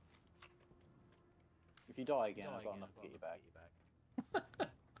 If you die again, I've got enough to get you back.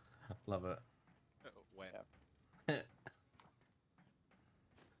 Love it. When? Yeah.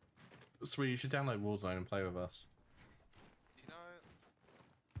 Sweet, you should download Warzone and play with us. You know,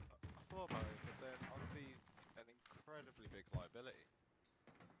 I thought about it, but then I'd be an incredibly big liability.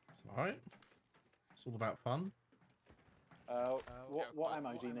 It's alright. It's all about fun. What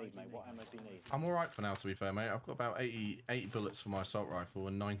ammo do you need, mate? What ammo do you need? I'm alright for now, to be fair, mate. I've got about 80 bullets for my assault rifle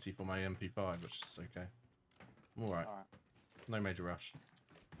and 90 for my MP5, which is okay. I'm alright. Alright. No major rush.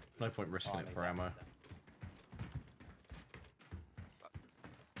 No point risking it for ammo.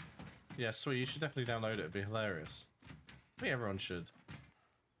 Yeah, sweet. You should definitely download it. It'd be hilarious. I think everyone should.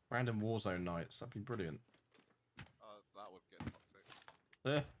 Random Warzone nights. That'd be brilliant. That would get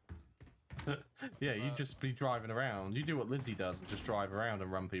toxic. Yeah, you'd just be driving around. You do what Lizzie does and just drive around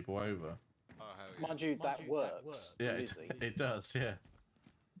and run people over. Oh, hell yeah. Mind you, that works. Yeah, Lizzie. it does, yeah.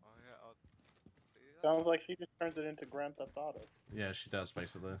 Oh, yeah, I'll... See, Sounds like she just turns it into Grand Theft Auto. Yeah, she does,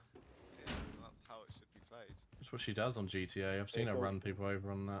 basically. yeah, that's how it should be played. That's what she does on GTA. I've seen her run people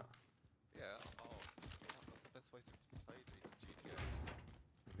over on that. Yeah, that's the best way to play GTA.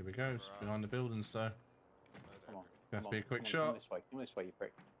 Here we go. It's behind the buildings, though. Come on. Has to be a quick Come shot. this way. Come this way, you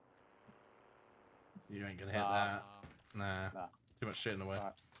prick. You ain't gonna hit that. Nah. Nah. Too much shit in the way.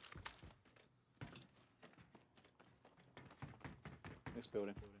 Alright. This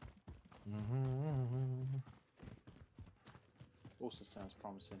building. Mm-hmm. Also sounds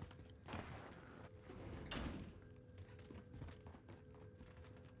promising.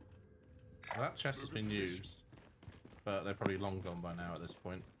 That chest has been used, but they're probably long gone by now at this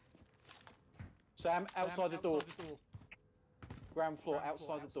point. Sam, outside the door. Ground floor,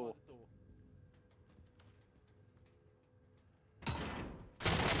 outside the door.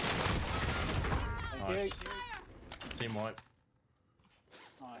 Thank Nice. you. Team wipe.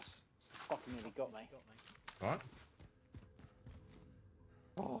 Nice. Fucking nearly got me. Right.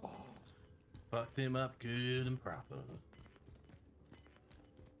 Oh. Fucked him up good and proper.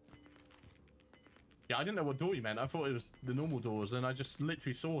 Yeah, I didn't know what door you meant. I thought it was the normal doors, and I just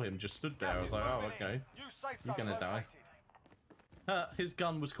literally saw him just stood there. I was like, oh, okay. You're gonna die. His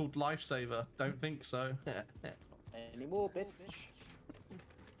gun was called Lifesaver. Don't think so. Any more, bitch?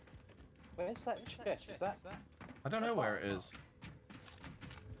 Where's that chest? Is that? I don't know where it is.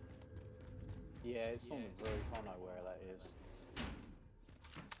 Yeah, it's on the roof. I know where that is.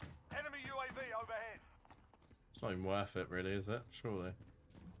 Enemy UAV overhead. It's not even worth it, really, is it? Surely.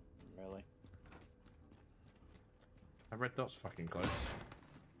 Really? That red dot's fucking close.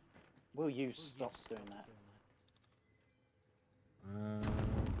 Will you stop doing that?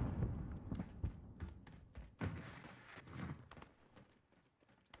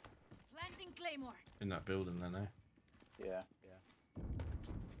 Planting Claymore. In that building, then, eh? Yeah.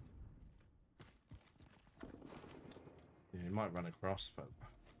 Yeah, he might run across, but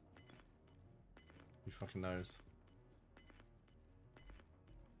who fucking knows?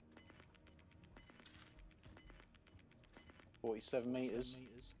 $47 meters.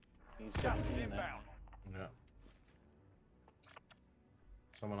 He's Gas is definitely in there. inbound. Yeah.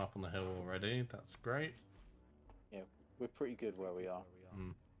 Someone up on the hill already. That's great. Yeah, we're pretty good where we are.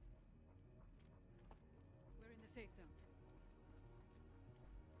 Mm. We're in the safe zone.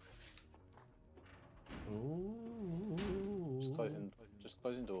 Ooh. Just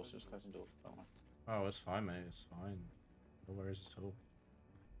closing doors. Just closing doors. Don't worry. Oh, it's fine, mate. It's fine. No worries at all.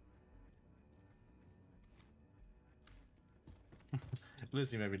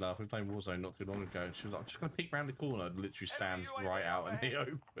 Lizzie made me laugh. We were playing Warzone not too long ago, and she was like, I'm just going to peek round the corner, and literally stands right out in the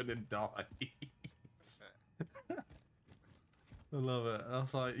open and dies. I love it. I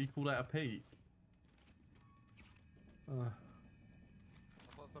was like, you call that a peek? That's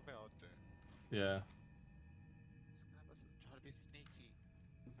not something I would do. Yeah. Just try to be sneaky.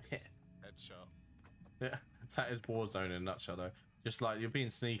 Yeah. Headshot. Yeah. That is Warzone in a nutshell, though. Just like, you're being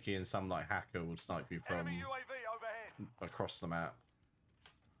sneaky and some, like, hacker would snipe you from Enemy UAV overhead. across the map.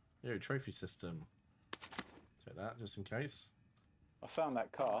 Yo, trophy system. Take that, just in case. I found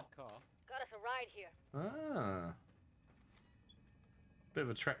that car. Got us a ride here. Ah. Bit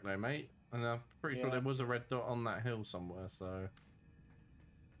of a trek though, mate. And I'm pretty sure Yeah. there was a red dot on that hill somewhere, so...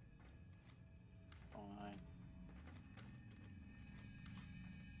 Fine.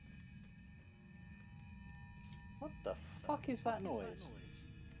 What the fuck is that noise?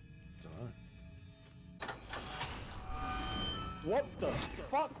 Dunno. What the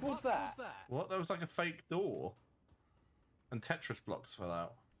fuck was that? What? That was like a fake door. And Tetris blocks fell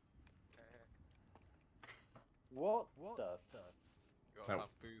out. What the? Got Oh.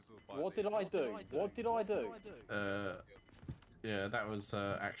 bamboozled by What the- did I do? What did I do? Yeah, that was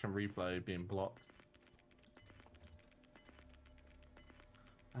action replay being blocked.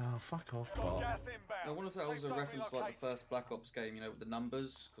 Oh, fuck off, Got bot. gas inbound. I wonder if that was Safe a zone reference to like relocated. the first Black Ops game, you know, with the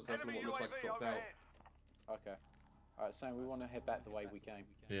numbers, because that's Enemy what looks like UAV dropped out. overhead. Okay. Alright, Sam, we want to head back the way we came.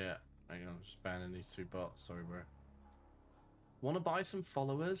 Yeah, hang on, just banning these two bots. Sorry, bro. Want to buy some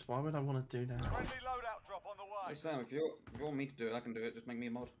followers? Why would I want to do that? Friendly loadout drop on the way. Hey Sam, if you want me to do it, I can do it. Just make me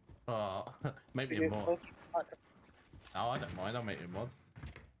a mod. Oh, make me a mod. Oh, I don't mind. I'll make you a mod.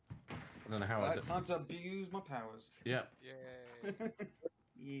 I don't know how I Alright, do. time to abuse my powers. Yep. Yay.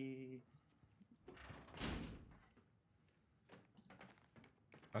 Yeah.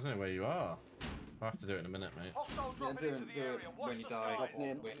 I don't know where you are. I'll have to do it in a minute, mate. Hostile Yeah, dropping do into it, the do it area. Watch when you the die, skies. or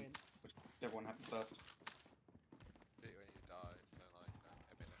when, whichever one happens first. Do it when you die, so like,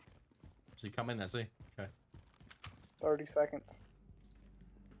 a minute. Has he come in, has he? Okay. 30 seconds.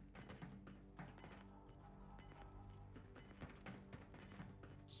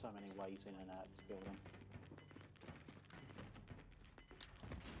 So many ways in and out of this building.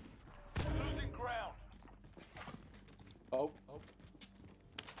 Losing ground. Oh.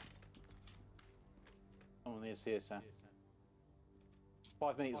 Someone is here, Sam.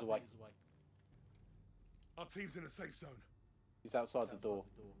 5 meters away. Our team's in a safe zone. He's outside the door.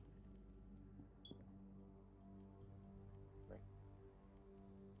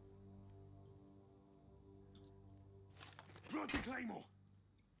 Bloody Claymore!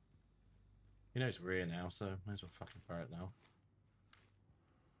 He knows we're here now, so might as well fucking fire it now.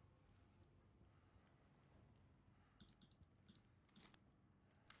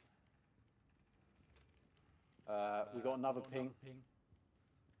 We got another ping.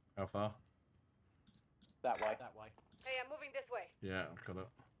 How far? That way. Hey, I'm moving this way. Yeah, I've got it.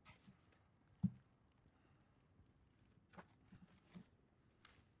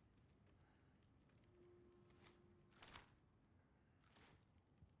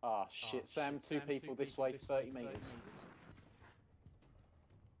 Ah, shit. Sam, two people this way, 30 meters.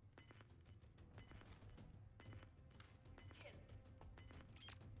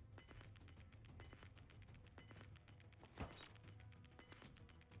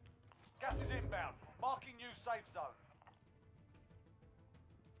 Gas is inbound. Marking new safe zone.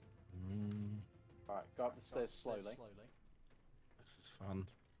 Alright, go up the stairs slowly. This is fun.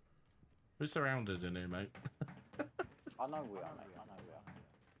 We're surrounded in here, mate. I know we are, mate. I know we are.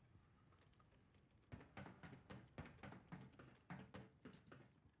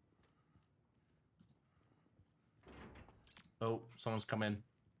 Oh, someone's come in.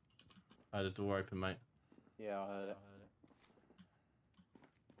 I had a door open, mate. Yeah, I heard it.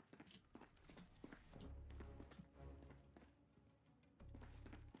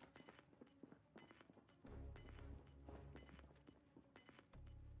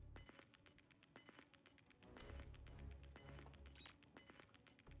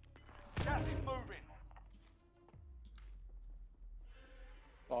 Gas is moving.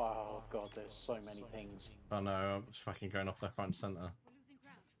 Oh god, there's so many pings. Oh no, I was fucking going off left, right, and centre. We're losing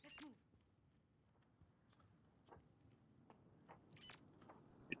ground. Let's move.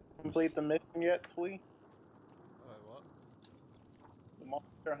 Complete the mission yet, Twee? What? The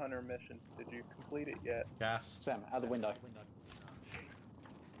Monster Hunter mission. Did you complete it yet? Gas. Sam, out the window. Your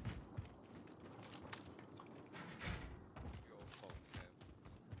fault, Kev.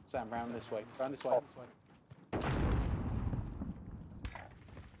 Sam, round this way. Round this way.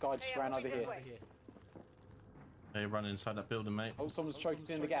 Guy just Hey, I'm ran over moving here. this way. They run inside that building, mate. Oh, someone's choking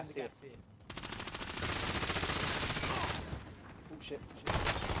in the gas here. Oh shit.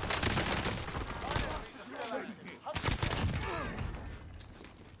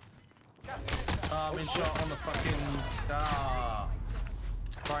 I'm in shot on the fucking... Ah!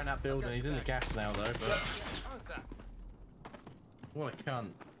 Right in that building. He's in the gas now, though, but... What a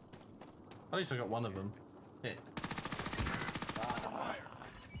cunt. At least I got one of them. Hit.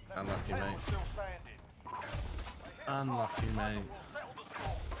 Unlucky, mate. Still standing. Unlucky, mate. We'll settle the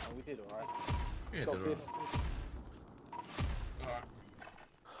score. Oh, we did alright. Yeah, Got did alright. fifth.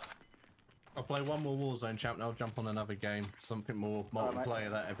 I'll play one more Warzone, champ, and I'll jump on another game. Something more Alright, multiplayer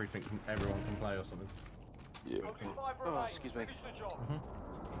that everyone can play or something. Only 5 remain. excuse me. Finish the job.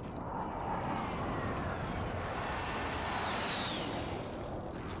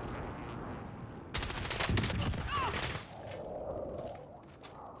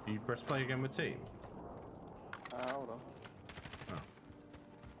 You press play again with team? Hold on. Oh.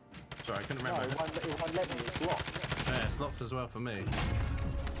 Sorry, I couldn't No, remember. it won't let me, it's locked. Yeah, it's locked as well for me.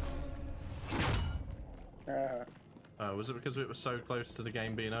 Was it because it was so close to the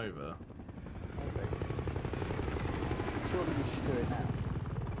game being over? Okay. Surely we should do it now.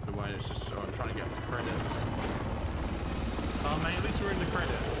 The way it's just, I'm trying to get the credits. Oh mate, at least we're in the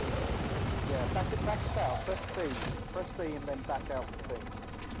credits. Yeah, back us out. Press B and then back out the team.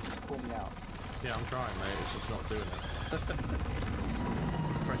 Pull me out. Yeah, I'm trying, mate. It's just not doing it.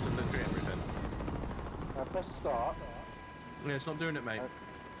 Pressing literally everything. Press start. Yeah, it's not doing it, mate.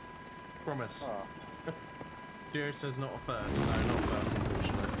 Promise. Oh. Geo says not a first. No, not first,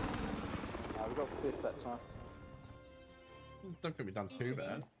 unfortunately. No, we got fifth that time. Don't think we've done too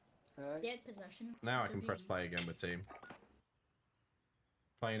bad. Get possession. Now I can press play again with team.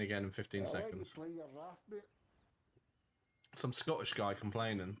 Playing again in 15 seconds. Some Scottish guy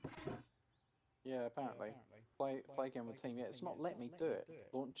complaining. Yeah, apparently. Play again with team. Yeah, it's not letting me do it.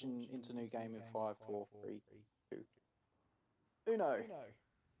 Launching into new game in 5, 4, 3, 2. Uno.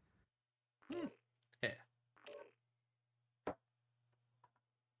 Yeah.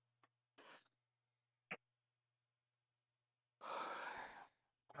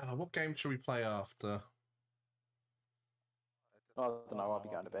 What game should we play after? I don't know, I'll be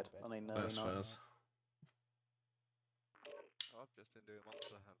going to bed. I mean, First. I've just been doing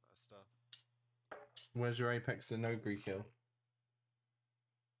Monster Hunter stuff. Where's your Apex and Ogre kill?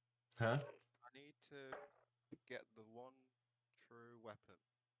 Huh? I need to get the one true weapon.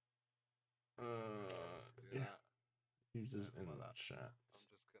 Do that. Users Yeah, in like that. chat. I'm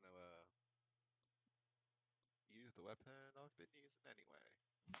just gonna use the weapon I've been using anyway.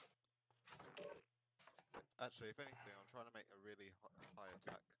 Actually, if anything, I'm trying to make a really high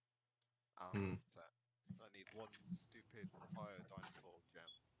attack set. I need one stupid fire dinosaur gem.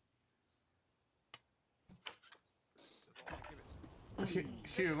 Just give it to me.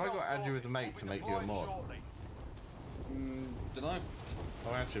 Hugh, have I got to add you as a mate to make you a mod? Dunno.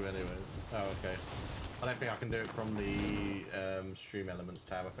 I'll add you anyways. Oh, okay. I don't think I can do it from the stream elements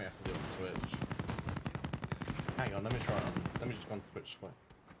tab. I think I have to do it on Twitch. Hang on, let me try it on. Let me just go on Twitch.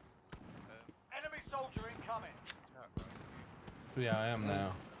 Enemy soldier incoming. Yeah, I am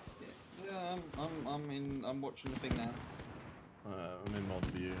now. Yeah, I'm watching the thing now. I'm in mod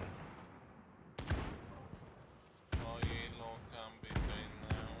view. Oh, you lot can be seen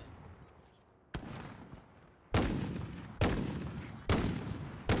now.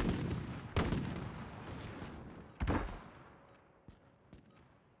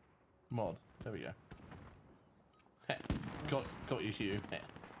 Mod. There we go. Heh. Got you, Hugh. Heh.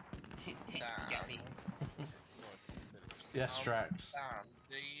 Yes, Strax. Sam,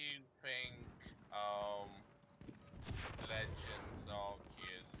 do you think Legends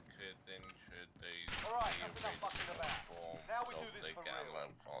Arceus could introduce Alright, the that's enough fucking original about. form Now we of do this the for real. Gallo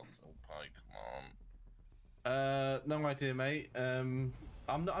fossil Pokemon? No idea, mate. I'm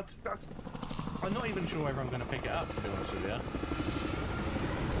not even sure whether I'm going to pick it up, to be honest with you.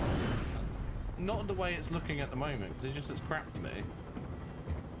 Not the way it's looking at the moment, because it just looks crap to me.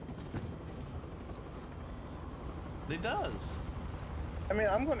 It does. I mean,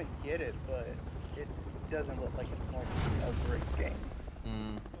 I'm gonna get it, but it doesn't look like it's going to be a great game.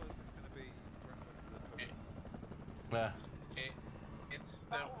 Yeah. It's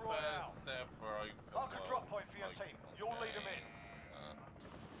the first ever open Mark a drop point for your team. You'll lead them in.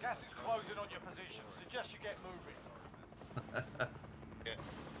 Gas is closing on your position. Suggest you get moving.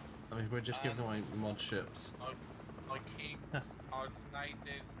 I mean, we're just giving away mod ships. I'd say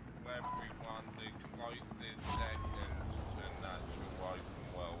this to everyone, the closest second to a natural open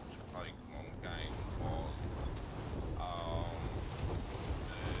world Pokemon game was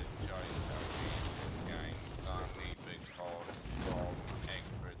the Johto games, only because from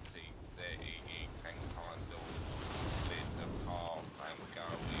Equity City you can kind of split apart and go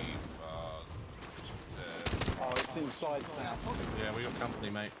either to... Oh, it's inside now. Yeah, we got company,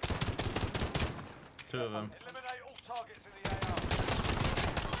 mate. Two of them. Eliminate all targets in the AR.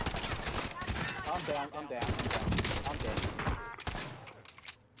 I'm down. I'm dead.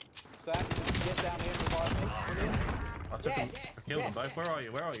 Sam, get down here and revive me. I took them. I killed them both. Where are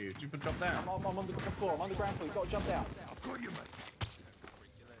you? Where are you? Did you jump down? I'm on the floor. I'm on the ground floor. You've got to jump down. I've got you,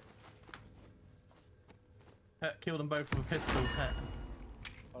 mate. Killed them both with a pistol.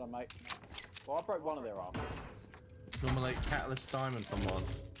 Hold on, mate. Well, I broke one of their arms. Nominate Catalyst Diamond for mod.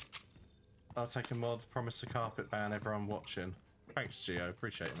 I'll take a mod. Promise to carpet ban everyone watching. Thanks, Geo.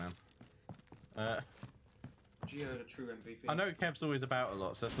 Appreciate it, man. Geo, the true MVP. I know Kev's always about a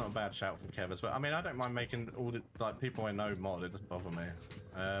lot, so that's not a bad shout from Kev as well. I mean, I don't mind making all the people I know mod. It doesn't bother me.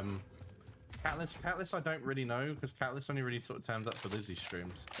 Catalyst, I don't really know because Catalyst only really sort of turns up for Lizzie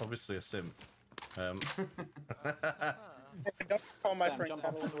streams. Obviously a simp. Don't call my Sam, friend jump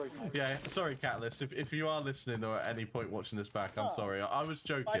on the roof, mate. Yeah, sorry, Catalyst. If you are listening or at any point watching this back, I'm sorry. I was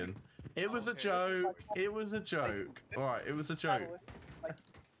joking. It was a joke. It was a joke. All right, it was a joke.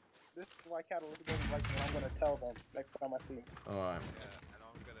 This is why Catalyst doesn't like me. I'm gonna tell them next time I see them. All right. Yeah, and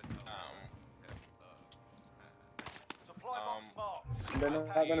I'm gonna tell Supply box marked. They're not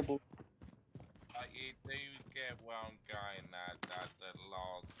gonna believe. You do get where I'm going at the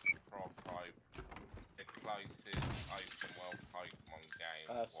last the closest open world Pokemon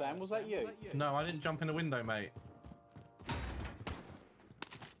game. Sam, was that you? No, I didn't jump in the window, mate.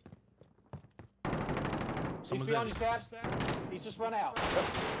 He's Someone's behind in. you, Sam. He's just run out.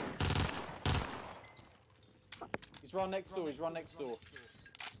 He's run next door.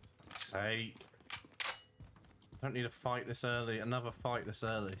 Sake. Don't need a fight this early. Another fight this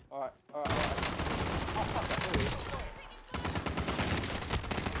early. Alright. Oh, fuck, there he is.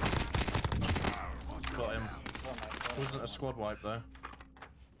 Got him. Oh, mate. Wasn't a squad wipe though.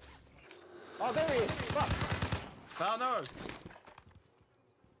 Oh, there he is! Fuck! Oh no!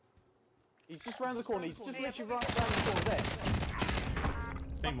 He's just round the corner. He's just literally round the corner there.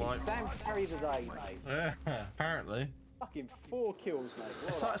 Team wipe. Sam carries the day, mate. Yeah, apparently. Fucking 4 kills, mate.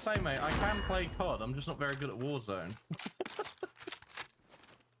 It's like I say, mate, I can play COD, I'm just not very good at Warzone.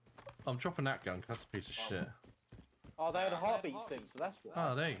 I'm dropping that gun, 'cause that's a piece of shit. Oh, they had a heartbeat sensor, that's what.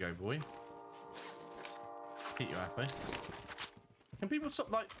 Oh, there you go, boy. Keep you happy. Can people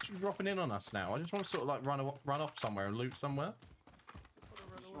stop, like, dropping in on us now? I just want to sort of, like, run off somewhere and loot somewhere.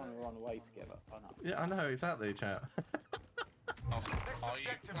 Just trying to run away together. I know. Yeah, I know, exactly, chat. Are you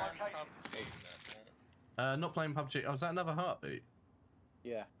playing PUBG then? Not playing PUBG. Oh, is that another heartbeat?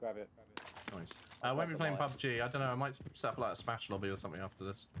 Yeah, grab it. Nice. I won't be playing PUBG. I don't know. I might set up like a Smash lobby or something after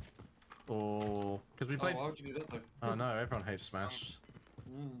this. Or because we played. Oh, why would you do that though? Oh no, everyone hates Smash.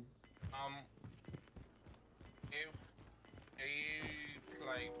 If you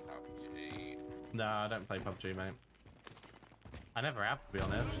play PUBG, No, I don't play PUBG, mate. I never have, to be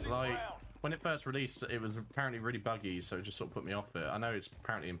honest. Like when it first released, it was apparently really buggy, so it just sort of put me off it. I know it's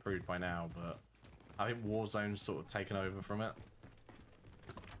apparently improved by now, but I think Warzone's sort of taken over from it.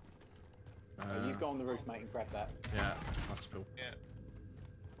 You go on the roof, mate, and grab that. Yeah, that's cool. yeah.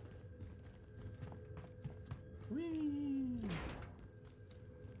 Whee!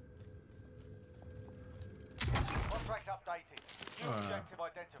 Contract updated. New objective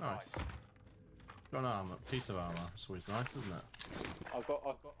identified. Nice. Got an armor, piece of armor. It's always nice, isn't it?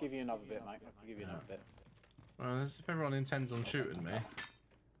 I'll give you another bit, mate. I'll give you another bit. Well, this if everyone intends on shooting me.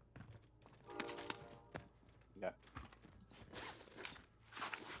 Yeah.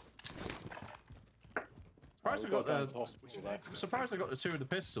 Surprised I got the. surprised I got the two of the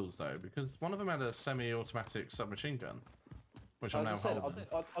pistols though, because one of them had a semi-automatic submachine gun, which I'm now As I said, holding.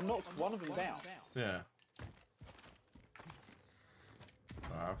 I knocked one of them down. Yeah.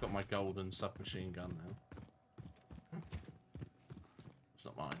 Alright, I've got my golden submachine gun now. It's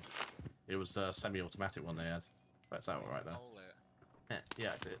not mine. It was the semi-automatic one they had. That's out right there. Stole it. Yeah,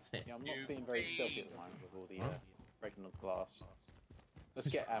 I did. Yeah, I'm not being very stealthy at the moment with all the breaking of glass. Let's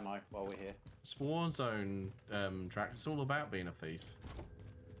get ammo while we're here. It's Warzone, Drax. It's all about being a thief.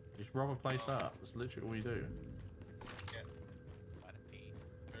 You just rob a place up. That's literally all you do.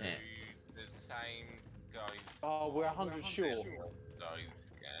 Yeah. The same guys. Oh, we're 100 short. Guys,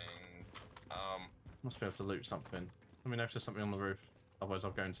 gang. Must be able to loot something. Let me know if there's something on the roof. Otherwise,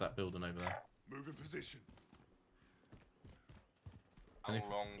 I'll go into that building over there. Move in position. How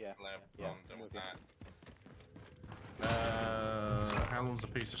Anything- long's Yeah, left yeah, on the we're good. map? How long's a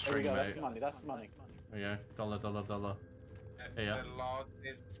piece of There we string, go, that's mate? the money, that's the money. There you go. Dollar, dollar, dollar. Yeah. The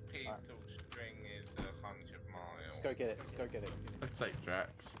largest piece of string is 100 miles. Let's go get it, let's go get it. Let's take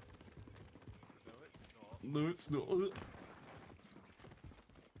Drax. No, it's not. No, it's not.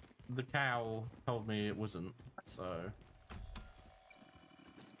 The cow told me it wasn't, so.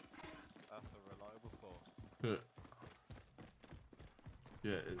 That's a reliable source. Good.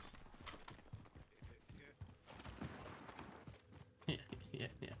 Yeah, it is. Yeah,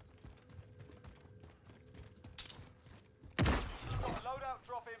 yeah. Loadout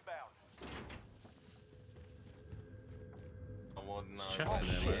drop inbound. I wouldn't know. It's chest in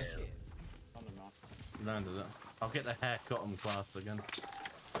there, mate. I don't know. Landed it. I'll get the haircut on class again.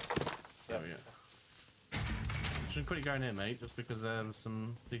 There we go. Shouldn't quit going in, mate, just because there was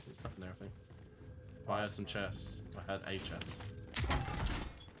some decent stuff in there, I think. Oh, I had some chests. I had a chest.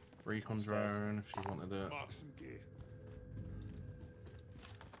 Recon drone, if you wanted it. Mark some gear.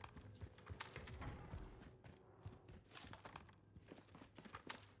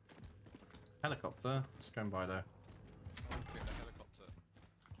 Helicopter. Let's go and buy there. Pick the helicopter.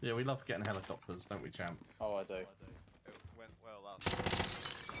 Yeah, we love getting helicopters, don't we, champ? Oh, I do. It went well last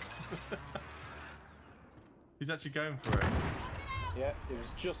He's actually going for it. Yeah, it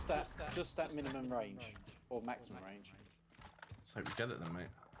was just that minimum range. Or maximum range. Let's hope we get it then,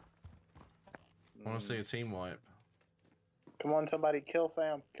 mate. I want to see a team wipe. Come on, somebody, kill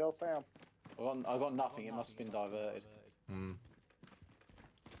Sam. Kill Sam. I got nothing, it must have been diverted. Hmm.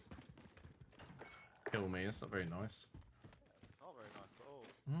 Kill me, that's not very nice. It's not very nice at all.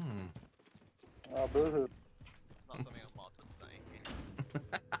 Hmm. Oh, boo-hoo. Not something a mod would say.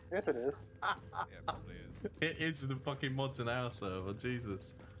 Yes, it is. Yeah, it probably is. It is the fucking mods in our server,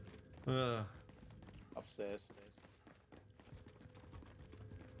 Jesus. Upstairs.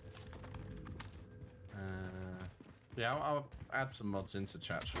 Yeah, I'll add some mods into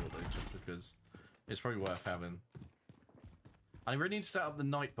chat shortly, just because it's probably worth having. I really need to set up the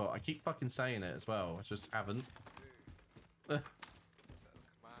Nightbot. I keep fucking saying it as well. I just haven't. Set the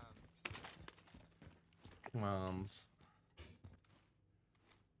commands. Commands.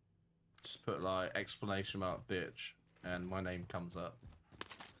 Just put like exclamation mark bitch, and my name comes up.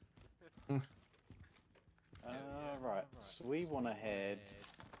 Right, so we want to head.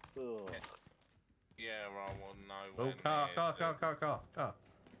 Ugh. Yeah, I wouldn't know. Oh, when car.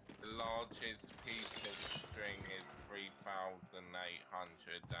 The largest piece of string is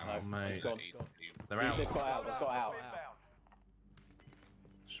 3,800. Oh, mate. It's gone. They're out. They've got out, they've got out. Inbound.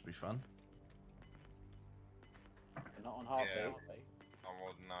 Should be fun. They're not on heartbeat. Yeah. I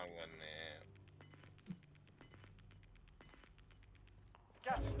wouldn't know when they're...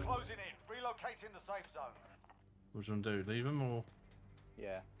 Gas is closing in. Relocating the safe zone. What do you want to do? Leave them or?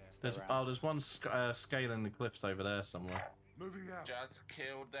 Yeah, just there's one scaling the cliffs over there somewhere. Moving out. Just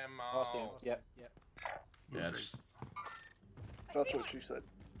kill them Oh, I see him. all. Yep. Yeah, just That's what she said.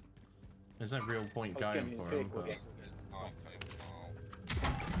 there's no real point I was going getting his for him. vehicle. But...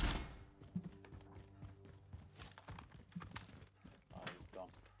 Oh, he's gone.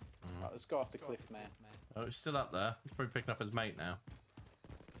 Right, let's go off the cliff, man. Oh, he's still up there. He's probably picking up his mate now.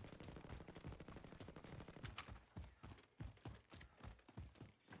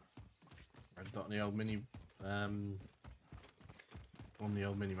 Red dot on the old mini, on the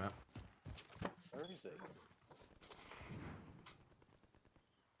old mini map. Where is he?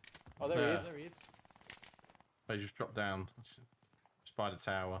 Oh, there he is. Oh, he just dropped down. Just by the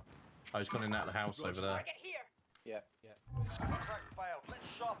tower. Oh, he's gone in and out of the house over there. Target here. Yep. Contract failed. Let's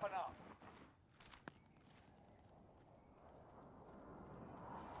sharpen up.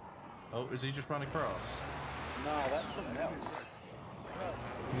 Oh, is he just run across? No, that's something else.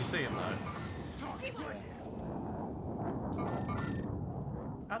 Can you see him though?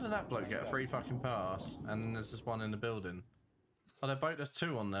 How did that bloke get a free fucking pass? And there's just one in the building. Oh, there's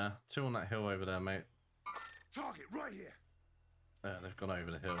two on there. Two on that hill over there, mate. Target right here. Yeah, they've gone over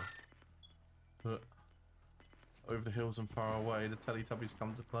the hill. But over the hills and far away, the Teletubbies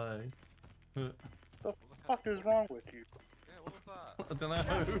come to play. The fuck is wrong with you? Yeah, what was that? I don't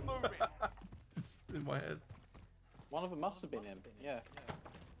know. It's in my head. One of them must have been him. Yeah.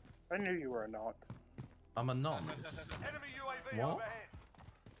 I knew you were a nonce. I'm a nonce. Enemy UAV What? overhead.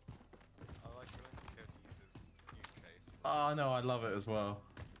 I like when Cody uses new case. Oh, no, I love it as well.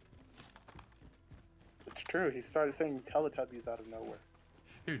 It's true, he started saying Teletubbies out of nowhere.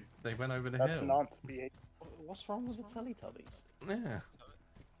 Dude, they went over the That's hill. nonce behavior. What's wrong with the Teletubbies? Yeah.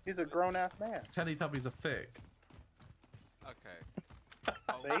 He's a grown-ass man. Teletubbies are thick. Okay.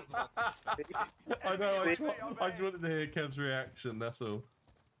 Oh, what was that? I know, I just wanted to hear Kev's reaction, that's all.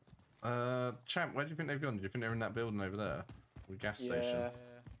 Champ, where do you think they've gone? Do you think they're in that building over there? The gas station? Yeah.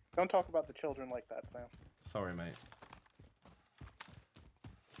 Don't talk about the children like that, Sam. Sorry, mate.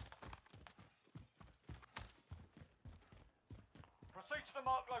 Proceed to the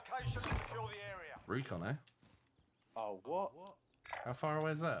marked location and secure the area. Recon, eh? Oh, what? How far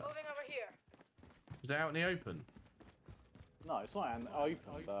away is that? Moving over here. Is it out in the open? No, it's not an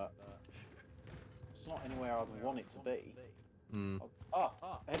open, but it's not anywhere I'd want it to be. Hmm. Ah,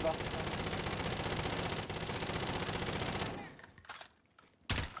 headbutt.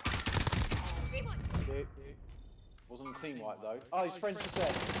 Wasn't a team wipe though. Oh, his friend's just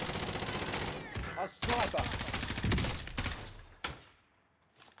there. A sniper.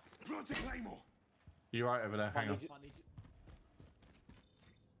 Planting Claymore. You right over there? Hang on.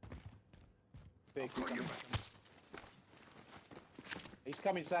 Big, he's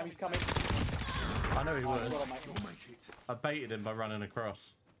coming, Sam. He's coming. I know he was. Well, mate. I baited him by running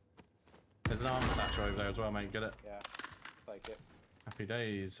across. There's an armor satchel over there as well, mate. Get it? Yeah, take it. Happy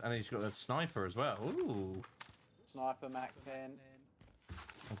days. And he's got a sniper as well. Ooh. Sniper, Mac 10.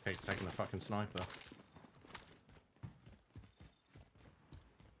 Okay, taking the fucking sniper.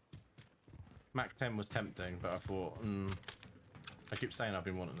 Mac 10 was tempting, but I thought, I keep saying I've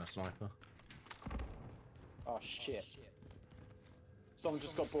been wanting a sniper. Oh shit. Someone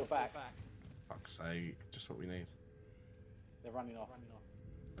just got brought back. Fuck's sake, just what we need. They're running off.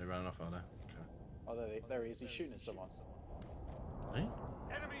 They ran off, are they? Okay. Oh, there he is. He's shooting at someone. Hey?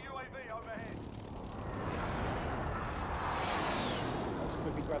 Enemy UAV overhead. Let's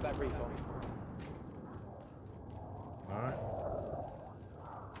quickly grab that recon. Alright.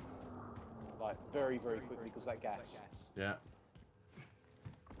 Like, very, very quickly, because that gas. Yeah.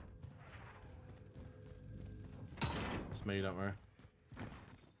 It's me, don't worry.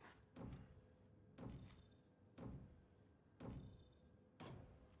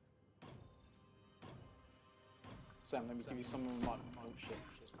 Sam, let me give you some of my... Oh shit.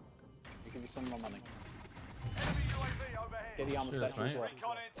 Let me give you some of my money. Enemy UAV overhead. Get the armor Cheers, satchel as mate. well.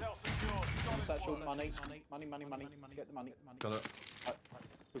 Recon intel secured. Armor Solid satchel, work. money. Get the money. Got it.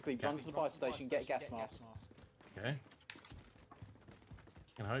 Quickly, run to the fire station, get a gas mask. Okay.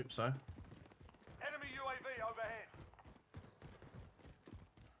 Can hope so. Enemy UAV overhead.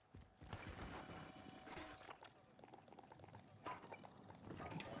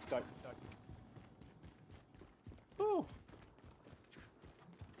 Let's go. Ooh.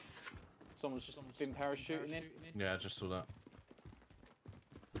 Someone's just been parachuting in. Yeah, I just saw that.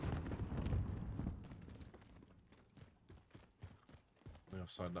 The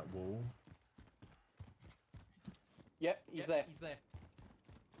offside that wall. Yep, he's there.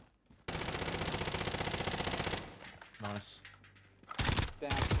 Nice.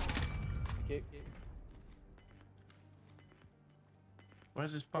 Down. Thank you.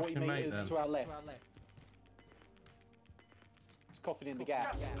 Where's his 40 fucking mate meters then? to our left. He's coughing in the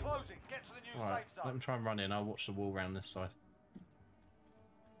gas. Gas is closing. Get to the new Alright, safe let zone. him try and run in. I'll watch the wall round this side.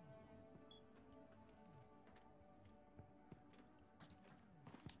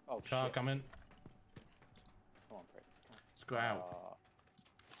 Oh, Car shit. coming. Come on, prick. Let's go out.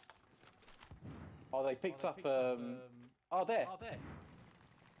 Oh, they picked up, Oh, there.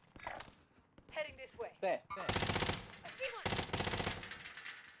 Heading this way. There. I see one.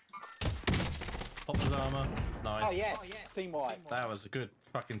 Pop his armour. Nice. Oh, yes. Team white. That was a good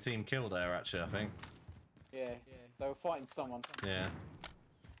fucking team kill there, actually, I think. Yeah. They were fighting someone. Yeah.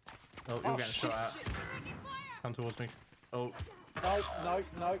 Oh, you're Oh, getting shit. shot at. Come towards me. Oh, No.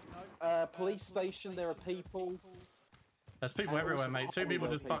 Police station, there are people. there's people And everywhere, also mate. Two people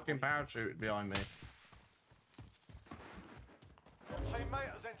just people. fucking parachuted behind me. Your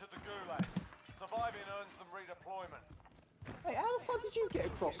teammate has entered the gulag. Surviving earns them redeployment. Hey, how the fuck did you get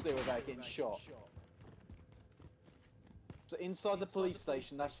across there without getting shot? So inside the police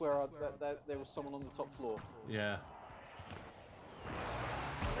station, that's where there was someone on the top floor. Yeah.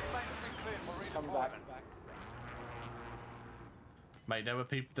 Teammate's been cleared for Come back. redeployment. Mate, there are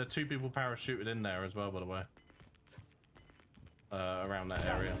two people parachuted in there as well, by the way. Around that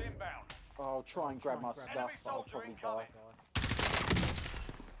Gas area. is inbound. I'll try and grab my Enemy stuff, but I'll soldier probably incoming. die.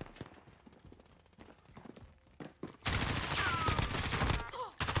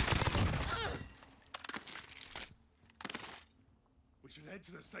 We should head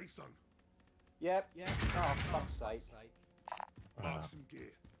to the safe zone. Yep. Oh, fuck's sake. Mark some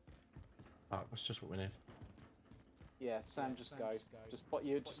gear. Fuck, that's just what we need. Yeah, Sam, just go.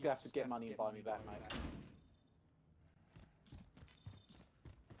 You're just gonna have to get money and buy me back, mate.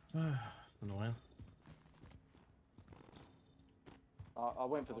 It's annoying. I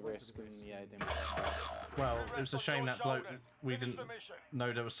went for the risk and yeah, it didn't work. Well, it was a shame that bloke, we Finish didn't the mission.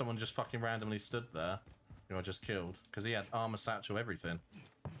 know there was someone just fucking randomly stood there, who I just killed, because he had armor, satchel, everything.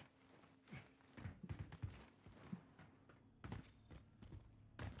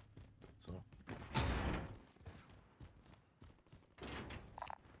 So,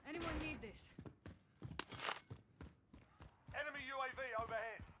 Anyone need this? Enemy UAV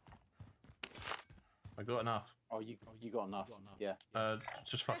overhead. I got enough. Oh, you got enough. Yeah.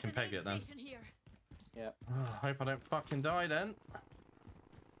 Just fucking There's peg an it then. aid station here. Yeah. I hope I don't fucking die then.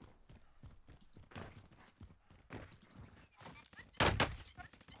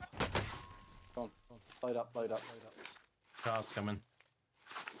 Come on. Load up. Car's coming.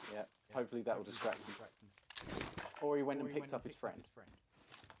 Yeah. Hopefully that will distract him. Or he went and picked up his friend.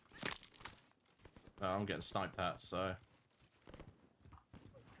 Oh, I'm getting sniped at, so...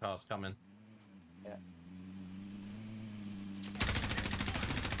 Car's coming. Yeah.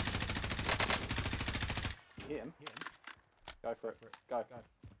 Hit him. Go for it. Go.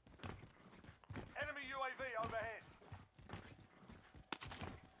 Enemy UAV overhead.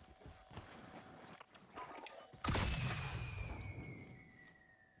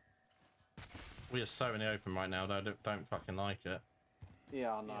 We are so in the open right now, though. I don't fucking like it.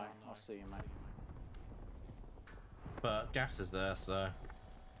 Yeah, I know. I see you, mate. But gas is there, so...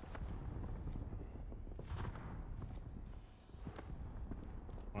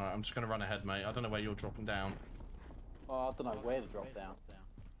 Alright, I'm just gonna run ahead, mate. I don't know where you're dropping down. Oh, I don't know where to drop down.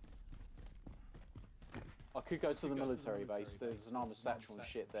 I could go to the military base. There's an armor satchel and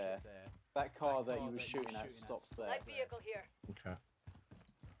shit there. That car that you were shooting at stops there. Light vehicle here. Okay.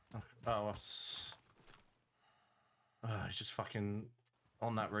 Oh, he's just fucking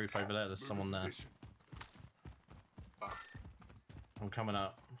on that roof over there. There's someone there. Position. I'm coming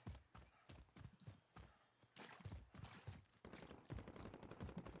up.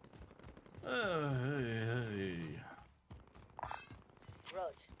 Hey.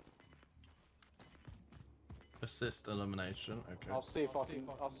 Road. Assist elimination. Okay. I'll see if I can.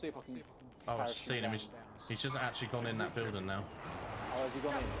 Oh, I've just seen him. He's just actually gone in that building now. Oh, has he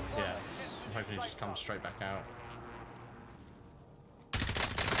gone in? Yeah. I'm hoping he just comes straight back out.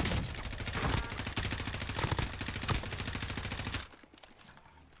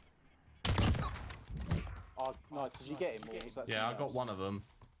 Oh, nice. Did you get him, or was that Yeah, I someone got else? one of them.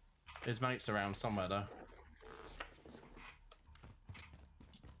 His mate's around somewhere though.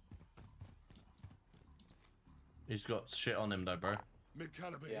 He's got shit on him though, bro. Mid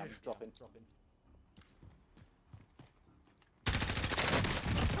caliber Yeah, I'm here. just dropping.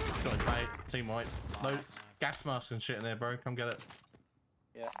 Got his mate. Team white. No gas mask and shit in there, bro. Come get it.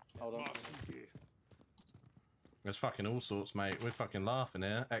 Yeah, hold on. Mark some gear. There's fucking all sorts, mate. We're fucking laughing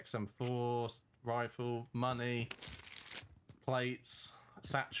here. XM4, rifle, money, plates,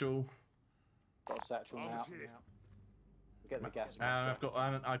 satchel. Got a satchel now. Armor's here. Get the gas And I've mask. got.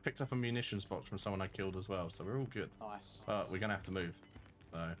 I picked up a munitions box from someone I killed as well, so we're all good. Nice. But we're gonna have to move.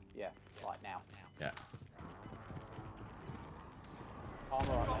 So. Yeah, right now. Yeah. I'm right,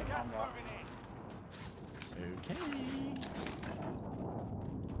 Got mate. gas I'm right. moving in. Okay.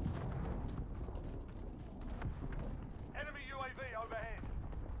 Enemy UAV overhead.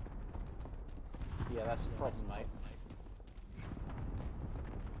 Yeah, that's the problem, mate.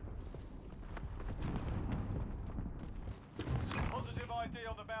 Positive ID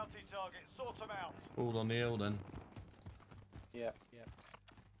on the bounty target. Sort them out. All on the hill then. Yeah.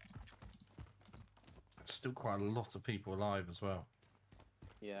 Still quite a lot of people alive as well.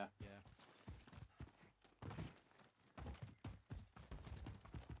 Yeah.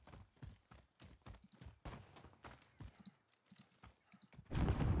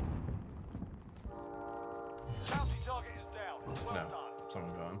 Bounty target is down. Well No, done.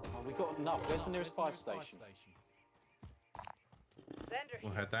 someone got him. Oh, we got enough. Where's the nearest fire station? Vendor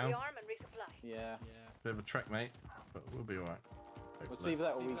We'll here. head down. Rearm and resupply. Yeah. Bit of a trek, mate, but we'll be alright. Well, it's either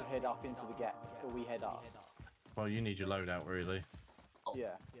that or we head up into the gap, or we head up. Well, you need your loadout, really. Yeah.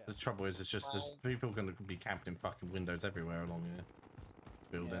 The trouble is, it's just there's people going to be camping fucking windows everywhere along here.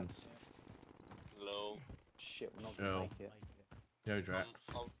 Buildings. Hello. Shit, we're not Yo. gonna make it. Yo, Drax.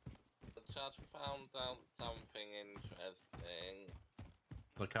 I just found out something interesting.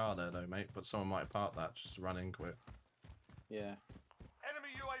 The car there, though, mate, but someone might park that just to run in quick. Yeah.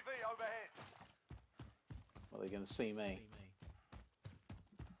 Enemy UAV overhead. Well, they're gonna see me.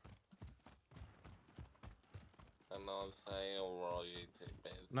 And I'll say, alright, it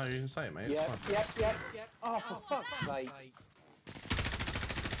is. No, you can say it, mate. It's Yep, fine. yep. Oh, for fuck's sake.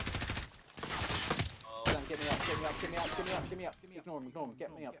 Sam, get me up, get me up, get me up, get me up, get me up. Ignore him,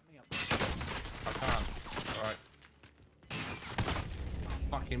 get me up. I can't. Alright.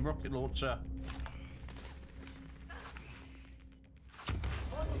 Fucking rocket launcher.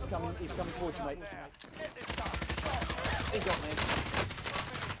 He's coming towards you, mate. Get this done. He got me.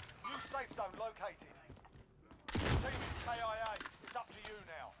 New safe zone located. Team is KIA. It's up to you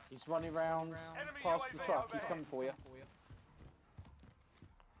now. He's running round past the truck. He's coming for you.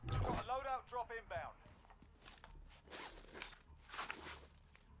 Got a loadout drop inbound.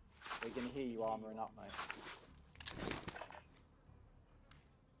 They're gonna hear you armouring up, mate.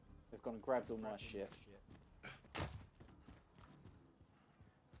 They've gone and grabbed all my shit.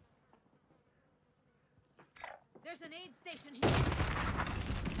 There's an aid station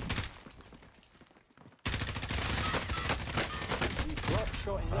here. You got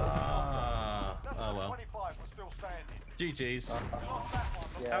shot in the That's oh well. 25 was still standing. GG's. Lost that one.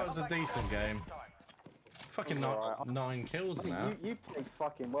 but Yeah. That was a decent game. Fucking Alright. 9 kills now. You played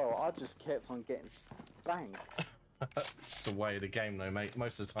fucking well. I just kept on getting spanked. It's the way of the game, though, mate.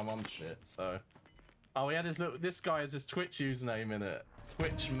 Most of the time I'm shit, so. Oh, he had his little. This guy has his Twitch username in it.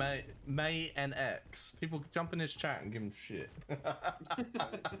 Twitch May NX. People jump in his chat and give him shit.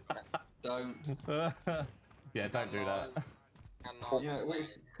 Don't. Yeah, don't do that. Yeah, wait,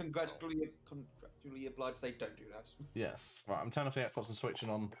 congratulatory obliged to say don't do that. Yes. Right, I'm turning off the Xbox and switching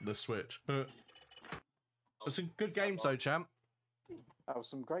on the Switch. It's a good game, so champ. That was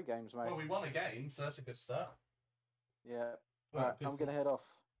some great games, mate. Well, we won a game, so that's a good start. Yeah. Well, Right, good I'm for- gonna head off.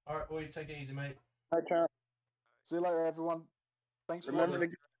 All right, boy, take it easy, mate. Hi, champ. See you later, everyone. Thanks for Remember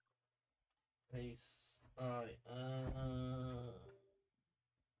watching. to Peace. Alright,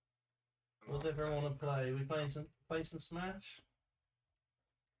 what does everyone want to play? We playing some Smash?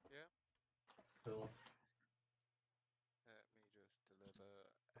 Yeah. Cool. Let me just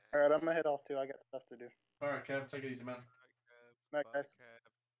deliver. Alright, I'm gonna head off too. I got stuff to do. Alright, Kev, take it easy, man. Night, guys.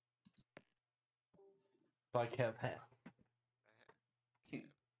 Bye, Kev.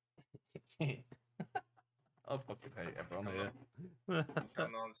 I fucking hate everyone here. Can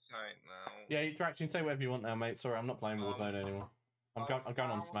I say it now? Yeah, you can actually say whatever you want now, mate. Sorry, I'm not playing Warzone anymore. I'm going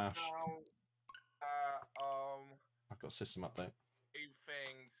on Smash. I've got a system update. Two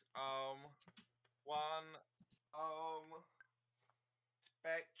things. One,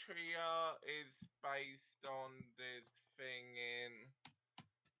 Spectria is based on this thing in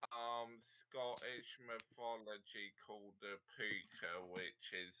Scottish mythology called the Puka, which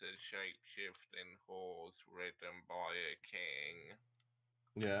is a shape-shifting horse ridden by a king.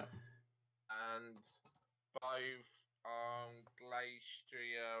 Yeah. And both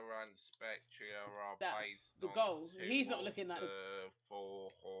Glacier and Spectria are based the on goal. two He's not of looking at the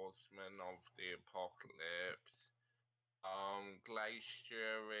four horsemen of the apocalypse.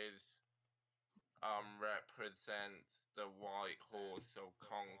 Glacier is represents the white horse of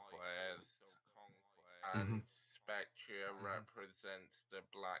conquest, and Spectria represents the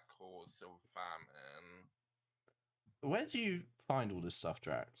black horse of famine. Where do you find all this stuff,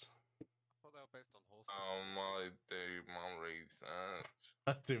 Drax? I thought they were based on horses. I do my research.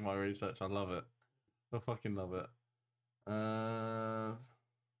 I do my research. I love it. I fucking love it.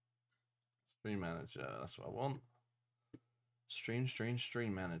 Stream manager. That's what I want. Stream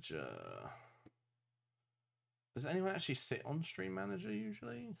manager. Does anyone actually sit on stream manager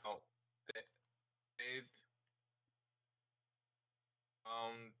usually? Oh,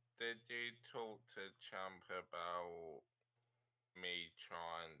 did you talk to Champ about me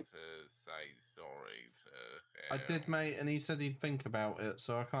trying to say sorry to him? I did, mate, and he said he'd think about it,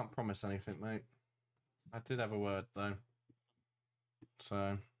 so I can't promise anything, mate. I did have a word, though.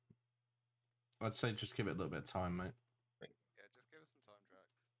 So, I'd say just give it a little bit of time, mate. Yeah, just give us some time, Drax.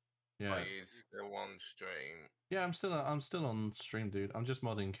 Yeah. Are you still on stream? Yeah, I'm still on stream, dude. I'm just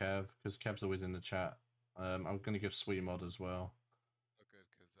modding Kev, because Kev's always in the chat. I'm going to give Sweet mod as well. Oh, good,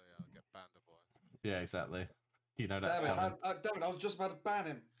 because they get banned otherwise. Yeah, exactly. You know that's damn coming. Damn it, I was just about to ban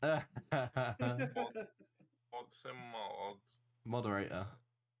him. What's a mod? Moderator.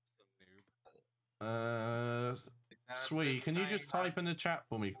 Some noob. Sweet, can you just type in the chat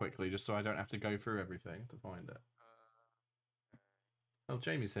for me quickly, just so I don't have to go through everything to find it? Oh,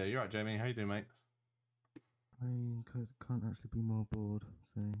 Jamie's here. You're right, Jamie. How you doing, mate? I can't actually be more bored,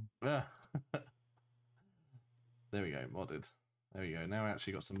 so... There we go, modded. There we go. Now I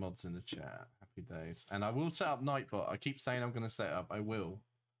actually got some mods in the chat. Happy days. And I will set up Nightbot. I keep saying I'm going to set up. I will.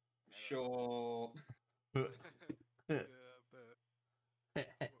 Sure. Yeah, but won't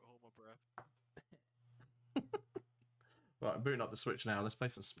hold my breath. Right, I'm booting up the Switch now. Let's play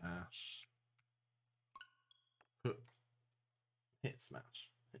some Smash. Hit Smash.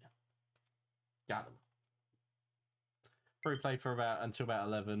 Yeah. Got him. Probably play for until about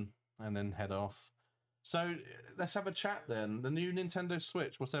 11 and then head off. So let's have a chat then. The new Nintendo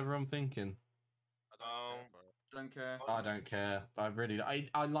Switch. What's everyone thinking? Don't care. I don't care.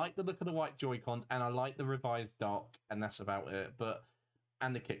 I like the look of the white Joy-Cons and I like the revised dock, and that's about it.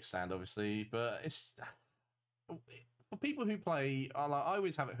 And the kickstand, obviously. But it's for people who play. I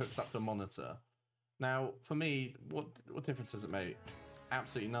always have it hooked up to a monitor. Now, for me, what difference does it make?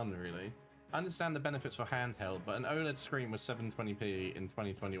 Absolutely none, really. I understand the benefits for handheld, but an OLED screen with 720p in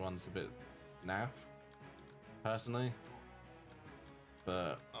 2021 is a bit naff, personally.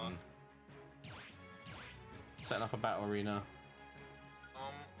 But setting up a battle arena.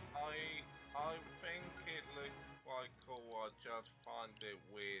 I think it looks quite cool. I just find it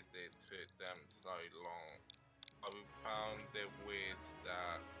weird it took them so long. I found it weird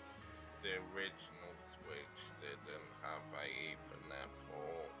that the original Switch didn't have a Ethernet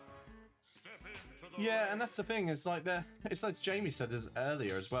port. Yeah, and that's the thing. It's like Jamie said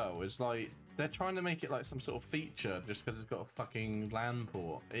earlier as well. It's like they're trying to make it like some sort of feature just because it's got a fucking LAN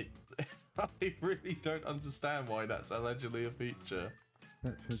port. I really don't understand why that's allegedly a feature.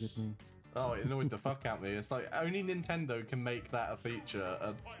 That triggered me. Oh, it annoyed the fuck out of me. It's like only Nintendo can make that a feature,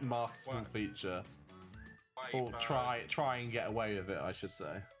 a marketing feature, or try and get away with it. I should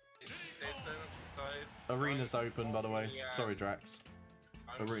say. Arena's open, by the way. Sorry, Drax.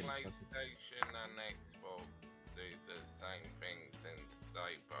 Arena's open. PlayStation and Xbox do the same thing since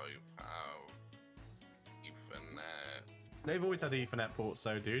they both have Ethernet. They've always had Ethernet ports,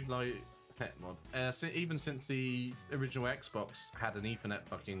 though, dude. Like, heck, mod. Even since the original Xbox had an Ethernet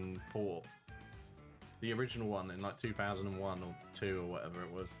fucking port. The original one in like 2001 or 2 or whatever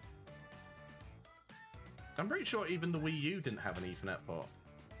it was. I'm pretty sure even the Wii U didn't have an Ethernet port,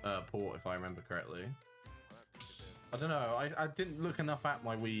 if I remember correctly. I don't know. I didn't look enough at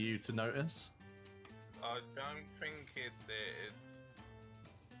my Wii U to notice. I don't think it did.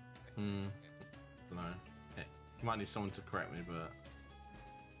 Don't know. You might need someone to correct me, but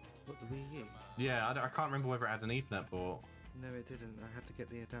What, the Wii U? yeah, I can't remember whether it had an Ethernet port. No, it didn't. I had to get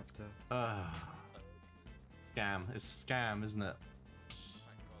the adapter. Scam. It's a scam, isn't it?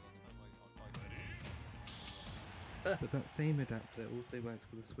 But that same adapter also works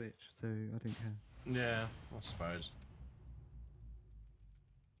for the Switch, so I don't care. Yeah, I suppose.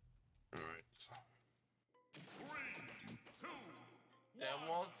 Alright. There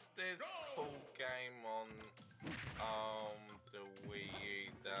was this cool game on the Wii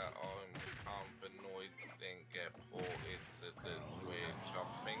U that I'm kind of annoyed didn't get ported to the Switch. I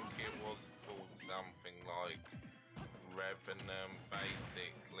think it was called something like Revenant.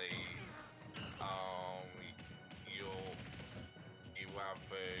 Basically, you have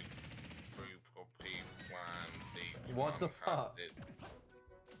a group of people and each What the one has fuck? its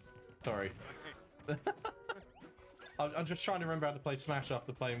Sorry. I'm just trying to remember how to play Smash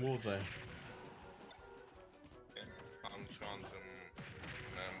after playing Warzone. I'm trying to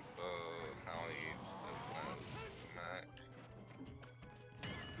remember how I used to play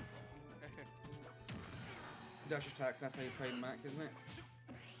dash attack. That's how you play Mac, isn't it?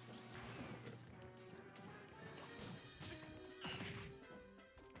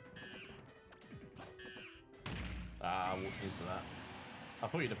 Ah, I walked into that. I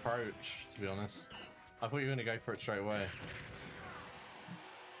thought you'd approach, to be honest. I thought you were going to go for it straight away.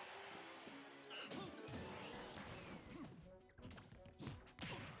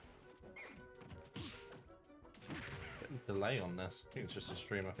 Getting a delay on this. I think it's just a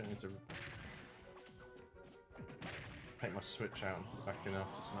stream. I think I need to take my Switch out and put it back in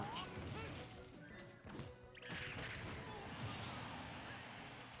after this match.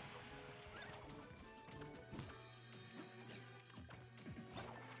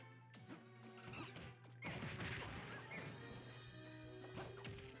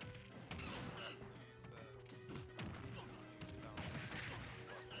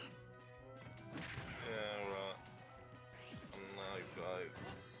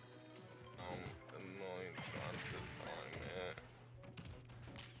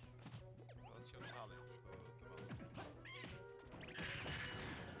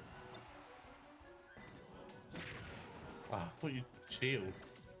 Ah, I thought you'd shield.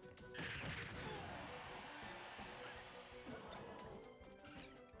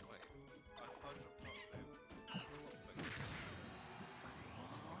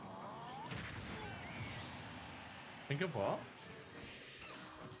 Think of what?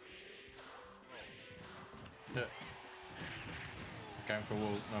 Yeah. Going for a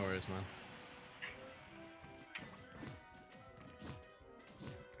wall. No worries, man.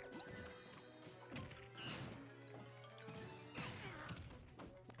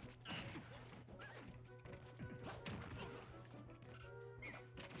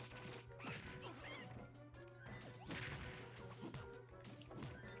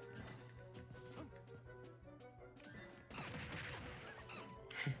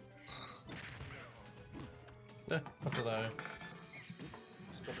 I don't know.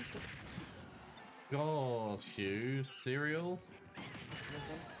 God, Hugh, cereal? Yes,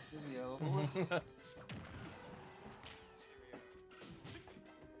 I'm cereal.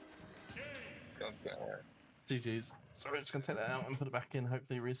 GG's. Sorry, I'm just gonna take that out and put it back in.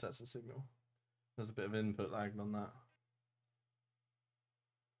 Hopefully it resets the signal. There's a bit of input lag on that.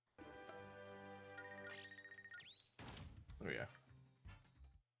 There we go.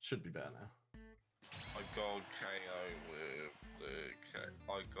 Should be better now. I got KO with the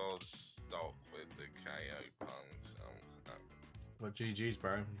I got stopped with the KO punch. Well, GG's,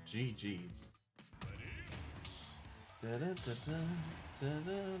 bro. GG's.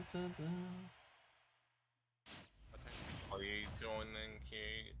 Are you joining, Q?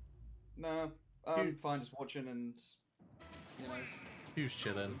 No, I'm fine just watching and, you know... Who's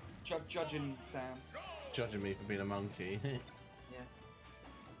chilling? Judging Sam. Judging me for being a monkey. Yeah.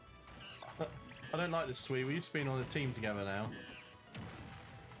 I don't like this, Sweet. We've just been on a team together now.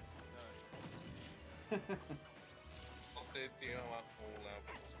 What did you have all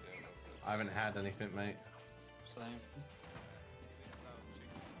levels? I haven't had anything, mate. Same.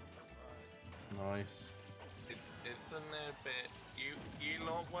 Nice. Isn't it a bit... You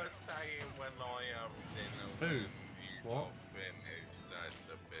lot were saying when I have dinner Who? when you What? got finished, that's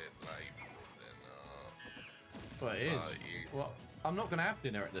a bit late for dinner. Well, it is. Well, I'm not going to have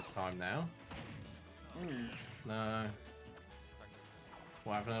dinner at this time now. No.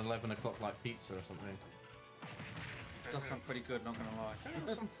 What, having an 11 o'clock like pizza or something? Does sound pretty good, not gonna lie.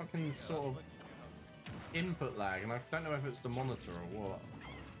 There's some fucking sort of input lag, and I don't know if it's the monitor or what.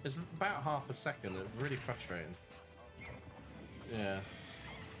 It's about half a second. It's really frustrating. Yeah.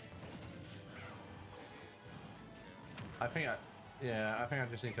 I think I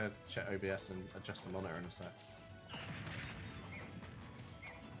just need to check OBS and adjust the monitor in a sec.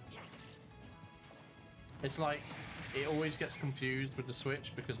 It's like, it always gets confused with the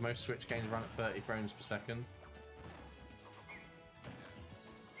Switch because most Switch games run at 30 frames per second.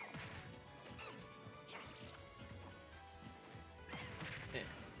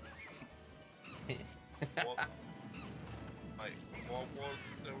 What was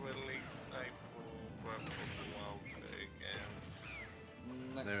the release date for Breath of the Wild again?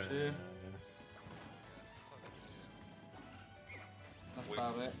 Next year. That's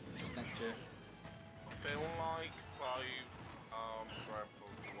about it. Just next year. I feel like both Breath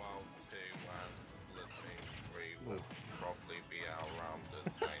of the Wild 2 and Splatoon 3 will probably be out around the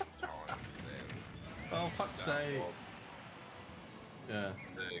same time since Oh, fuck's sake. Yeah.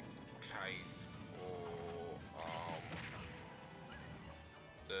 the case for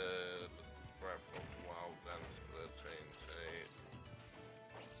the Breath of the Wild and Splatoon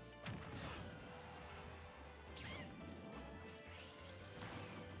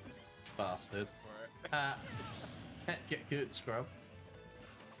 2. Bastard. Get good, scrub.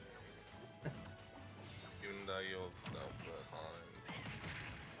 Even though you're still behind.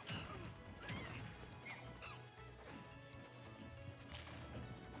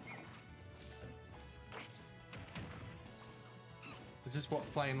 Is this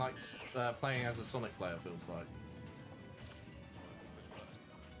what playing like playing as a Sonic player feels like?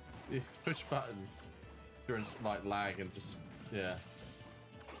 You push buttons during like lag and just yeah.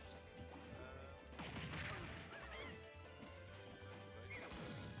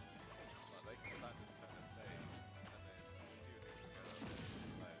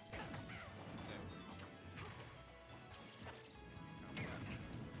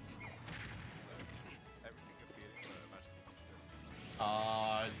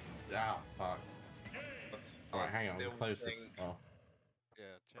 Fuck. Alright, hang on, close this off. Yeah,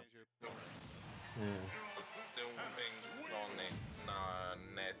 change your. Yeah. Still think Sonic,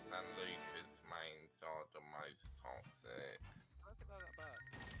 Ness and Lucas mains are the most toxic. I don't think they're that bad.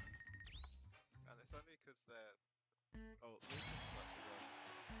 And it's only because they're. Oh, Lucas is actually worse.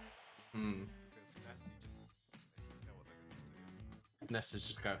 Because Ness, you know what they're going to do. Ness is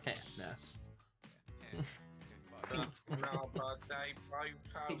just go, heh, Ness. No, but they both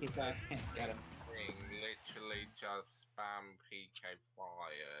have Pick it back. Got him. literally just spam PK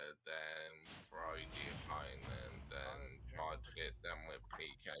Fire, then throw the opponent, then try to get them with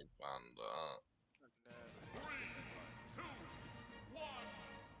PK Thunder. 3, 2, 1,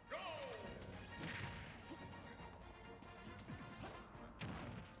 go!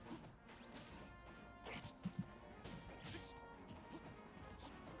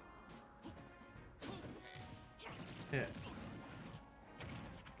 Yeah.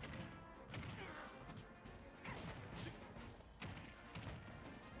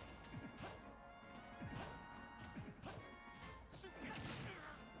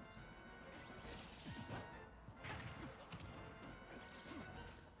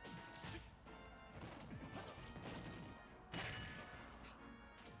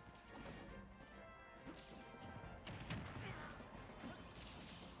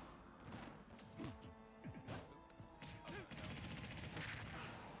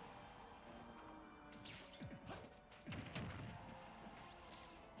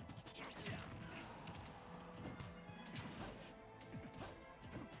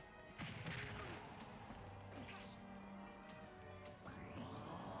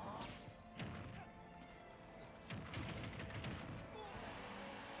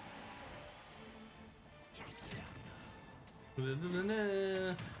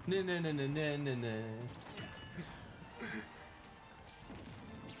 Na na na na na na na na.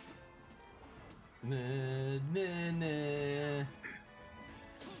 Na na na.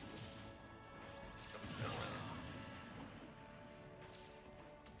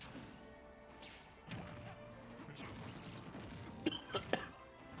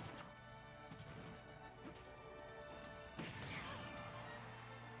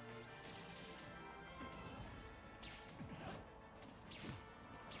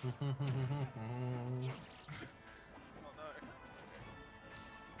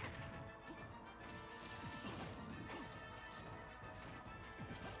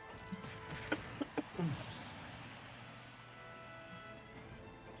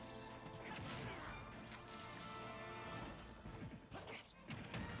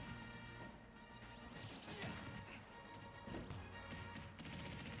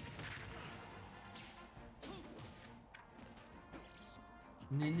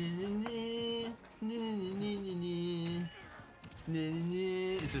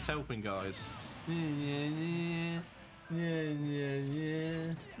 Is this helping, guys?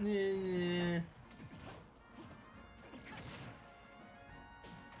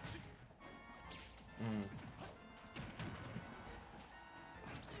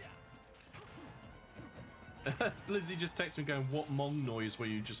 Lizzie just texted me going, "What Mong noise were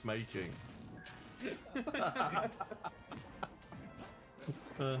you just making?"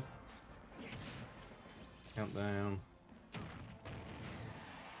 Countdown.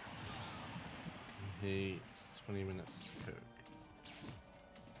 Heat. 20 minutes to cook.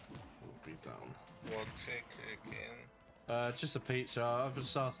 We'll be done. What's it cooking? Just a pizza. I've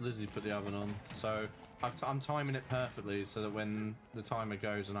just asked Lizzie to put the oven on, so I'm timing it perfectly so that when the timer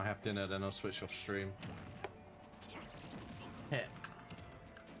goes and I have dinner, then I'll switch off stream. Hit.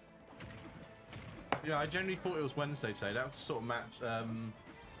 Yeah, I generally thought it was Wednesday today. That was the sort of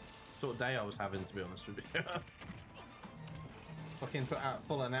sort of day I was having, to be honest with you. Fucking put out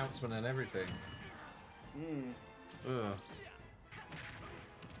full announcement and everything. Ugh.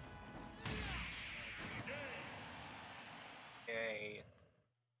 Yay.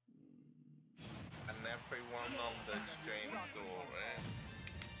 And everyone on the saw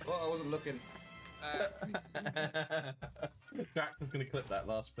it. Well, I wasn't looking. Jackson's gonna clip that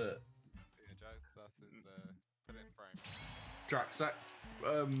last bit. Yeah, Jack's is put it in frame. Drax, that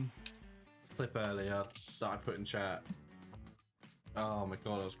clip earlier that I put in chat. Oh my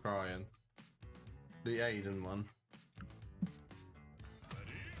god, I was crying. The Aiden one.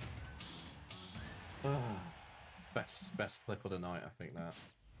 Best clip of the night, I think that.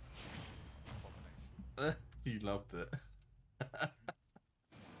 You loved it.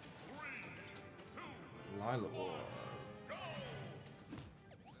 Lila Wars.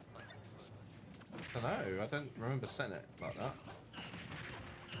 I don't know, I don't remember saying it like that.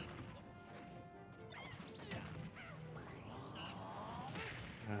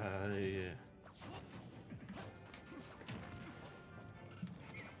 Yeah.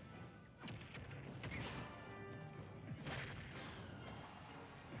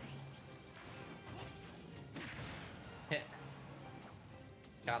 Hit.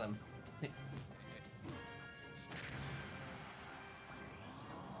 Got him.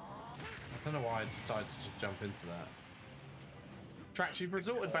 I don't know why I decided to just jump into that. Trax, you've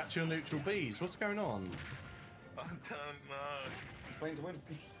resorted back to your neutral bees. What's going on? I don't know. Playing to win.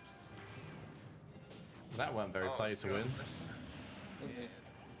 That weren't very play to win.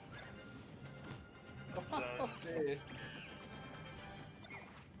 Oh, dear.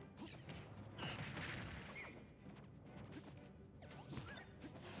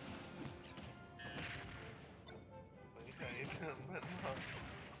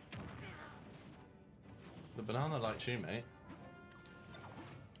 The banana likes you, mate.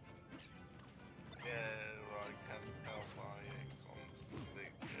 Yeah, I can tell by it constantly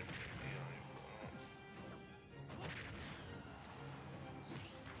tipping me over.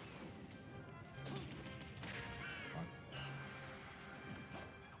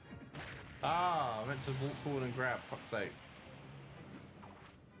 Ah, I meant to walk forward and grab, fuck's sake.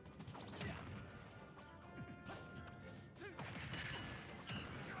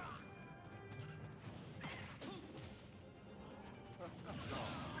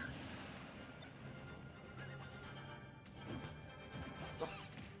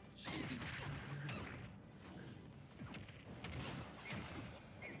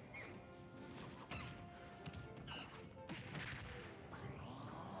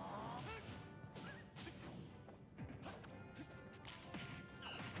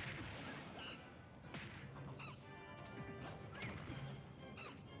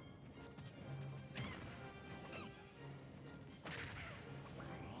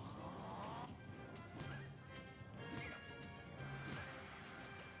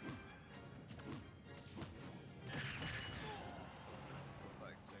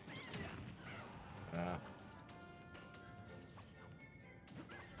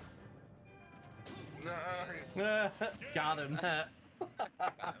 No! Got him.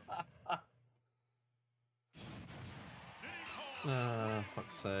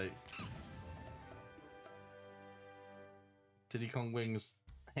 Fuck's sake. Diddy Kong Wings.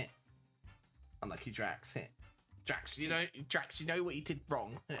 Unlucky Drax. Drax, you know what you did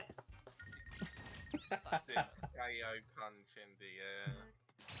wrong. I did KO punch in the air.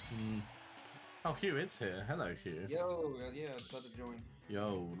 Oh, Hugh is here. Hello, Hugh. Yo, yeah, glad to join.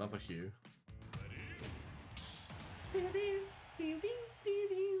 Yo, love a Hugh. Does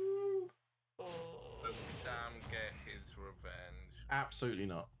Sam get his revenge? Absolutely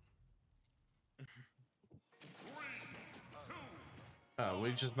not. Oh,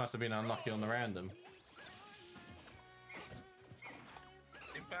 we just must have been unlucky on the random.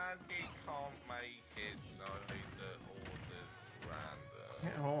 If Andy can't make it, no, the order's random.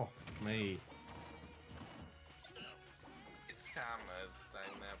 Get off me. It's scammers, they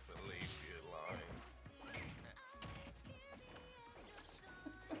never leave you alone.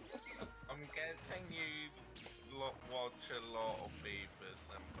 I'm guessing you watch a lot of Beavers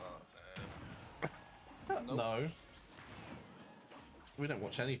and Butthead. No. We don't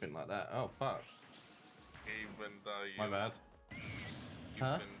watch anything like that. Oh, fuck. Even though you... My bad.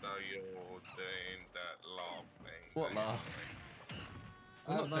 Even though you're doing that laugh thing. What laugh?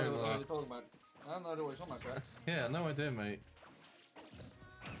 I have no idea what you're talking about. I have no idea what you're talking about, Drax. Yeah, no idea, mate.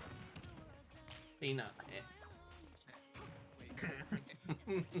 Peanut.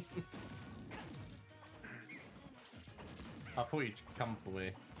 I thought you'd come for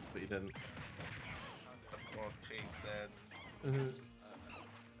me, but you didn't. That's what she said.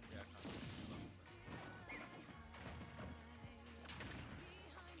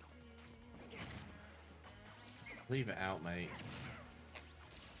 Leave it out, mate.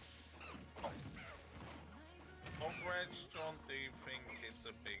 What restaurant do you think is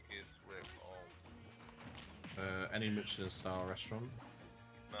the biggest rip-off? Any Michelin star restaurant?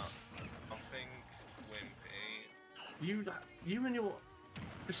 No, I think Wimpy. You and your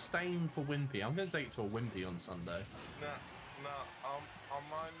disdain for Wimpy. I'm going to take you to a Wimpy on Sunday. No,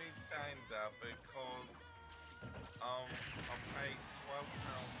 I'm only saying that because I paid £12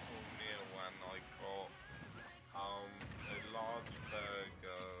 for a meal when I got a large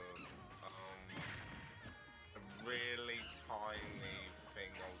burger, a really tiny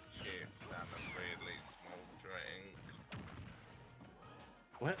thing of chips and a really small drink.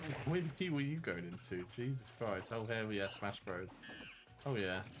 What Wimpy were you going into? Jesus Christ! Oh hell yeah, Smash Bros. Oh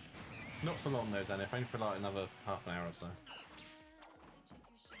yeah. Not for long though, Zanif. Only for like another half an hour or so.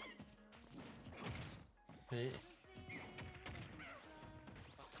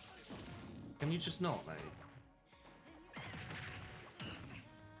 Can you just not, mate?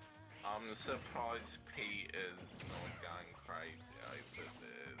 I'm surprised Peter's not going crazy over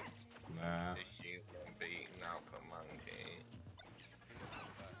this. Nah. Issues on beating up a monkey.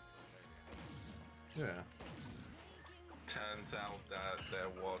 Yeah. Turns out that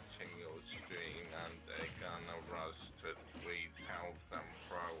they're watching your stream and they're gonna rush to Sweet's house and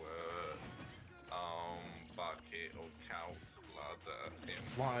throw a bucket of cow's blood at him.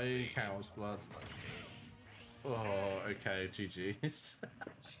 Why cow's blood? Oh, okay, GG's.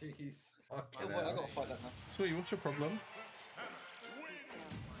 Jeez. Okay, I gotta fight that now. Sweet, what's your problem?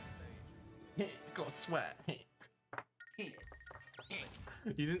 Got a sweat.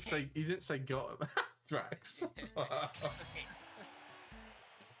 You didn't say got Drax. Right,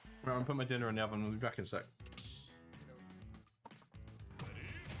 I'm putting my dinner in the oven. We'll be back in a sec.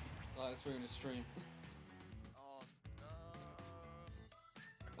 Let's ruin the stream.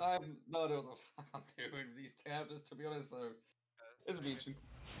 I have no idea what the fuck I'm doing with these tabs, to be honest, so it's a beach.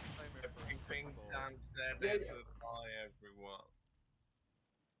 Everything sounds there to buy everyone.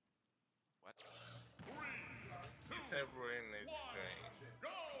 What? It's ever in this stream.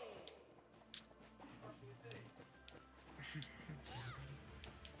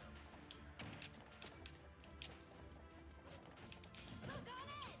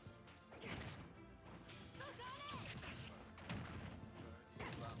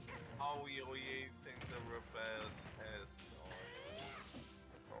 Oh, you're using the reverse hairstyle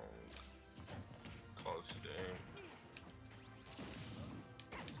costume.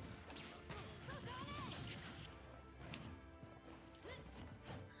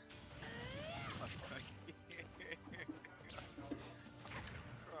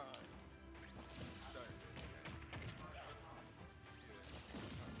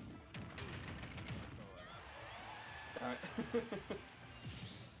 Alright.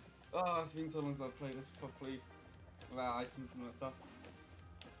 Oh, it's been so long since I've played this properly without items and that stuff.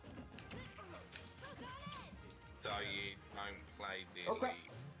 So you don't play the Okay.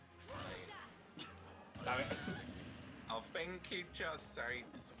 Elite. Damn it. I think he just said Sweet.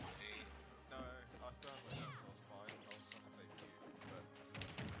 No, I still have my notes, I was fine. I was trying to save you, but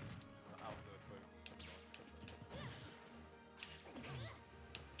it's just out the boat.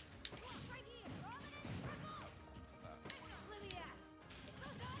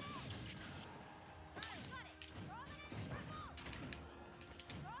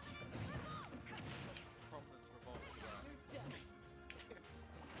 Prominence revolving around.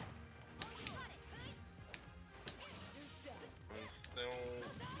 I still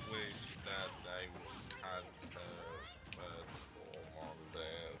wish that they had first form on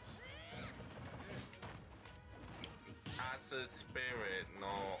this. As a spirit,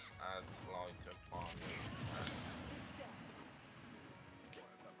 not as like a funny.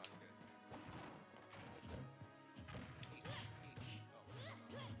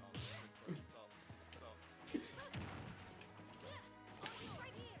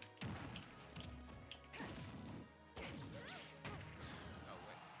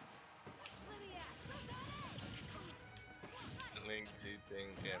 Links you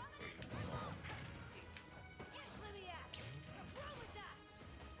didn't get free stuff.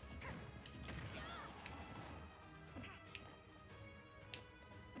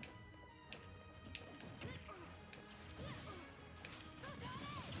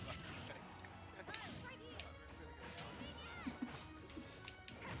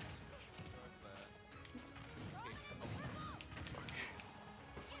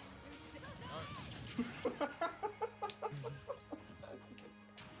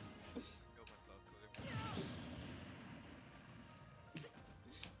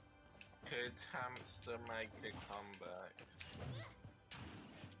 Could Hamster make a comeback?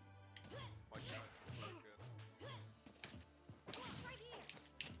 My character's broken.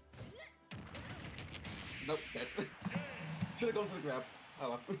 Nope, dead. Should have gone for the grab. Oh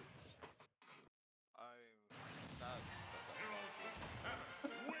well. I'm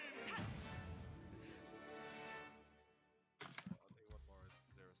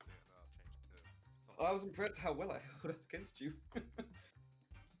I was impressed how well I held up against you.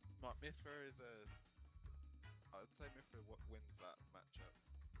 Mithra is I would say Mithra wins that matchup.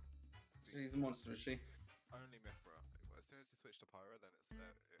 She's a monster, is she? Only Mithra. As soon as you switch to Pyro, then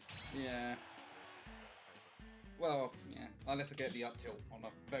it's yeah. Well, yeah. Unless I get the up tilt on a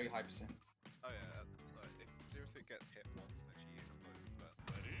very high percent. Oh yeah. If Zero Suit gets hit once, then she explodes.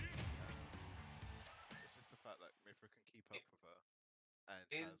 But it's just the fact that Mithra can keep up with her and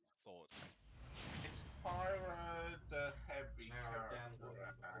has sword. Is Pyro the heavy character and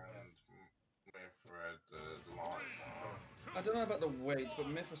Mithra the light one? I don't know about the weights, but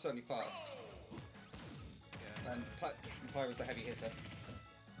Mithra's certainly fast. Yeah. And Pyro's the heavy hitter.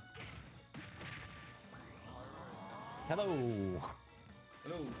 Hello.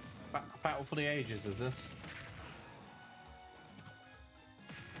 Hello. Battle for the ages, is this?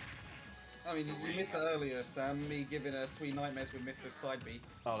 I mean, you missed it earlier, Sam. Me giving a sweet nightmares with Mithra's side B.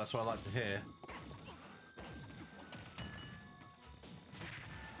 Oh, that's what I like to hear.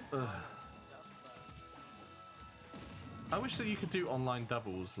 Ugh. I wish that you could do online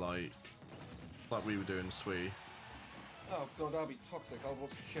doubles like we were doing Swee. Oh god, that'll be toxic. I'll watch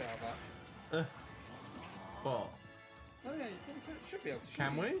the shit out of that. What? Oh yeah, you probably should be able to.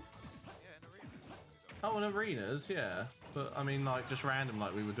 Can we? Yeah, in arenas. Oh, in arenas, yeah. But I mean, like just random,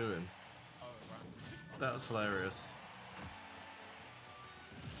 like we were doing. Oh, random. That was hilarious.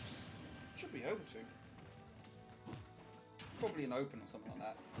 Should be able to. Probably an open or something like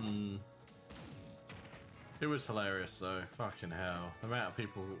that. Hmm. It was hilarious though. Fucking hell. The amount of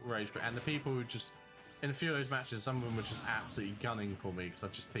people rage quit. And the people who just, in a few of those matches, some of them were just absolutely gunning for me because I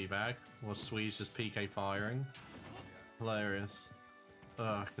just teabag. While Swede's just PK firing. Hilarious.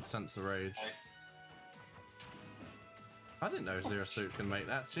 I could sense the rage. I didn't know Zero Suit can make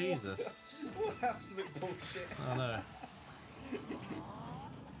that. Jesus. What absolute bullshit. I know.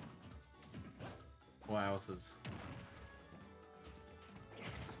 Wowzers.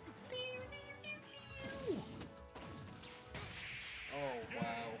 Oh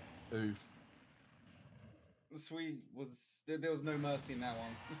wow. Oof. Sweet was there was no mercy in that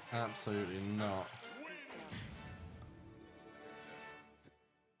one. Absolutely not.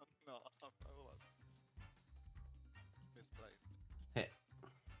 No, misplaced. Hit.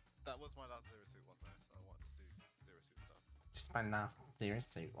 That was my last Zero Suit one though, so I wanted to do Zero Suit stuff. Just my last Zero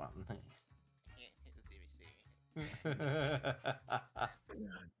Suit one.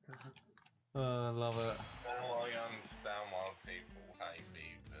 Oh, I love it. Well, I understand why people hate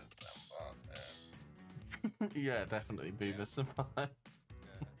Beavers and Yeah, definitely Beavis and Butthead.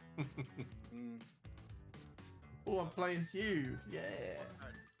 Oh, I'm playing you. Yeah.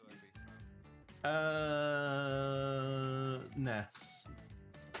 Ness.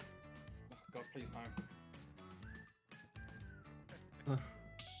 Oh, God, please no.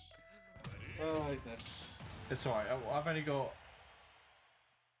 Oh, he's Ness. It's alright. I've only got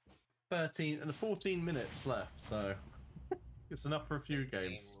 14 minutes left, so it's enough for a few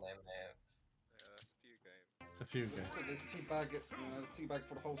games. It's a few games. There's teabag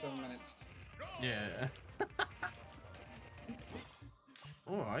for the whole 7 minutes. Yeah.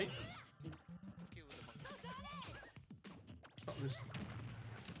 Alright. Got this.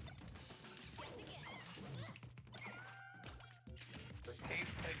 Keep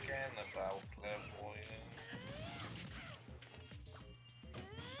again about clairvoyance.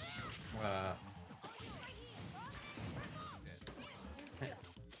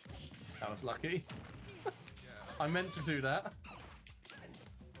 That was lucky. I meant to do that.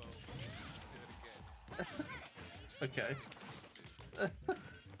 Okay.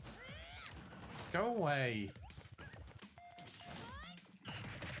 Go away.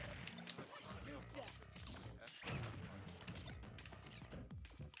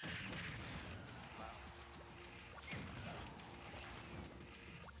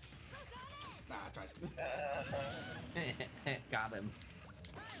 Got him.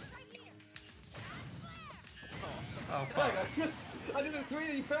 Oh, fuck. I did a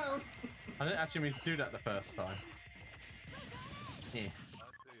 3D proud. I didn't actually mean to do that the first time. Yeah.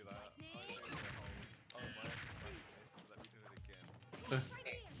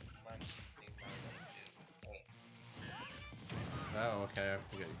 Oh, okay, I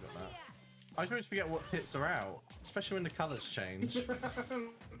forget you got that. I always forget what hits are out, especially when the colours change.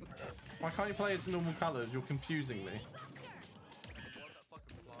 Why can't you play its normal colours? You're confusing me.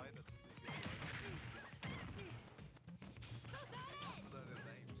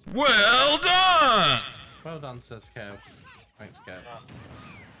 Well done! Well done, says Kev. Thanks, Kev.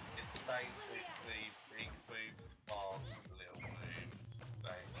 It's basically big boobs, fast, little boobs,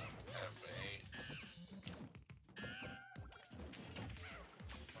 staying heavy.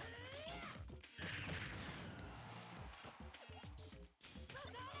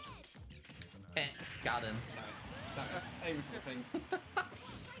 Got him. Aim for the thing.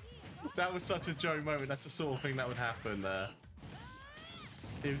 That was such a joke moment. That's the sort of thing that would happen there.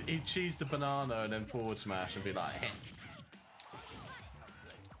 He'd cheese the banana and then forward smash and be like, heh.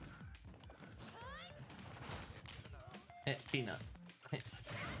 Heh, peanut. Heh.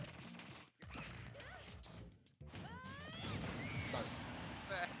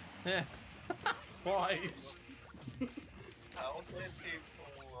 Yeah. Twice. How did you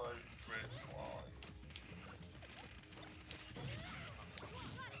follow Chris line?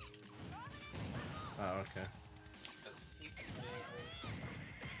 Oh, okay.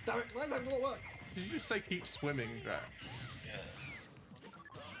 Damn it, why did that work? Did you just say keep swimming, Jack? Yeah.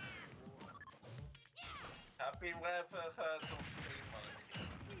 Have you ever heard of sea monkey?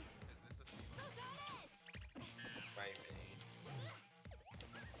 Is this a sea monkey? Maybe.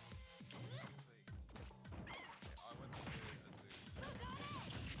 I went to a zoo.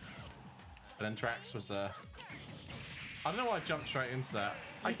 And then Drax was I don't know why I jumped straight into that.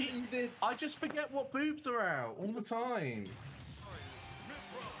 You did. I just forget what boobs are out all the time.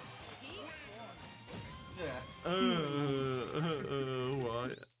 Yeah.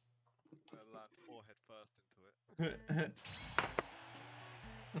 What? Land forehead first into it.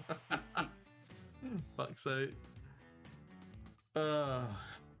 Fuck's sake.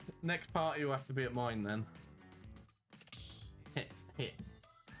 Next party will have to be at mine then. Hit.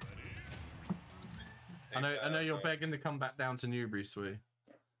 I know you're begging to come back down to Newbury, Swee.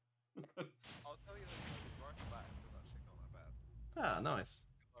 I'll tell you that right back was actually not that bad. Ah, nice.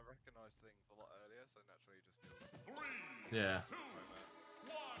 I recognise things a lot earlier, so naturally it just feels. Yeah.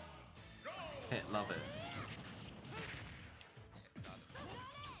 Hit, love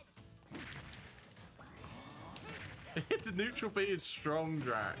it. The neutral B is strong,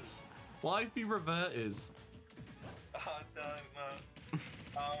 Drax. Why have you reverted? I don't know.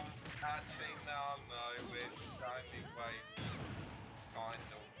 Actually, now I know which only way to kind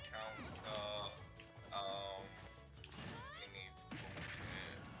of counter,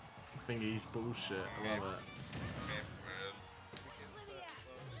 Thingy's bullshit. I love it.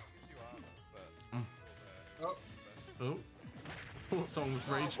 Oh. Thought someone was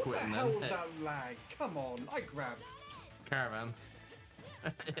rage quitting then. What the hell was that lag? Come on, I grabbed. Caravan.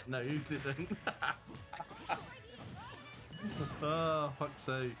 No, you didn't. Oh, fuck's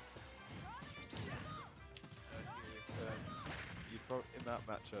sake. You probably, in that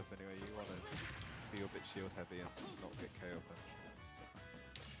matchup anyway, you want to be a bit shield heavy and not get KO punched.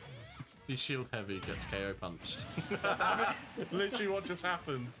 You shield heavy gets KO punched. Literally what just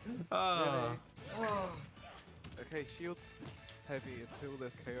happened. Really? Okay, shield heavy until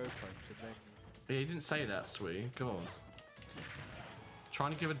there's KO punch and then... Yeah, he didn't say that, Sweet. God.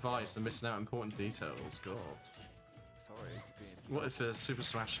 Trying to give advice and missing out important details. God. Sorry. What is this? Super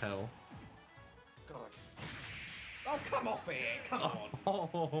Smash Hell? God. Oh, come off here! Come on!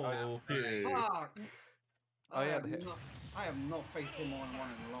 Oh, yeah. Fuck! I have not faced him on one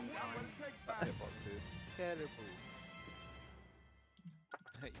in a long time. That hitbox is terrible.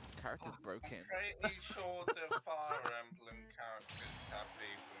 Hey, character's broken. I'm pretty sure the Fire Emblem characters have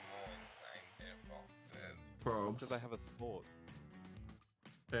even more insane hitboxes. Probs. Because they have a sword.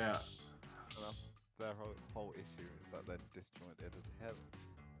 Yeah. And that's their whole issue, is that they're disjointed as hell.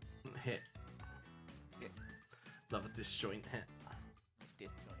 Hit. Hit. Love a disjoint hit.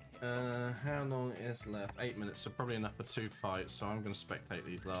 Disjoint hit. How long is left? 8 minutes, so probably enough for 2 fights, so I'm going to spectate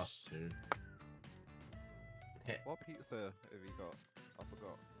these last 2. Hit. What pizza have you got? I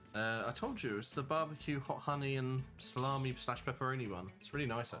forgot. I told you, it's the barbecue, hot honey, and salami / pepperoni one. It's really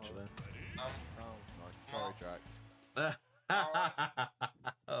nice, actually. Nice. Sorry, Drax.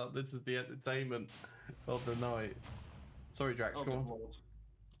 Oh, this is the entertainment of the night. Sorry, Drax, go on.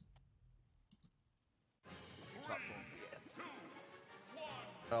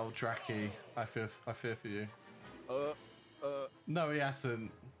 Oh, Dracky, I fear for you. No, he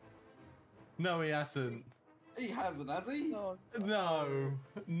hasn't. No, he hasn't. He hasn't, has he?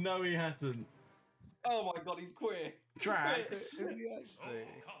 No, he hasn't. Oh my god, he's queer. Drax. Is he actually?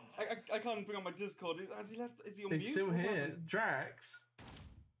 I can't bring on my Discord. Has he left? Is he on mute? He's still What's here. happened? Drax.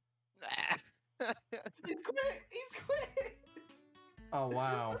 He's queer. He's queer. Oh,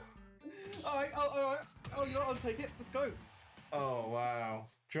 wow. Alright, oh, you know what? I'll take it. Let's go. Oh, wow.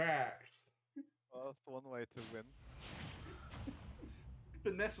 Drax. Well, that's one way to win.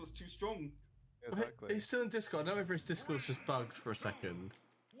 The nest was too strong. Exactly. He's still in Discord. I don't know if his Discord's just bugs for a second.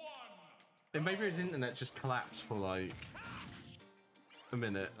 And maybe his internet just collapsed for like a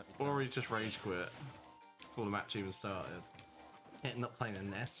minute. Or he just rage quit before the match even started. Not playing a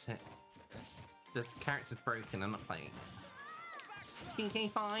nest. The character's broken, I'm not playing. PK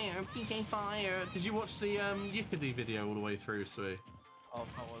Fire, PK Fire. Did you watch the Yickety video all the way through, Sui? I've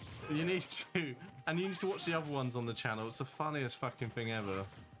not watched it. You need to, and you need to watch the other ones on the channel. It's the funniest fucking thing ever.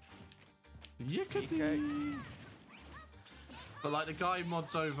 Yickety. But like the guy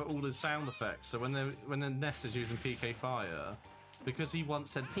mods over all the sound effects, so when the Ness is using PK Fire, because he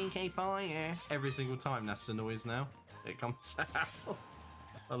once said PK Fire every single time, that's the noise now. It comes out.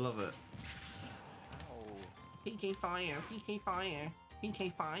 I love it. Oh. PK Fire, PK Fire,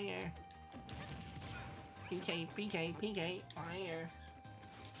 PK Fire. PK Fire.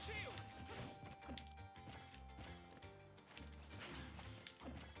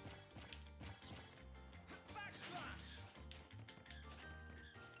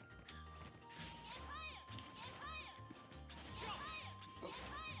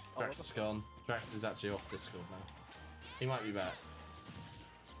 Drax is gone. Drax is actually off Discord now. He might be back.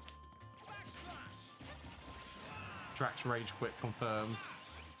 Drax rage quit confirmed.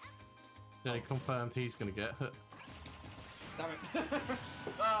 Yeah, he confirmed he's gonna get hit. Damn it.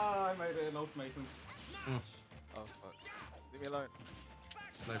 Ah, I made it an ultimatum. Oh, fuck. Leave me alone.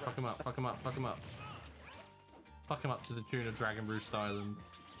 No, fuck him up, fuck him up, fuck him up. Fuck him up to the tune of Dragon Roost Island.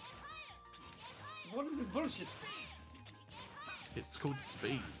 What is this bullshit? It's called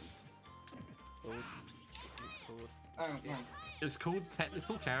Speed. Oh, It's called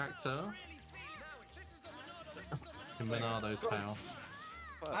Technical Character. In Bernardo's pal.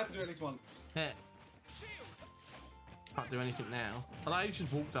 I have to do at least one. Yeah. Can't do anything now. I like you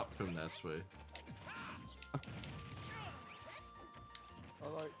just walked up to him there, Swoo. I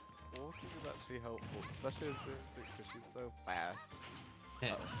like walking is actually helpful, especially as Suit because she's so fast.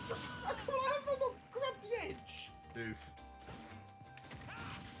 Yeah. Come on, I haven't grabbed the edge. Oof.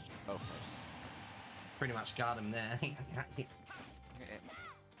 Oh. Pretty much got him there.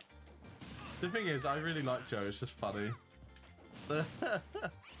 The thing is, I really like Joe. It's just funny. I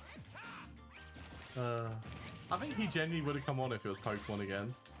think he genuinely would have come on if it was Pokemon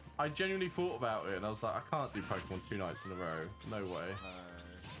again. I genuinely thought about it and I was like, I can't do Pokemon 2 nights in a row. No way.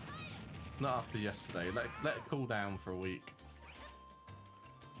 Not after yesterday. Let it cool down for a week.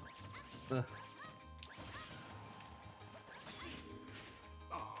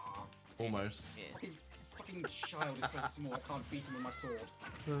 Almost. Fucking child is so small, I can't beat him with my sword.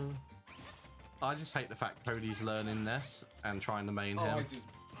 I just hate the fact Cody's learning this and trying to main him. I do.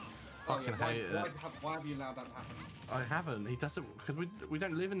 Fucking hate it. Why have you allowed that to happen? I haven't. He doesn't, because we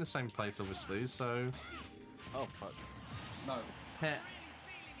don't live in the same place, obviously. So. Oh fuck. No. Heh.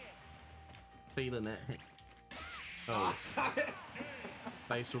 Feeling it. Oh.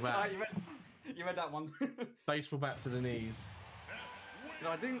 Baseball bat. You read that one. Baseball bat to the knees. Did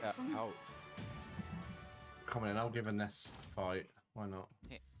I do something? Ouch. Come on in, I'll give a Ness a fight. Why not?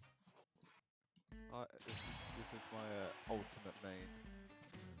 This is my ultimate main.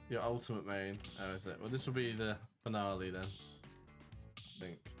 Your ultimate main. Oh, is it? Well, this will be the finale then. I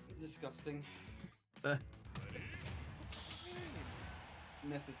think. Disgusting. Ness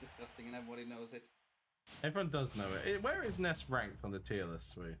is disgusting and everybody knows it. Everyone does know it. Where is Ness ranked on the tier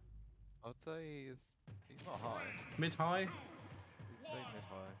list, Sweet? I'd say he's not high. Mid-high? He'd say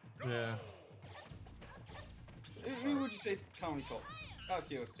mid-high. Yeah. Who would you say is currently top? Out of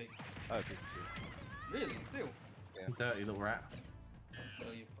curiosity. Oh, Pikachu. Really? Still? Yeah. Dirty little rat.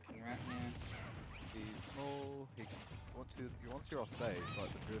 Oh, you fucking rat, man. He's small. He once you're off stage,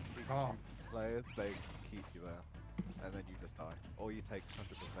 like the good Pikachu players, they keep you there, and then you just die, or you take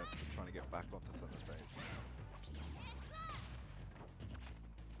 100% just trying to get back onto center stage.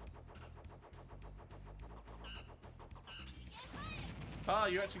 Ah,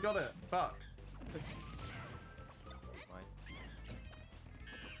 you actually got it. Fuck.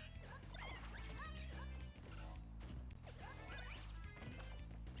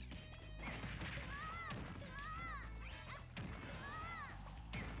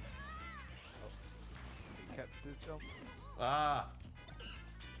 He kept his jump. Ah.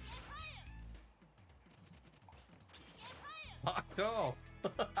 Fuck off.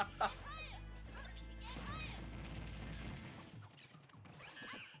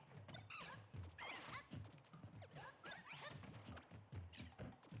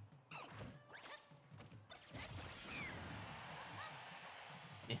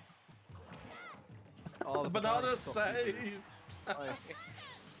 Oh, the banana saved! Oh,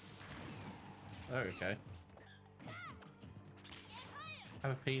 okay.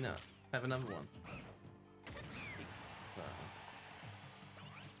 Have a peanut. Have another one.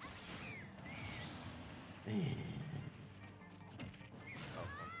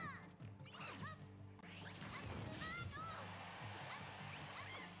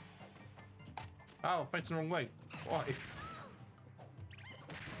 Oh, facing the wrong way. Twice.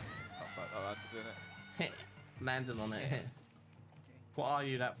 landed in it. Landing on it. What are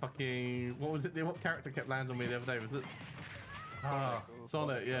you, that fucking... What was it? What character kept landing on me the other day? Was it... Ah,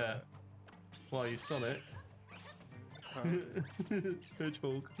 Sonic, yeah. What are you, Sonic?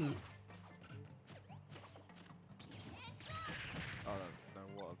 Hedgehog. I don't know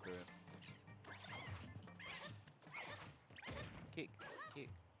what I'm doing. Kick.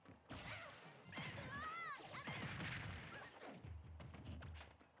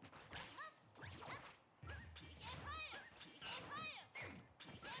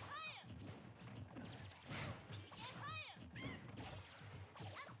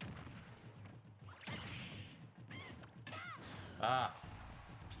 Ah.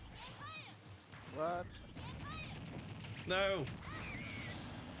 What? No.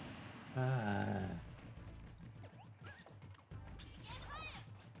 Ah.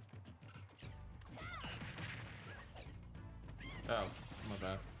 Oh, my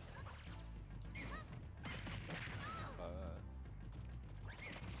bad.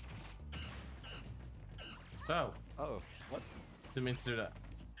 Oh, what? Didn't mean to do that.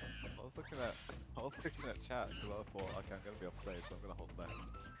 I was looking at chat because I thought, okay, I'm gonna be off stage, so I'm gonna hold back.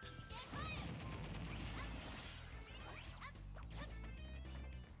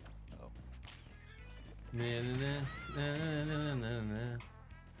 Oh. Na, na, na, na, na, na.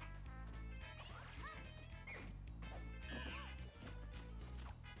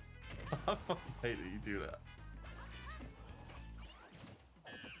 I fucking hate that you do that.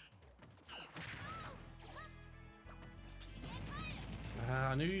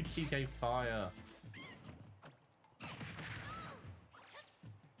 I knew you'd PK fire.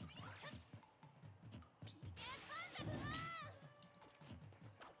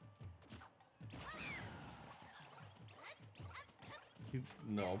 You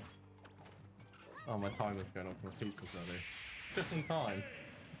knob. Oh, my timer's going off my pizza bloody. Just in time.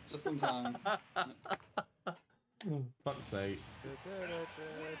 Just in time. Fuck's sake.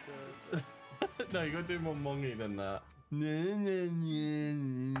 No, you gotta do more mongy than that.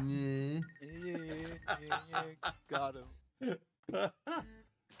 Got him.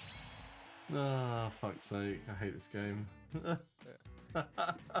 Ah, fuck's sake. I hate this game.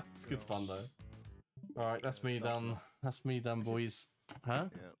 It's good fun though. Alright, that's me done. That's me done, boys. Huh?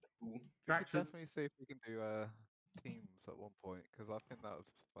 Yeah. Draxon. Definitely see if we can do teams at one point because I think that was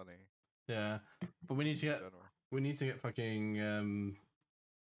funny. Yeah, but we need to get fucking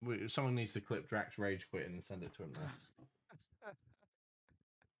someone needs to clip Drax rage quitting and send it to him now.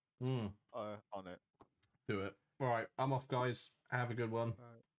 On it. Do it. All right, I'm off, guys. Have a good one.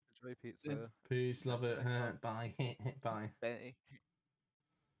 Enjoy pizza. Peace, love it. Bye. Bye. Bye.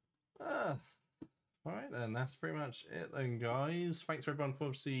 All right, then. That's pretty much it, then, guys. Thanks for everyone for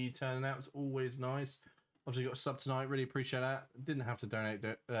obviously turning out. It's always nice. Obviously, got a sub tonight. Really appreciate that. Didn't have to donate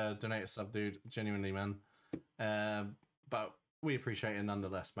a sub, dude. Genuinely, man. But we appreciate it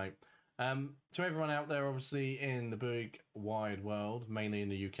nonetheless, mate. To everyone out there, obviously, in the big wide world, mainly in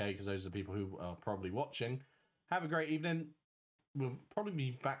the UK, because those are the people who are probably watching, have a great evening. We'll probably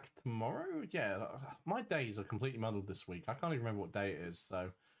be back tomorrow. Yeah, my days are completely muddled this week. I can't even remember what day it is. So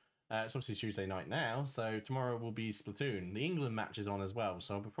it's obviously Tuesday night now. So tomorrow will be Splatoon. The England match is on as well.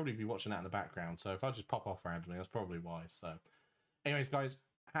 So I'll probably be watching that in the background. So if I just pop off randomly, that's probably why. So anyways, guys,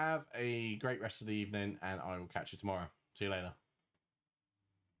 have a great rest of the evening, and I will catch you tomorrow. See you later.